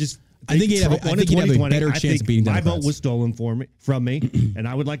 I think he'd have a better chance of beating Democrats. My vote was stolen from me, and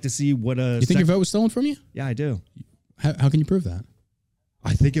I would like to see what a... You think your vote was stolen from you? Yeah, I do. How can you prove that?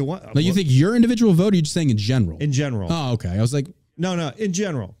 I think it was. No, you think your individual vote, or you're just saying in general? In general. Oh, okay. I was like... No, in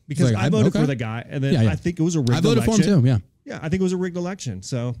general. Because I voted for the guy, and then I think it was a rigged election. I voted for him too, yeah. Yeah, I think it was a rigged election,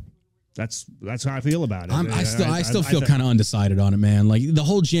 so... That's how I feel about it. I still feel kind of undecided on it, man. Like the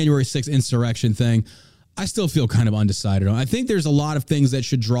whole January 6th insurrection thing, I still feel kind of undecided on. I think there's a lot of things that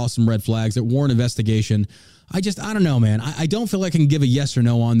should draw some red flags that warrant investigation. I don't know, man. I don't feel like I can give a yes or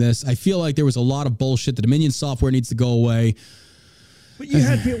no on this. I feel like there was a lot of bullshit. The Dominion software needs to go away.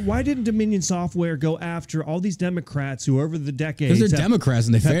 But why didn't Dominion Software go after all these Democrats who over the decades because they're Democrats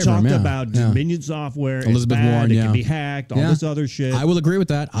and they favor talked them, about Dominion Software, Elizabeth Warren, it can be hacked, all this other shit. I will agree with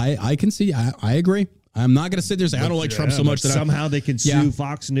that. I can see. I agree. I'm not going to sit there and say I don't like Trump so much that somehow they can sue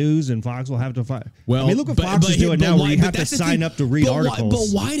Fox News and Fox will have to fight. Well, look what Fox is doing now. Where you have to sign up to read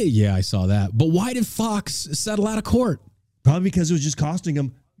articles. But why did I saw that? But why did Fox settle out of court? Probably because it was just costing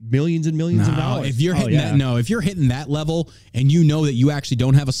them millions and millions of dollars. If you're hitting if you're hitting that level and you know that you actually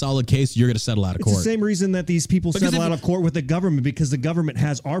don't have a solid case, you're going to settle out of court. It's the same reason that these people settle out of court with the government, because the government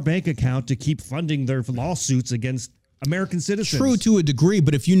has our bank account to keep funding their lawsuits against American citizens. True to a degree,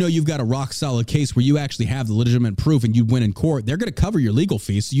 but if you know you've got a rock solid case where you actually have the legitimate proof and you win in court, they're going to cover your legal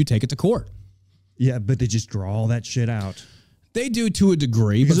fees, so you take it to court. Yeah, but they just draw all that shit out. They do to a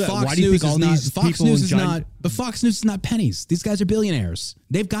degree, but Fox News is not. But Fox News is not pennies. These guys are billionaires.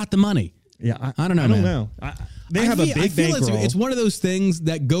 They've got the money. Yeah, I don't know. I don't know. They have a big bankroll. It's one of those things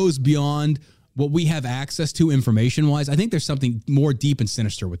that goes beyond what we have access to information wise. I think there's something more deep and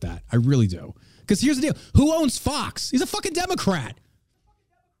sinister with that. I really do. Because here's the deal: who owns Fox? He's a fucking Democrat.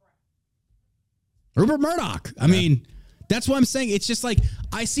 Rupert Murdoch. I mean. That's why I'm saying it's just like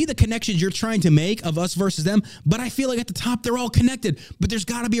I see the connections you're trying to make of us versus them, but I feel like at the top they're all connected. But there's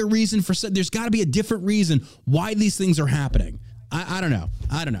got to be a reason there's got to be a different reason why these things are happening. I don't know.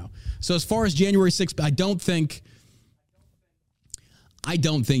 I don't know. So as far as January 6th, I don't think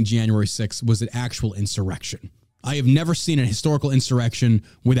January 6th was an actual insurrection. I have never seen a historical insurrection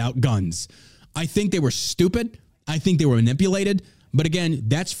without guns. I think they were stupid. I think they were manipulated. But again,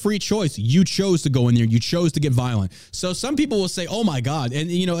 that's free choice. You chose to go in there. You chose to get violent. So some people will say, oh, my God.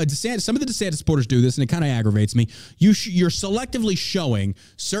 And, some of the DeSantis supporters do this, and it kind of aggravates me. You're selectively showing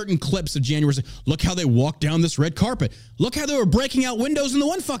certain clips of January 6th. Look how they walked down this red carpet. Look how they were breaking out windows in the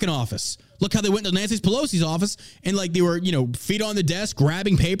one fucking office. Look how they went to Nancy Pelosi's office and like they were, feet on the desk,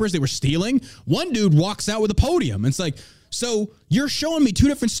 grabbing papers. They were stealing. One dude walks out with a podium. It's like, So you're showing me two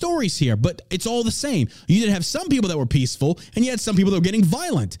different stories here, but it's all the same. You did have some people that were peaceful, and you had some people that were getting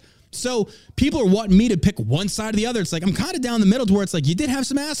violent. So people are wanting me to pick one side or the other. It's like I'm kind of down the middle to where it's like you did have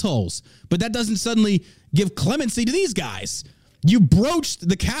some assholes, but that doesn't suddenly give clemency to these guys. You broached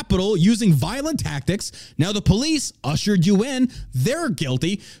the Capitol using violent tactics. Now the police ushered you in. They're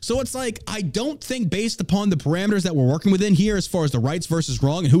guilty. So it's like, I don't think based upon the parameters that we're working within here as far as the rights versus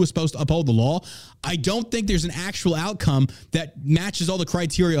wrong and who is supposed to uphold the law, I don't think there's an actual outcome that matches all the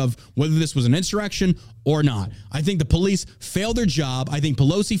criteria of whether this was an insurrection or not. I think the police failed their job. I think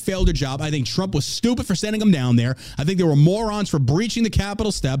Pelosi failed her job. I think Trump was stupid for sending them down there. I think they were morons for breaching the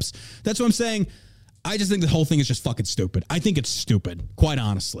Capitol steps. That's what I'm saying. I just think the whole thing is just fucking stupid. I think it's stupid, quite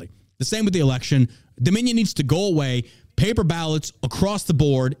honestly. The same with the election. Dominion needs to go away. Paper ballots across the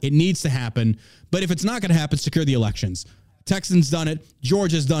board. It needs to happen. But if it's not going to happen, secure the elections. Texans done it.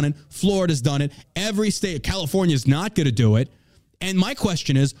 Georgia's done it. Florida's done it. Every state, California's not going to do it. And my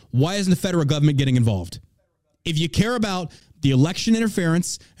question is, why isn't the federal government getting involved? If you care about the election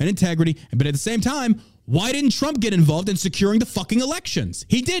interference and integrity, but at the same time, why didn't Trump get involved in securing the fucking elections?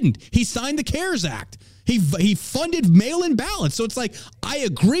 He didn't. He signed the CARES Act. He funded mail-in ballots. So it's like, I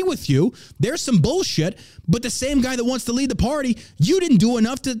agree with you. There's some bullshit, but the same guy that wants to lead the party, you didn't do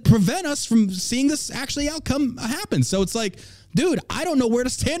enough to prevent us from seeing this actually outcome happen. So it's like, dude, I don't know where to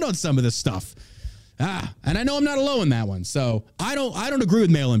stand on some of this stuff. And I know I'm not alone in that one. So I don't agree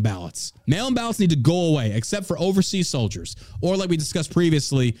with mail-in ballots. Mail-in ballots need to go away, except for overseas soldiers. Or like we discussed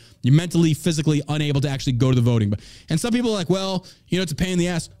previously, you're mentally, physically unable to actually go to the voting. And some people are like, well, you know, it's a pain in the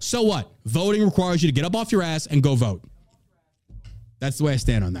ass. So what? Voting requires you to get up off your ass and go vote. That's the way I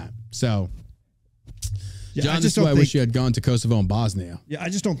stand on that. So, yeah, John, this is why I wish you had gone to Kosovo and Bosnia. Yeah, I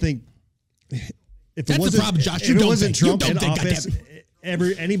just don't think. If that's the problem, Josh. You don't think Trump in office,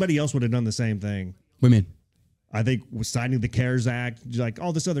 anybody else would have done the same thing. What do you mean? I think with signing the CARES Act, like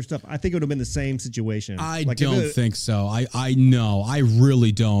all this other stuff, I think it would have been the same situation. I don't think so. I know. I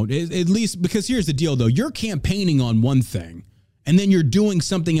really don't. At least because here's the deal, though. You're campaigning on one thing, and then you're doing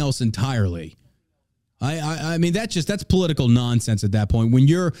something else entirely. I mean, that's political nonsense at that point. When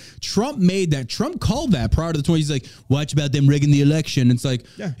Trump called that prior to the 20s. He's like, watch about them rigging the election. It's like,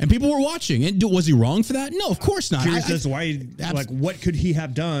 yeah. And people were watching. And was he wrong for that? No, of course not. That's why. Like, what could he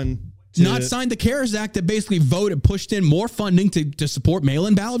have done? Not signed the CARES Act that basically pushed in more funding to support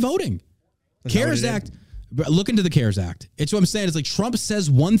mail-in ballot voting. CARES Act, look into the CARES Act. It's what I'm saying. It's like Trump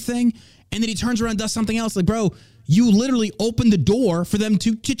says one thing, and then he turns around and does something else. Like, bro, you literally opened the door for them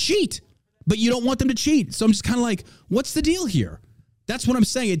to cheat, but you don't want them to cheat. So I'm just kind of like, what's the deal here? That's what I'm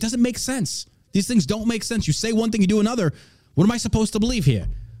saying. It doesn't make sense. These things don't make sense. You say one thing, you do another. What am I supposed to believe here?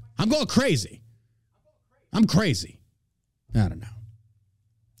 I'm going crazy. I'm crazy. I don't know.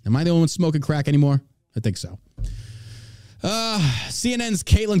 Am I the only one smoking crack anymore? I think so. CNN's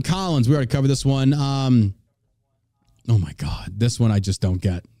Caitlin Collins. We already covered this one. Oh, my God. This one I just don't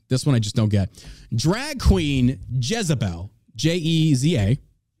get. Drag queen Jezebel, Jeza,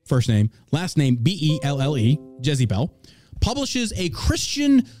 first name, last name Belle, Jezebel, publishes a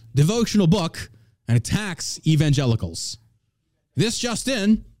Christian devotional book and attacks evangelicals. This just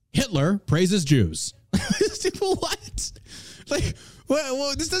in, Hitler praises Jews. What? Like,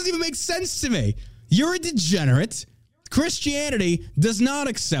 well, this doesn't even make sense to me. You're a degenerate. Christianity does not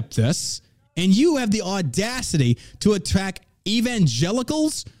accept this. And you have the audacity to attack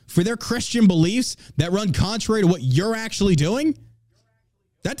evangelicals for their Christian beliefs that run contrary to what you're actually doing?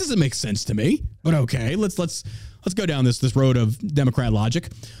 That doesn't make sense to me. But okay, let's go down this road of Democrat logic.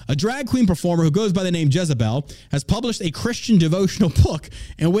 A drag queen performer who goes by the name Jezebel has published a Christian devotional book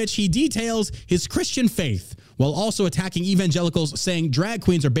in which he details his Christian faith while also attacking evangelicals, saying drag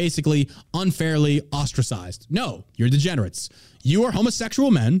queens are basically unfairly ostracized. No, you're degenerates. You are homosexual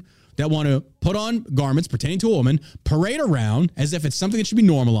men that want to put on garments pertaining to a woman, parade around as if it's something that should be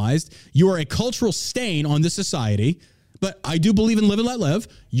normalized. You are a cultural stain on this society. But I do believe in live and let live.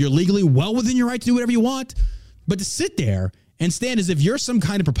 You're legally well within your right to do whatever you want. But to sit there and stand as if you're some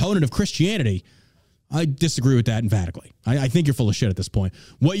kind of proponent of Christianity, I disagree with that emphatically. I think you're full of shit at this point.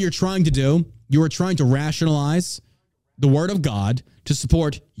 What you're trying to do, you are trying to rationalize the word of God to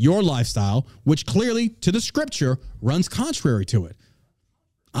support your lifestyle, which clearly, to the scripture, runs contrary to it.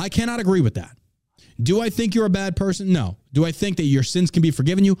 I cannot agree with that. Do I think you're a bad person? No. Do I think that your sins can be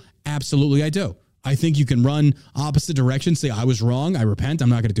forgiven you? Absolutely, I do. I think you can run opposite directions, say, I was wrong, I repent, I'm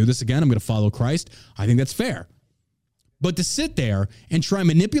not going to do this again, I'm going to follow Christ. I think that's fair. But to sit there and try and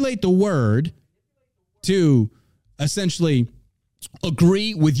manipulate the word to essentially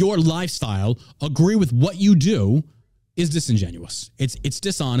agree with your lifestyle, agree with what you do, is disingenuous. It's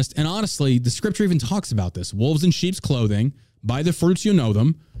dishonest. And honestly, the scripture even talks about this. Wolves in sheep's clothing, by the fruits you know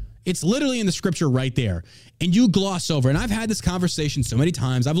them. It's literally in the scripture right there. And you gloss over, and I've had this conversation so many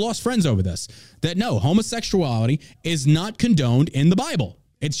times, I've lost friends over this, that no, homosexuality is not condoned in the Bible.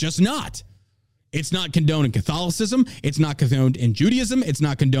 It's just not. It's not condoned in Catholicism. It's not condoned in Judaism. It's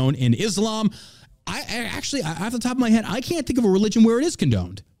not condoned in Islam. I actually, off the top of my head, I can't think of a religion where it is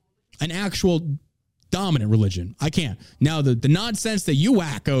condoned. An actual dominant religion. I can't. Now, the nonsense that you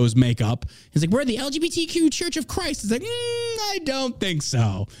wackos make up is like, we're the LGBTQ Church of Christ. It's like, I don't think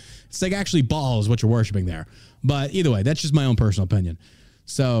so. It's like actually balls what you're worshiping there. But either way, that's just my own personal opinion.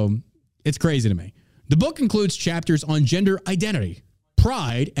 So it's crazy to me. The book includes chapters on gender identity,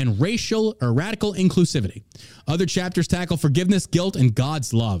 pride, and racial or radical inclusivity. Other chapters tackle forgiveness, guilt, and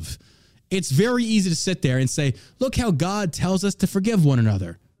God's love. It's very easy to sit there and say, look how God tells us to forgive one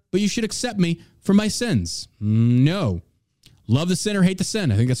another, but you should accept me for my sins. No. Love the sinner, hate the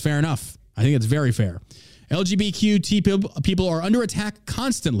sin. I think that's fair enough. I think it's very fair. LGBTQ people are under attack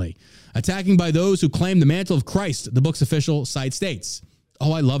constantly, attacking by those who claim the mantle of Christ, the book's official site states.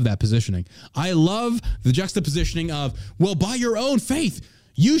 Oh, I love that positioning. I love the juxtapositioning of, well, by your own faith,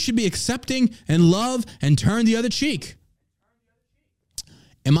 you should be accepting and love and turn the other cheek.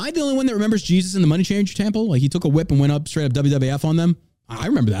 Am I the only one that remembers Jesus in the money changer temple? Like he took a whip and went up straight up WWF on them? I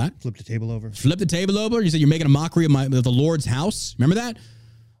remember that. Flipped the table over. Flipped the table over. You said you're making a mockery of the Lord's house. Remember that?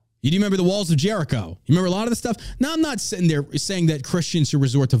 You do remember the walls of Jericho. You remember a lot of the stuff? Now, I'm not sitting there saying that Christians should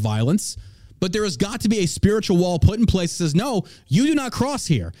resort to violence, but there has got to be a spiritual wall put in place that says, no, you do not cross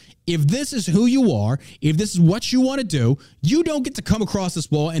here. If this is who you are, if this is what you want to do, you don't get to come across this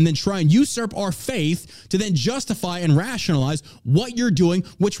wall and then try and usurp our faith to then justify and rationalize what you're doing,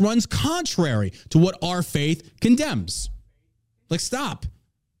 which runs contrary to what our faith condemns. Like, stop.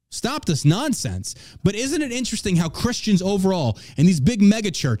 Stop this nonsense. But isn't it interesting how Christians overall in these big mega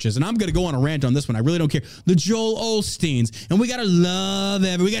churches, and I'm going to go on a rant on this one, I really don't care, the Joel Osteens, and we got to love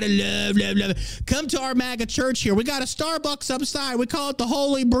we got to love. Come to our mega church here. We got a Starbucks upside. We call it the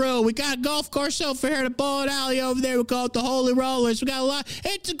Holy Brew. We got a golf course over here at a bowling alley over there. We call it the Holy Rollers. We got a lot.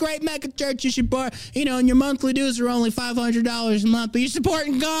 It's a great mega church. You should, and your monthly dues are only $500 a month, but you're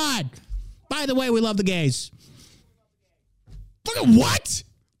supporting God. By the way, we love the gays. Look at what?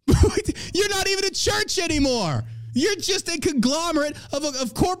 You're not even a church anymore. You're just a conglomerate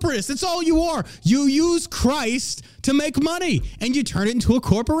of corporates. That's all you are. You use Christ to make money, and you turn it into a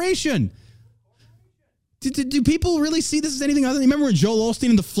corporation. Do people really see this as anything other than, remember when Joel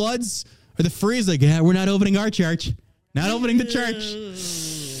Osteen and the Floods or the Freeze, like, yeah, we're not opening our church. Not opening the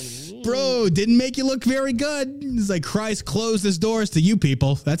church. Bro, didn't make you look very good. It's like Christ closed his doors to you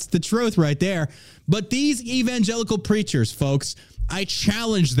people. That's the truth right there. But these evangelical preachers, folks, I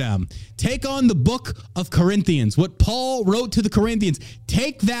challenge them. Take on the book of Corinthians, what Paul wrote to the Corinthians.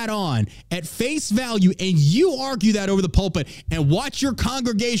 Take that on at face value, and you argue that over the pulpit, and watch your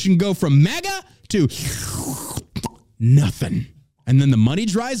congregation go from mega to nothing. And then the money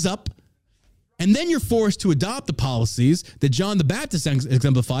dries up, and then you're forced to adopt the policies that John the Baptist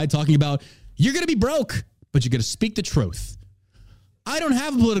exemplified, talking about you're going to be broke, but you're going to speak the truth. I don't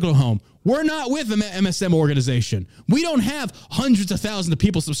have a political home. We're not with an MSM organization. We don't have hundreds of thousands of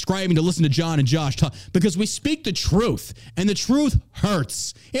people subscribing to listen to John and Josh talk because we speak the truth, and the truth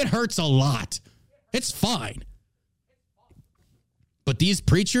hurts. It hurts a lot. It's fine. But these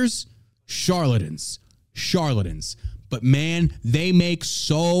preachers, charlatans. But man, they make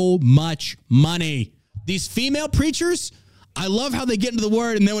so much money. These female preachers, I love how they get into the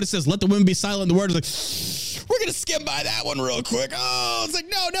word, and then when it says, let the women be silent, the word is like, we're going to skim by that one real quick. Oh, it's like,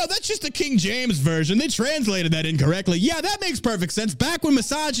 no, that's just the King James version. They translated that incorrectly. Yeah, that makes perfect sense. Back when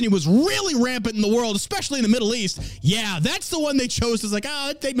misogyny was really rampant in the world, especially in the Middle East, yeah, that's the one they chose. It's like,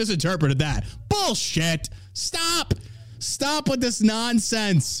 they misinterpreted that. Bullshit. Stop with this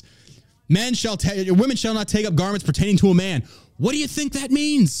nonsense. Women shall not take up garments pertaining to a man. What do you think that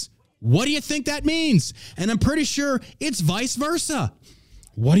means? And I'm pretty sure it's vice versa.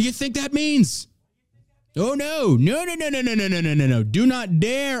 What do you think that means? Oh, no. Do not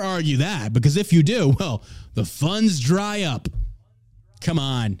dare argue that, because if you do, well, the funds dry up. Come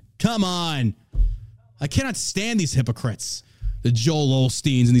on. I cannot stand these hypocrites, the Joel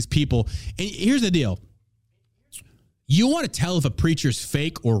Osteens and these people. And here's the deal. You want to tell if a preacher's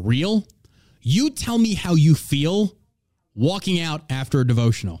fake or real? You tell me how you feel walking out after a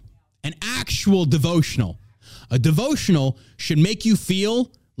devotional. An actual devotional. A devotional should make you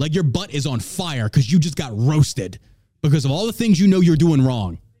feel like your butt is on fire because you just got roasted because of all the things you know you're doing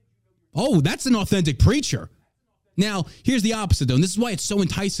wrong. Oh, that's an authentic preacher. Now, here's the opposite, though, and this is why it's so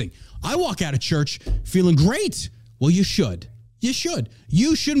enticing. I walk out of church feeling great. Well, you should. You should.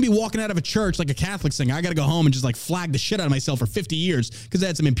 You shouldn't be walking out of a church like a Catholic saying, I got to go home and just like flag the shit out of myself for 50 years because I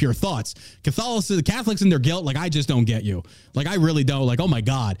had some impure thoughts. The Catholics in their guilt, like, I just don't get you. Like, I really don't. Like, oh my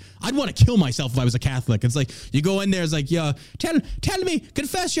God, I'd want to kill myself if I was a Catholic. It's like, you go in there, it's like, yeah, tell me,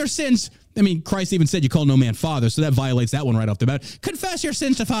 confess your sins. I mean, Christ even said you call no man father, so that violates that one right off the bat. Confess your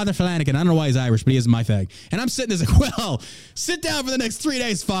sins to Father Flanagan. I don't know why he's Irish, but he isn't my thing. And I'm sitting there like, well, sit down for the next 3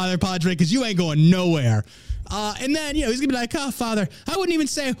 days, Father Padre, because you ain't going nowhere. And then, he's going to be like, oh, Father, I wouldn't even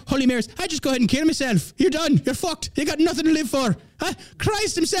say Holy Marys. I'd just go ahead and kill myself. You're done. You're fucked. You got nothing to live for. Huh?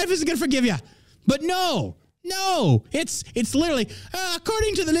 Christ himself isn't going to forgive you. But no, it's literally,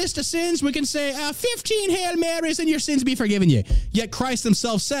 according to the list of sins, we can say 15 Hail Marys and your sins be forgiven you. Yet Christ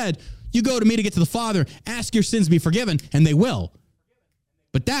himself said, you go to me to get to the Father, ask your sins to be forgiven, and they will.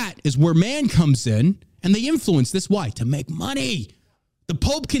 But that is where man comes in, and they influence this. Why? To make money. The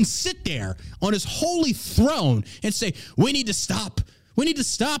Pope can sit there on his holy throne and say, we need to stop. We need to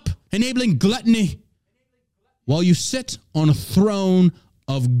stop enabling gluttony while you sit on a throne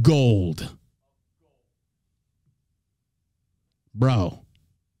of gold. Bro,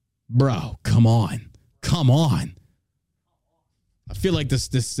 come on. I feel like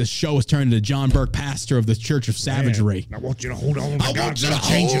this show has turned into John Burke, pastor of the Church of Savagery. Man, I want you to hold on. I want you to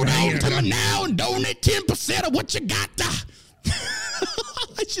hold on to me now and donate 10% of what you got.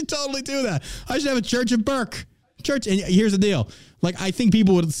 I should totally do that. I should have a Church of Burke. And here's the deal. Like, I think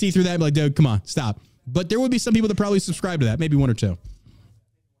people would see through that and be like, dude, come on, stop. But there would be some people that probably subscribe to that, maybe one or two.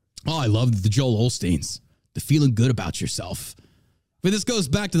 Oh, I love the Joel Osteens, the feeling good about yourself. But this goes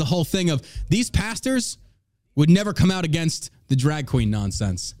back to the whole thing of these pastors would never come out against the drag queen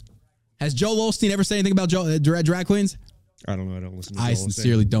nonsense. Has Joel Osteen ever said anything about drag queens? I don't know. I don't listen to Joel I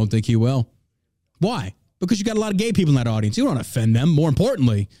sincerely don't think he will. Why? Because you got a lot of gay people in that audience. You don't want to offend them. More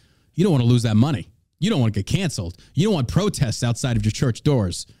importantly, you don't want to lose that money. You don't want to get canceled. You don't want protests outside of your church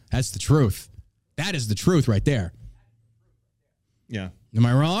doors. That's the truth. That is the truth right there. Yeah. Am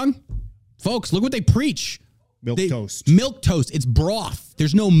I wrong? Folks, look what they preach. Milk toast. Milk toast. It's broth.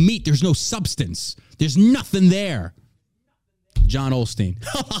 There's no meat. There's no substance. There's nothing there. John Osteen.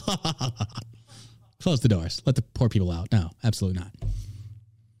 Close the doors. Let the poor people out. No, absolutely not.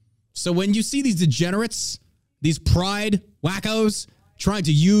 So when you see these degenerates, these pride wackos trying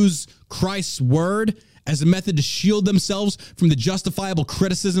to use Christ's word as a method to shield themselves from the justifiable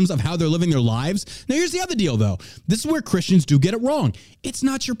criticisms of how they're living their lives. Now, here's the other deal, though. This is where Christians do get it wrong. It's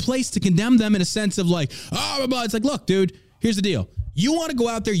not your place to condemn them in a sense of like, oh, it's like, look, dude, here's the deal. You want to go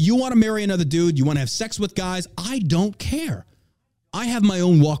out there, you want to marry another dude, you want to have sex with guys. I don't care. I have my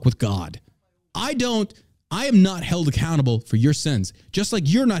own walk with God. I am not held accountable for your sins, just like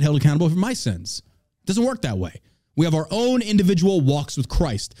you're not held accountable for my sins. It doesn't work that way. We have our own individual walks with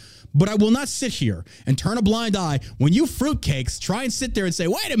Christ. But I will not sit here and turn a blind eye when you fruitcakes try and sit there and say,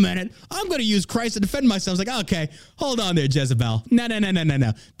 wait a minute, I'm going to use Christ to defend myself. It's like, okay, hold on there, Jezebel. No.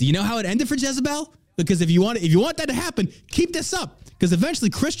 Do you know how it ended for Jezebel? Because if you want that to happen, keep this up. Because eventually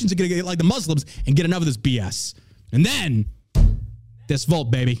Christians are going to get like the Muslims and get enough of this BS. And then, this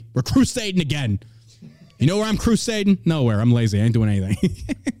volt, baby. We're crusading again. You know where I'm crusading? Nowhere. I'm lazy. I ain't doing anything.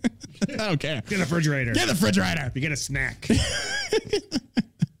 I don't care. Get the refrigerator. Get the refrigerator. You get a snack.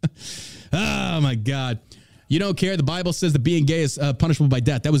 Oh, my God. You don't care. The Bible says that being gay is punishable by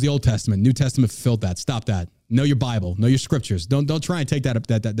death. That was the Old Testament. New Testament fulfilled that. Stop that. Know your Bible. Know your scriptures. Don't try and take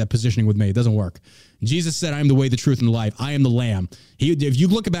that positioning with me. It doesn't work. Jesus said, I am the way, the truth, and the life. I am the lamb. If you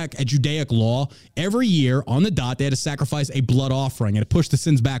look back at Judaic law, every year on the dot, they had to sacrifice a blood offering, and it pushed the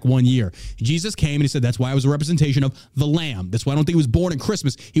sins back 1 year. Jesus came and he said, that's why I was a representation of the lamb. That's why I don't think he was born in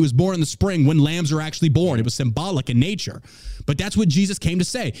Christmas. He was born in the spring when lambs are actually born. It was symbolic in nature. But that's what Jesus came to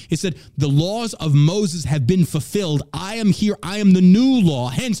say. He said, the laws of Moses have been fulfilled. I am here. I am the new law.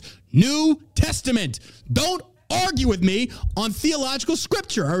 Hence, New Testament. Don't argue with me on theological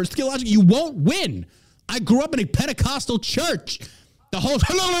scripture or theological. You won't win. I grew up in a Pentecostal church. The whole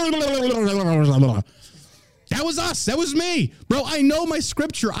that was us. That was me, bro. I know my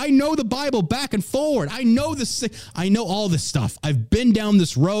scripture. I know the Bible back and forward. I know this. I know all this stuff. I've been down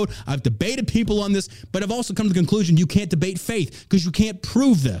this road. I've debated people on this, but I've also come to the conclusion you can't debate faith because you can't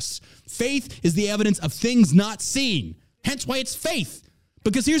prove this. Faith is the evidence of things not seen. Hence why it's faith.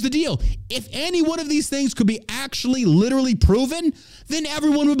 Because here's the deal. If any one of these things could be actually literally proven, then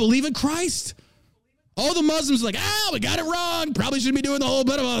everyone would believe in Christ. All the Muslims are like, we got it wrong. Probably shouldn't be doing the whole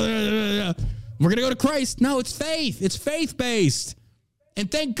bit of we're going to go to Christ. No, it's faith. It's faith-based.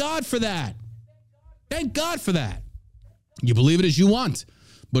 And thank God for that. Thank God for that. You believe it as you want.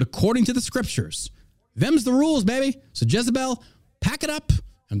 But according to the scriptures, them's the rules, baby. So Jezebel, pack it up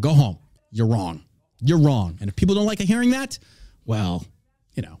and go home. You're wrong. you're wrong. And if people don't like hearing that, well,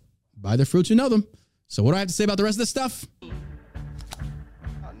 you know, by their fruits, you know them. So what do I have to say about the rest of this stuff? I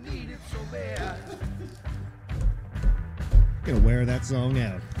need it so bad. Gonna wear that song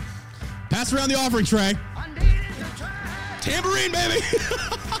out. Pass around the offering tray. I need it to try. Tambourine, baby.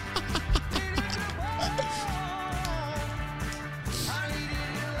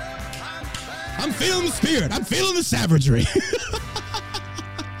 I'm feeling the spirit. I'm feeling the savagery.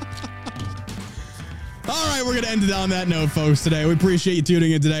 All right, we're going to end it on that note, folks, today. We appreciate you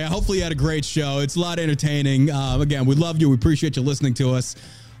tuning in today. Hopefully you had a great show. It's a lot of entertaining. Again, we love you. We appreciate you listening to us.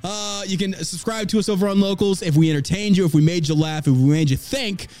 You can subscribe to us over on Locals. If we entertained you, if we made you laugh, if we made you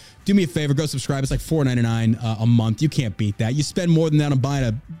think, do me a favor, go subscribe. It's like $4.99 a month. You can't beat that. You spend more than that on buying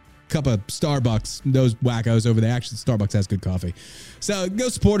a cup of Starbucks. Those wackos over there. Actually, Starbucks has good coffee. So go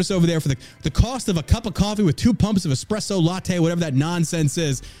support us over there for the cost of a cup of coffee with 2 pumps of espresso latte, whatever that nonsense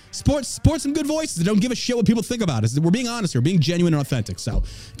is. Support some good voices that don't give a shit what people think about us. We're being honest here, being genuine and authentic. So,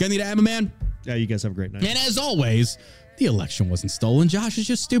 got anything to add, my man? Yeah, you guys have a great night. And as always, the election wasn't stolen. Josh is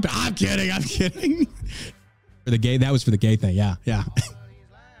just stupid. I'm kidding. For the gay, that was for the gay thing. Yeah.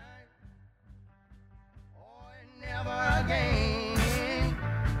 Never again.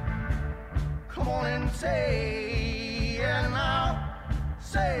 Come on and say it now.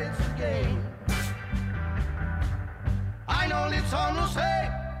 Say it's again. I know it's on to say.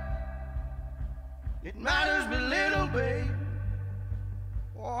 It matters but little, babe.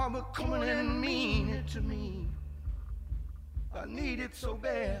 Oh, but come on and mean it to me. I need it so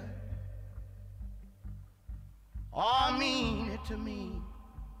bad. Oh, mean it to me.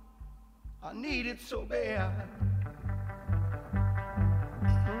 I need it so bad.